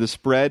didn't cover the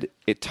spread,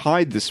 it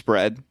tied the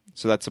spread.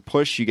 So that's a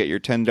push. You get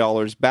your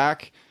 $10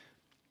 back.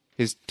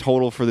 His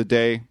total for the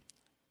day,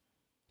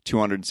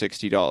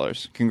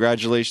 $260.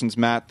 Congratulations,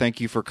 Matt. Thank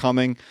you for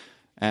coming.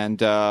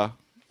 And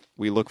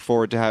we look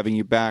forward to having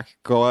you back.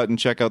 Go out and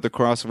check out the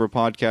Crossover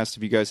podcast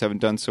if you guys haven't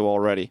done so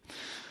already.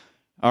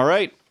 All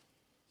right.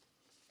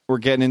 We're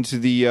getting into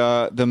the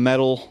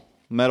medal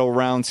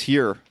rounds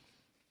here.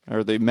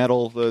 Or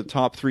the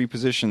top 3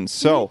 positions.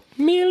 So.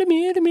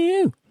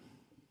 Mew.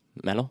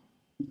 Medal?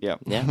 Yeah.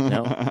 Yeah,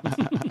 no.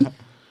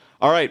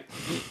 All right.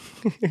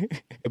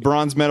 The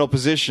bronze medal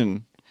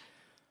position.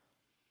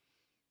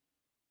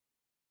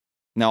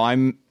 Now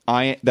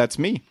that's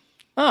me.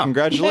 Oh,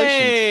 Congratulations.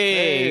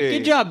 Hey,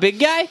 good job, big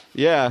guy.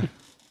 Yeah.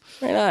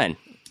 Right on.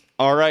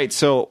 All right.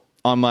 So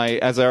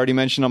as I already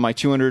mentioned, on my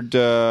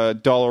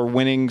 $200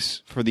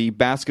 winnings for the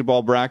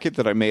basketball bracket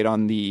that I made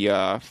on the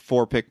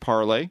 4-pick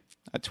parlay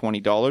at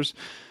 $20,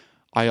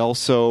 I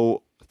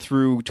also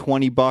threw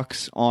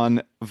 $20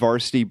 on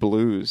Varsity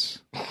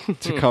Blues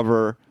to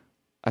cover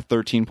a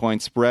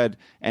 13-point spread,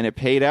 and it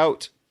paid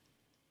out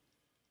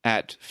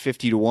at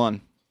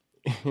 50-1.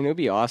 It would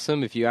be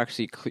awesome if you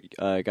actually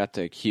got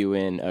to cue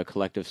in a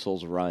Collective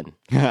Souls run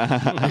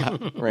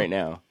right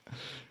now.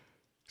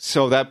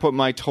 So that put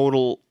my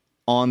total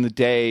on the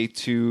day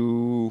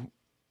to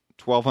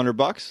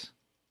 $1,200.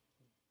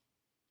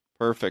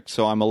 Perfect.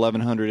 So I'm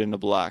 $1,100 in the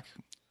black.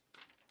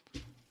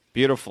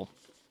 Beautiful.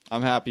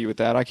 I'm happy with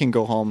that. I can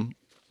go home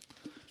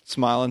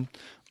smiling.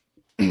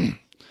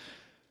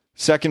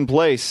 Second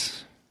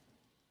place.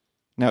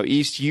 Now,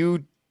 East,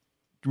 you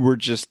were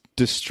just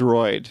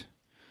destroyed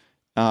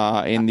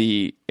in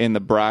the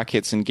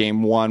brackets in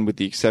game 1, with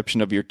the exception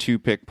of your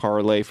 2-pick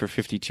parlay for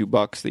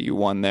 $52 that you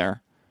won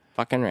there.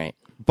 Fucking right.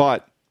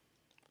 But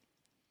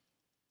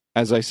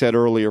as I said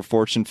earlier,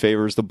 fortune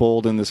favors the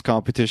bold in this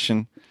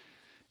competition,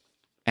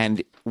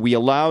 and we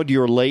allowed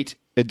your late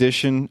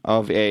edition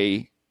of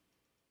a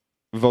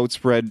vote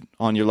spread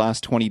on your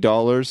last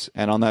 $20,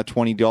 and on that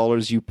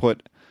 $20 you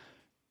put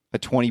a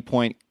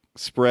 20-point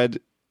spread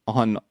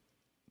on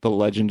the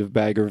Legend of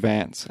Bagger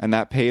Vance, and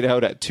that paid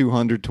out at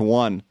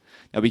 200-1.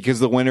 Now, because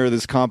the winner of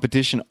this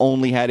competition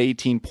only had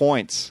 18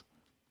 points,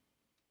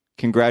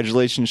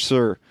 congratulations,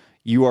 sir.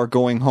 You are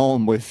going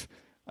home with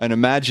an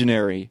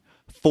imaginary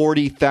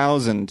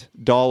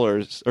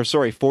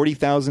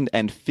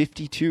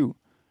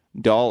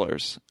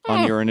 $40,052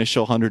 on your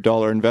initial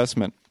 $100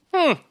 investment.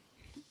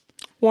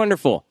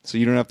 Wonderful. So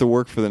you don't have to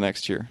work for the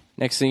next year.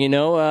 Next thing you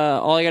know,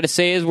 all I got to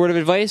say is word of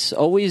advice: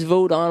 always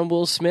vote on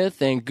Will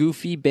Smith and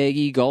goofy,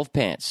 baggy golf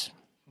pants.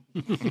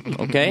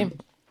 Okay?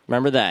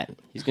 Remember that.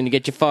 He's going to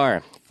get you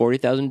far.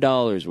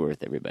 $40,000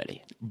 worth,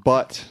 everybody.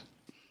 But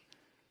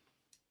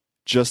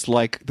just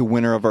like the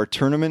winner of our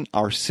tournament,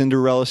 our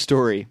Cinderella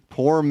story,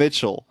 poor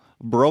Mitchell,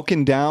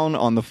 broken down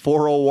on the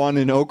 401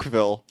 in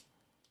Oakville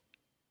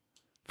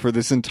for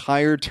this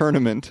entire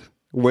tournament,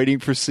 waiting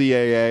for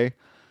CAA.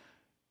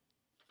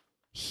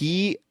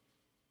 He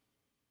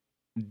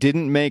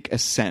didn't make a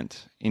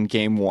cent in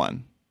game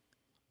 1,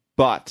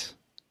 but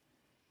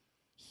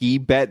he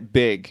bet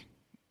big,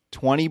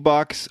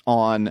 $20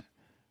 on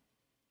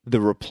the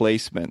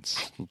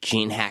replacements.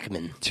 Gene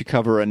Hackman. To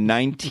cover a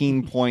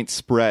 19-point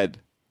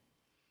spread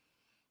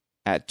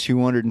at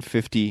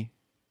 250-1.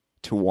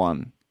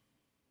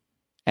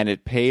 And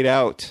it paid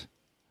out.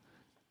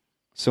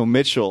 So,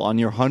 Mitchell, on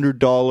your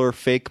 $100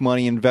 fake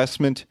money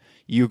investment,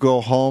 you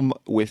go home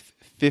with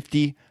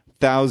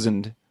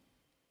 50,000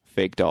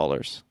 fake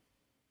dollars.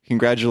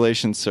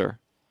 Congratulations, sir.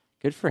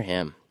 Good for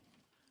him.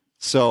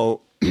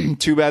 So,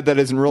 too bad that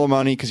isn't real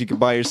money because you could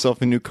buy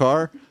yourself a new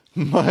car.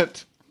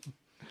 But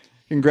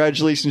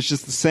congratulations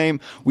just the same.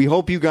 We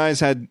hope you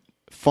guys had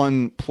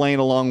fun playing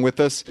along with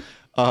us.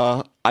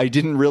 I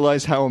didn't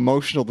realize how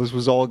emotional this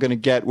was all going to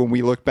get when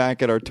we look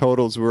back at our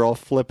totals. We're all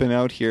flipping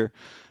out here.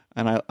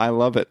 And I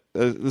love it.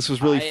 This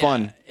was really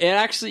fun. It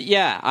actually,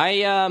 yeah.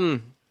 I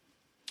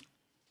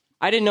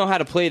didn't know how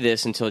to play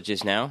this until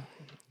just now.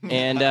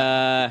 And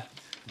that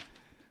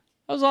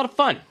was a lot of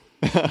fun.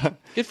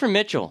 Good for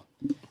Mitchell.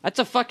 That's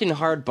a fucking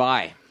hard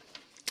buy.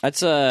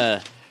 That's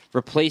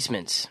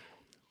replacements.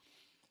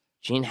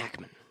 Gene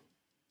Hackman.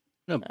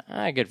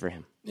 Good for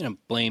him.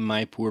 Blame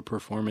my poor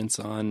performance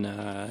on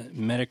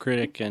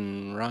Metacritic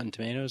and Rotten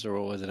Tomatoes, or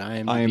what was it?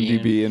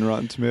 IMDb and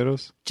Rotten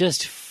Tomatoes.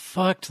 Just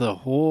fucked the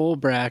whole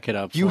bracket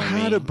up. You for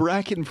had me. a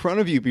bracket in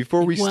front of you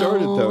before we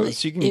started, though.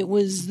 So you can... It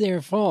was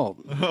their fault.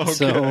 Okay.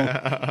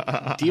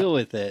 So deal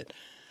with it.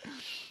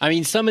 I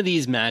mean, some of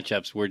these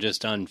matchups were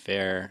just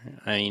unfair.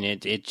 I mean,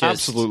 it just...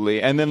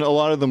 Absolutely. And then a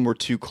lot of them were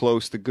too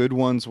close. The good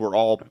ones were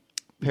all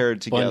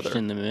paired together. Bunched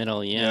in the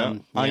middle, yeah.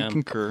 I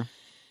concur.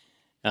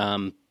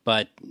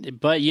 But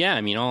yeah,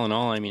 I mean, all in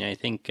all, I mean, I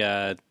think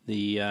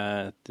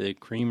the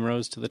cream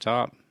rose to the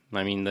top.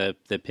 I mean, the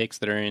picks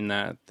that are in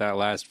that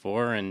last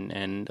four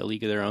and a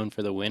league of their own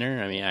for the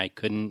winner. I mean, I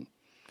couldn't,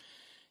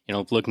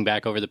 looking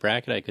back over the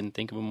bracket, I couldn't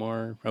think of a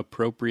more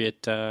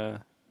appropriate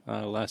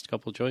last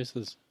couple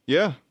choices.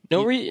 Yeah.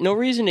 No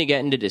reason to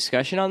get into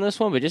discussion on this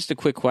one, but just a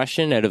quick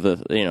question out of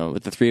the,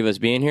 with the three of us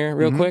being here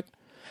real quick.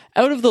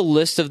 Out of the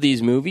list of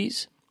these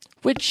movies,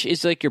 which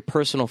is like your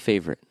personal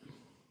favorite?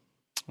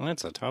 Well,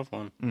 that's a tough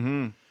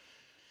one.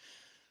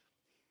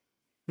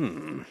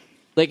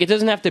 Like, it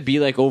doesn't have to be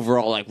like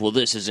overall, like, well,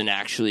 this is an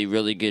actually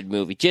really good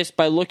movie. Just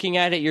by looking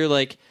at it, you're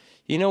like,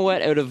 you know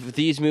what? Out of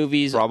these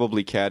movies,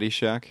 Probably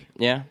Caddyshack.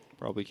 yeah.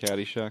 Probably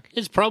Caddyshack.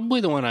 It's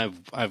probably the one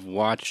I've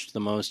watched the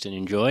most and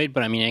enjoyed,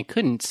 but I mean, I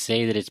couldn't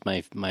say that it's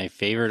my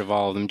favorite of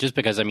all of them, just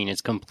because I mean,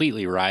 it's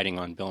completely riding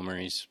on Bill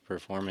Murray's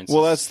performance.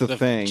 Well, that's the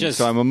thing.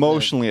 So I'm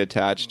emotionally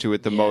attached to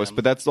it the most,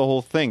 but that's the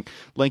whole thing.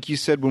 Like you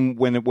said,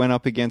 when it went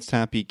up against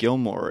Happy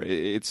Gilmore,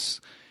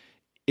 it's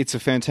a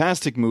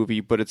fantastic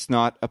movie, but it's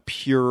not a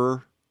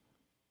pure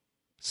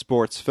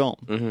sports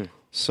film.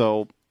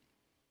 So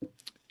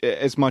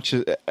as much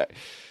as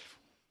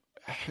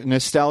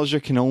nostalgia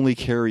can only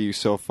carry you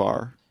so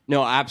far.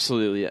 No,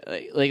 absolutely.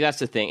 Like that's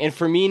the thing. And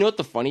for me, you know what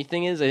the funny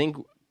thing is? I think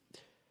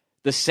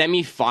the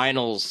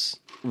semifinals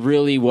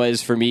really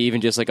was for me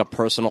even just like a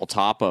personal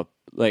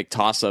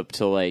toss up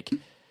to like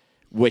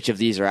which of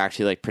these are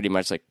actually like pretty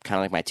much like kind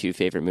of like my two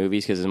favorite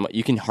movies, because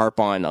you can harp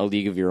on A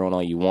League of Your Own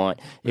all you want.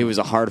 It was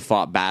a hard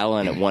fought battle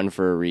and it won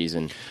for a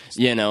reason.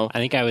 I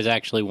think I was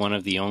actually one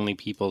of the only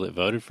people that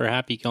voted for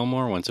Happy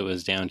Gilmore once it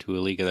was down to A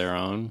League of Their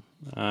Own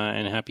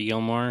and Happy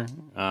Gilmore.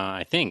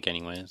 I think,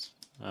 anyways.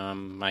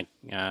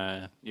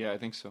 Yeah, I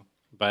think so.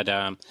 But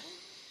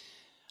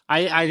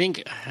I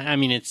think, I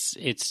mean, it's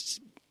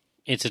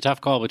a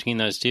tough call between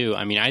those two.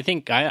 I mean, I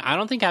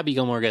don't think Happy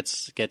Gilmore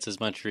gets as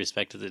much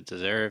respect as it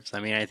deserves.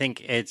 I mean, I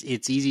think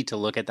it's easy to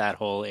look at that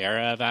whole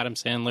era of Adam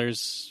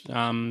Sandler's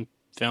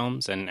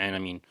films, and I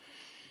mean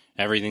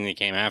everything that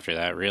came after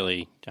that,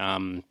 really,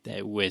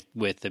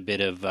 with a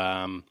bit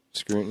of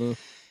scrutiny.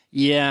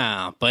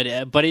 Yeah, but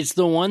it's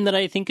the one that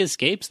I think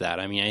escapes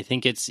that. I mean, I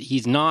think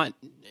he's not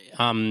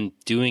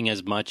doing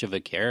as much of a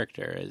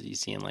character as you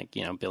see in like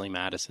Billy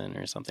Madison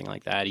or something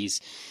like that.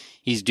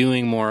 He's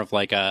doing more of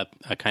like a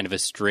kind of a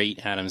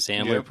straight Adam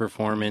Sandler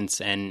performance,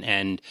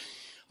 and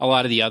a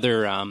lot of the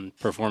other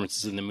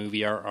performances in the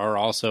movie are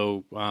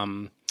also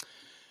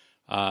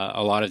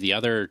a lot of the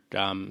other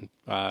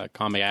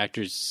comic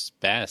actors'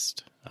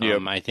 best.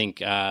 I think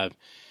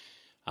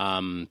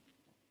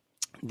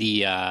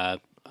the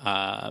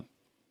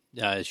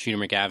Shooter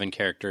McGavin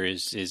character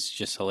is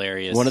just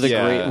hilarious. One of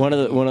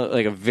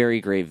a very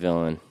great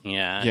villain.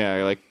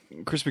 Yeah, like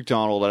Chris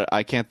McDonald.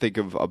 I can't think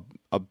of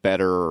a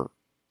better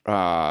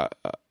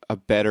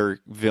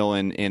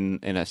villain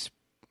in a.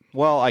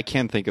 Well, I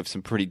can think of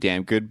some pretty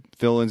damn good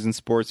villains in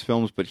sports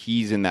films, but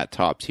he's in that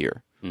top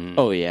tier.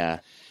 Oh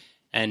yeah,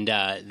 and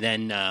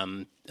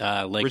then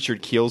like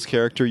Richard Keel's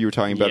character you were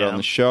talking about on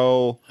the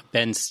show,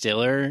 Ben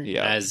Stiller,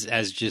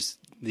 as just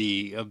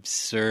the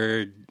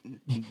absurd.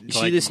 You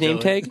see this name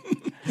tag?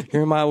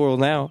 You're in my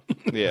world now.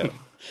 Yeah.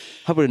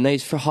 How about a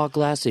nice for hot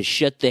glasses?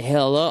 Shut the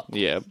hell up.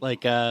 Yeah.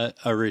 Like a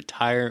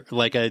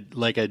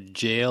a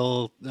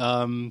jail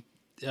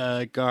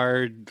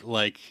guard,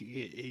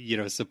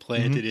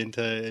 supplanted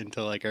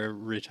into like a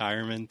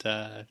retirement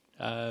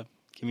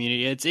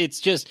community.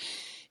 It's just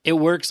it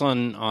works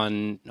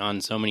on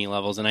so many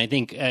levels, and I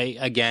think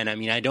again, I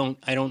mean, I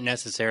don't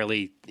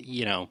necessarily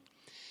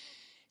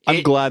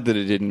I'm glad that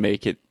it didn't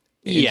make it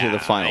into the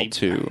final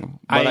two,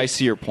 but I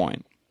see your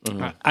point.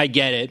 I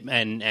get it,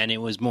 and it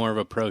was more of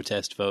a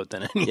protest vote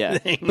than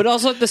anything. But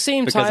also at the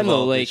same because time, of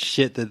all though, the like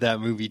shit that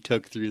movie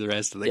took through the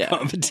rest of the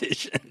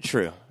competition.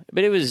 true.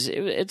 But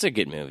it's a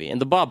good movie,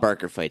 and the Bob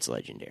Barker fight's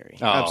legendary.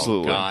 Oh,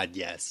 Absolutely. God,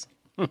 yes.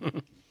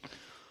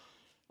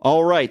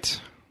 All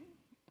right.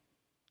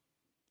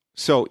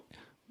 So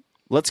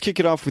let's kick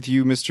it off with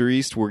you, Mr.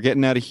 East. We're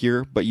getting out of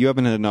here, but you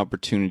haven't had an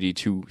opportunity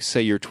to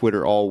say your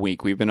Twitter all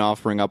week. We've been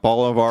offering up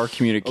all of our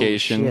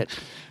communication,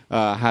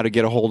 how to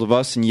get a hold of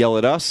us and yell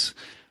at us.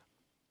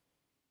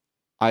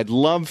 I'd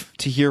love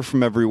to hear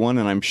from everyone,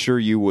 and I'm sure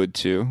you would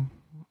too.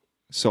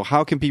 So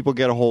how can people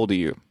get a hold of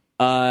you?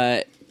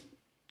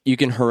 You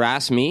can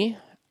harass me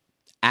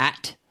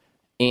at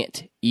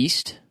Ant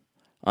East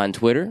on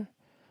Twitter.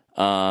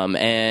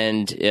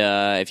 And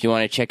if you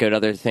want to check out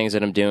other things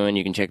that I'm doing,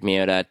 you can check me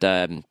out at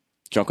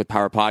Drunk with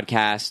Power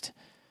Podcast.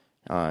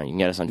 You can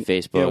get us on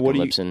Facebook and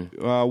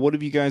Libsyn. What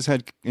have you guys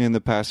had in the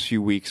past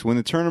few weeks? When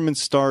the tournament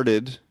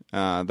started,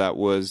 that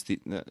was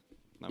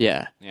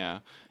Yeah.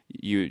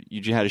 You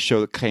had a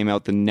show that came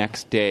out the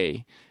next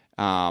day,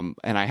 and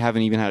I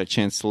haven't even had a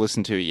chance to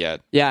listen to it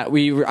yet. Yeah,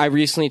 I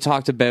recently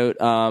talked about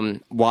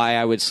why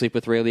I would sleep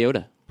with Ray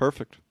Liotta.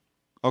 Perfect.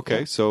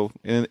 Okay, so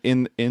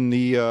in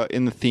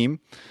the theme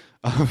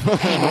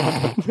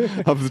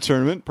of the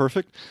tournament,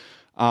 perfect.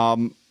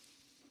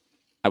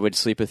 I would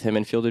sleep with him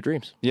in Field of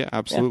Dreams. Yeah,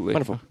 absolutely. Yeah,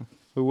 wonderful.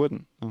 Who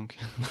wouldn't? Okay.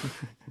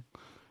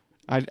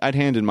 I'd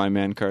hand in my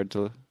man card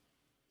to.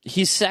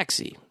 He's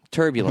sexy,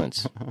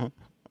 turbulence,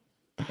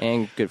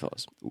 and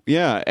Goodfellas.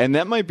 Yeah, and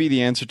that might be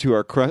the answer to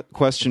our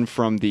question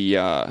from the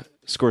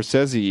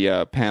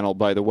Scorsese panel,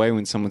 by the way,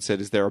 when someone said,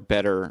 is there a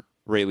better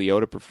Ray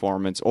Liotta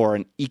performance or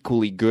an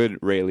equally good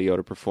Ray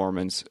Liotta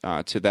performance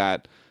to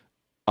that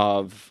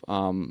of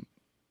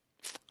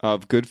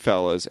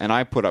Goodfellas? And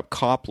I put up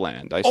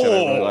Copland. I said I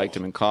really liked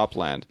him in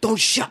Copland. Don't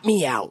shut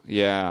me out.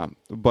 Yeah,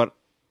 but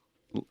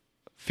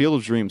Field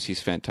of Dreams,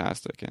 he's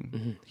fantastic,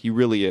 and he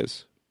really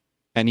is.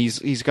 And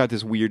he's got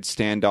this weird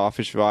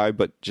standoffish vibe,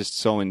 but just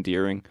so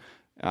endearing.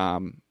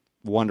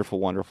 Wonderful,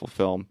 wonderful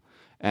film.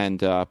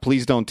 And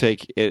please don't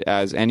take it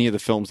as any of the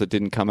films that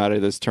didn't come out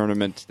of this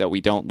tournament that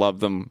we don't love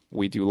them.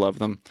 We do love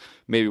them,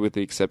 maybe with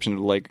the exception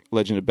of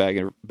Legend of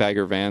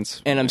Bagger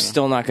Vance. And I'm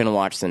still not going to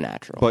watch The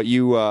Natural. But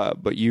you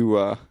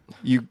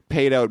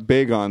paid out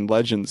big on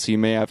Legend, so you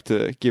may have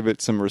to give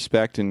it some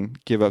respect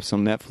and give up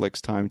some Netflix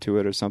time to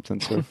it or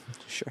something. So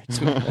Sure.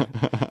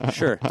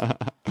 Sure.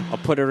 I'll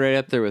put it right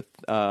up there with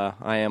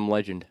I Am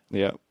Legend.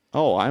 yeah.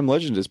 Oh, I Am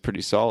Legend is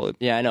pretty solid.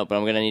 Yeah, I know, but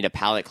I'm going to need a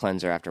palate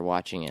cleanser after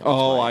watching it.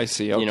 Oh, I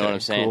see. Okay. You know what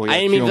I'm saying? Cool. Yeah, I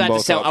didn't mean fuel that to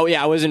both sound... up. Oh,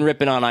 yeah, I wasn't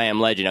ripping on I Am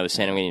Legend. I was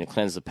saying I'm going to need to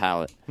cleanse the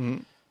palate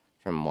from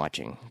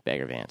watching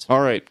Bagger Vance.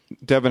 All right,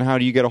 Devin, how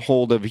do you get a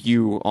hold of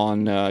you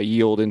on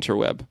Yield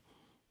Interweb?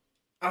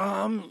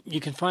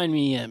 You can find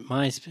me at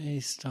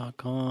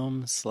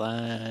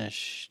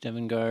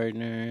myspace.com/Devin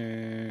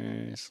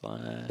Gardner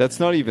 / That's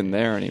not even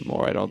there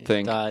anymore, I don't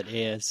think.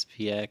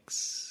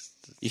 .aspx.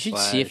 You should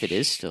see if it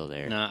is still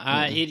there. No,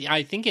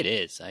 I think it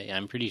is.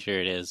 I'm pretty sure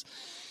it is.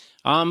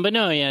 But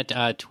no,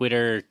 yeah,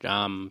 Twitter,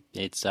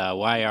 it's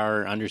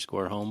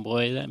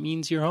YR_homeboy. That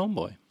means you're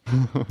homeboy.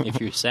 If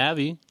you're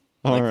savvy,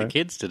 like the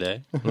kids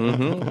today.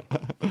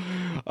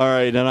 All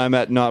right, and I'm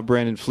at Not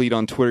Brandon Fleet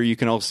on Twitter. You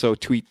can also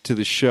tweet to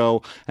the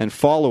show and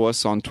follow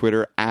us on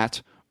Twitter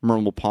at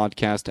Mermal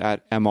Podcast,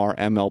 at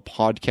MRML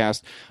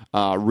Podcast.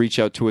 Reach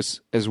out to us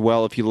as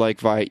well if you like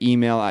via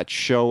email at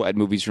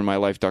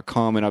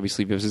show@moviesfrommylife.com, and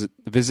obviously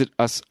visit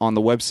us on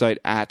the website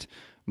at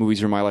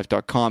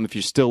moviesfrommylife.com. If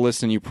you're still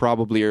listening, you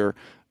probably are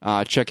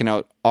checking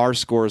out our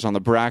scores on the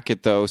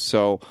bracket, though,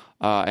 so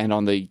and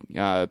on the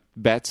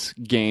bets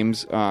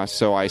games,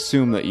 so I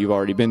assume that you've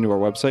already been to our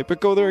website, but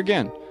go there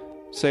again.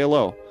 Say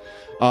hello.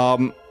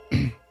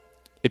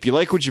 If you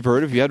like what you've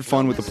heard, if you had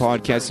fun with the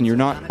podcast and you're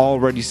not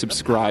already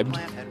subscribed,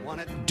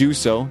 do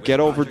so. Get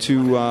over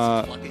to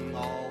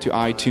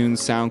iTunes,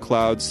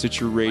 SoundCloud,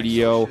 Stitcher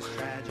Radio,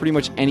 pretty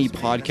much any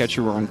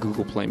podcatcher. We're on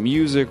Google Play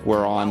Music.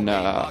 We're on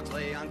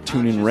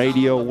TuneIn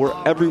Radio. We're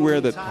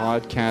everywhere that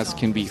podcasts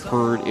can be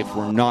heard. If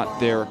we're not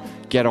there,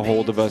 get a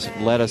hold of us.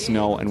 Let us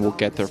know, and we'll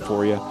get there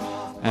for you.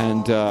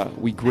 And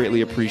we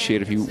greatly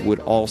appreciate if you would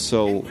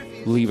also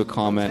leave a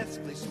comment,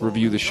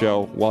 review the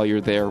show while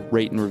you're there,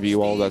 rate and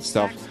review, all that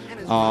stuff.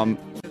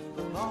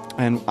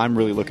 And I'm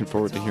really looking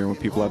forward to hearing what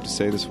people have to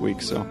say this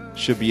week, so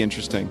should be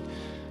interesting.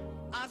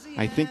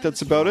 I think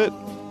that's about it.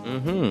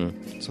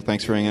 So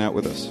thanks for hanging out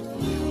with us.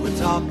 We're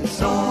talking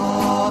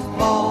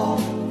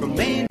softball, from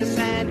Maine to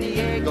San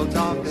Diego,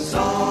 talking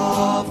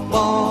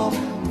softball.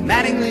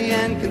 Mattingly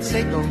and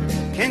Canseco,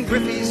 Ken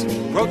Griffey's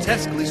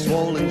grotesquely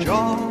swollen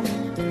jaw,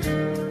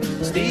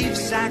 Steve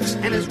Sachs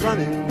and his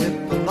running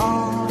with the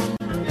law.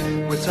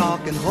 We're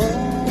talking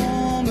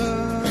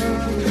Homer,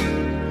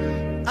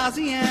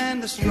 Ozzy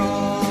and the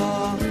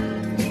Straw.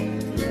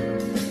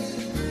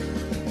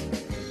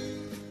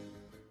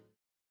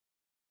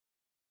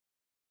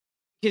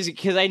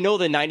 Because I know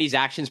the 90s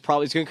action's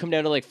probably... It's going to come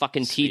down to, like,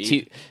 fucking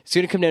T2. It's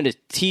going to come down to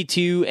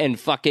T2 and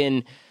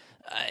fucking...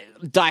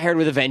 Die Hard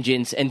with a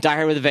Vengeance, and Die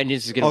Hard with a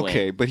Vengeance is going to win.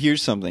 Okay, but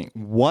here's something.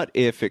 What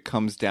if it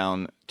comes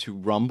down to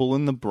Rumble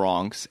in the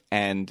Bronx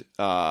and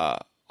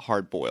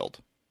Hard Boiled?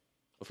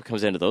 If it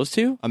comes down to those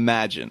two,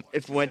 Imagine.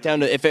 if it went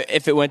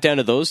down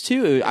to those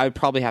two, I would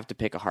probably have to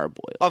pick a Hard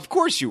Boiled. Of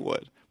course you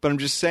would. But I'm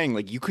just saying,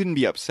 like, you couldn't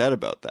be upset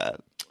about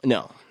that.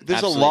 No,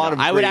 There's a absolutely lot not. of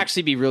I would great-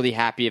 actually be really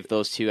happy if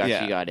those two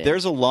actually got in.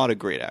 There's a lot of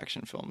great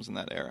action films in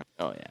that era.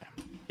 Oh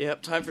yeah.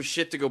 Yep. Time for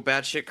shit to go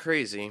batshit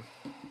crazy.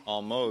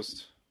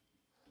 Almost.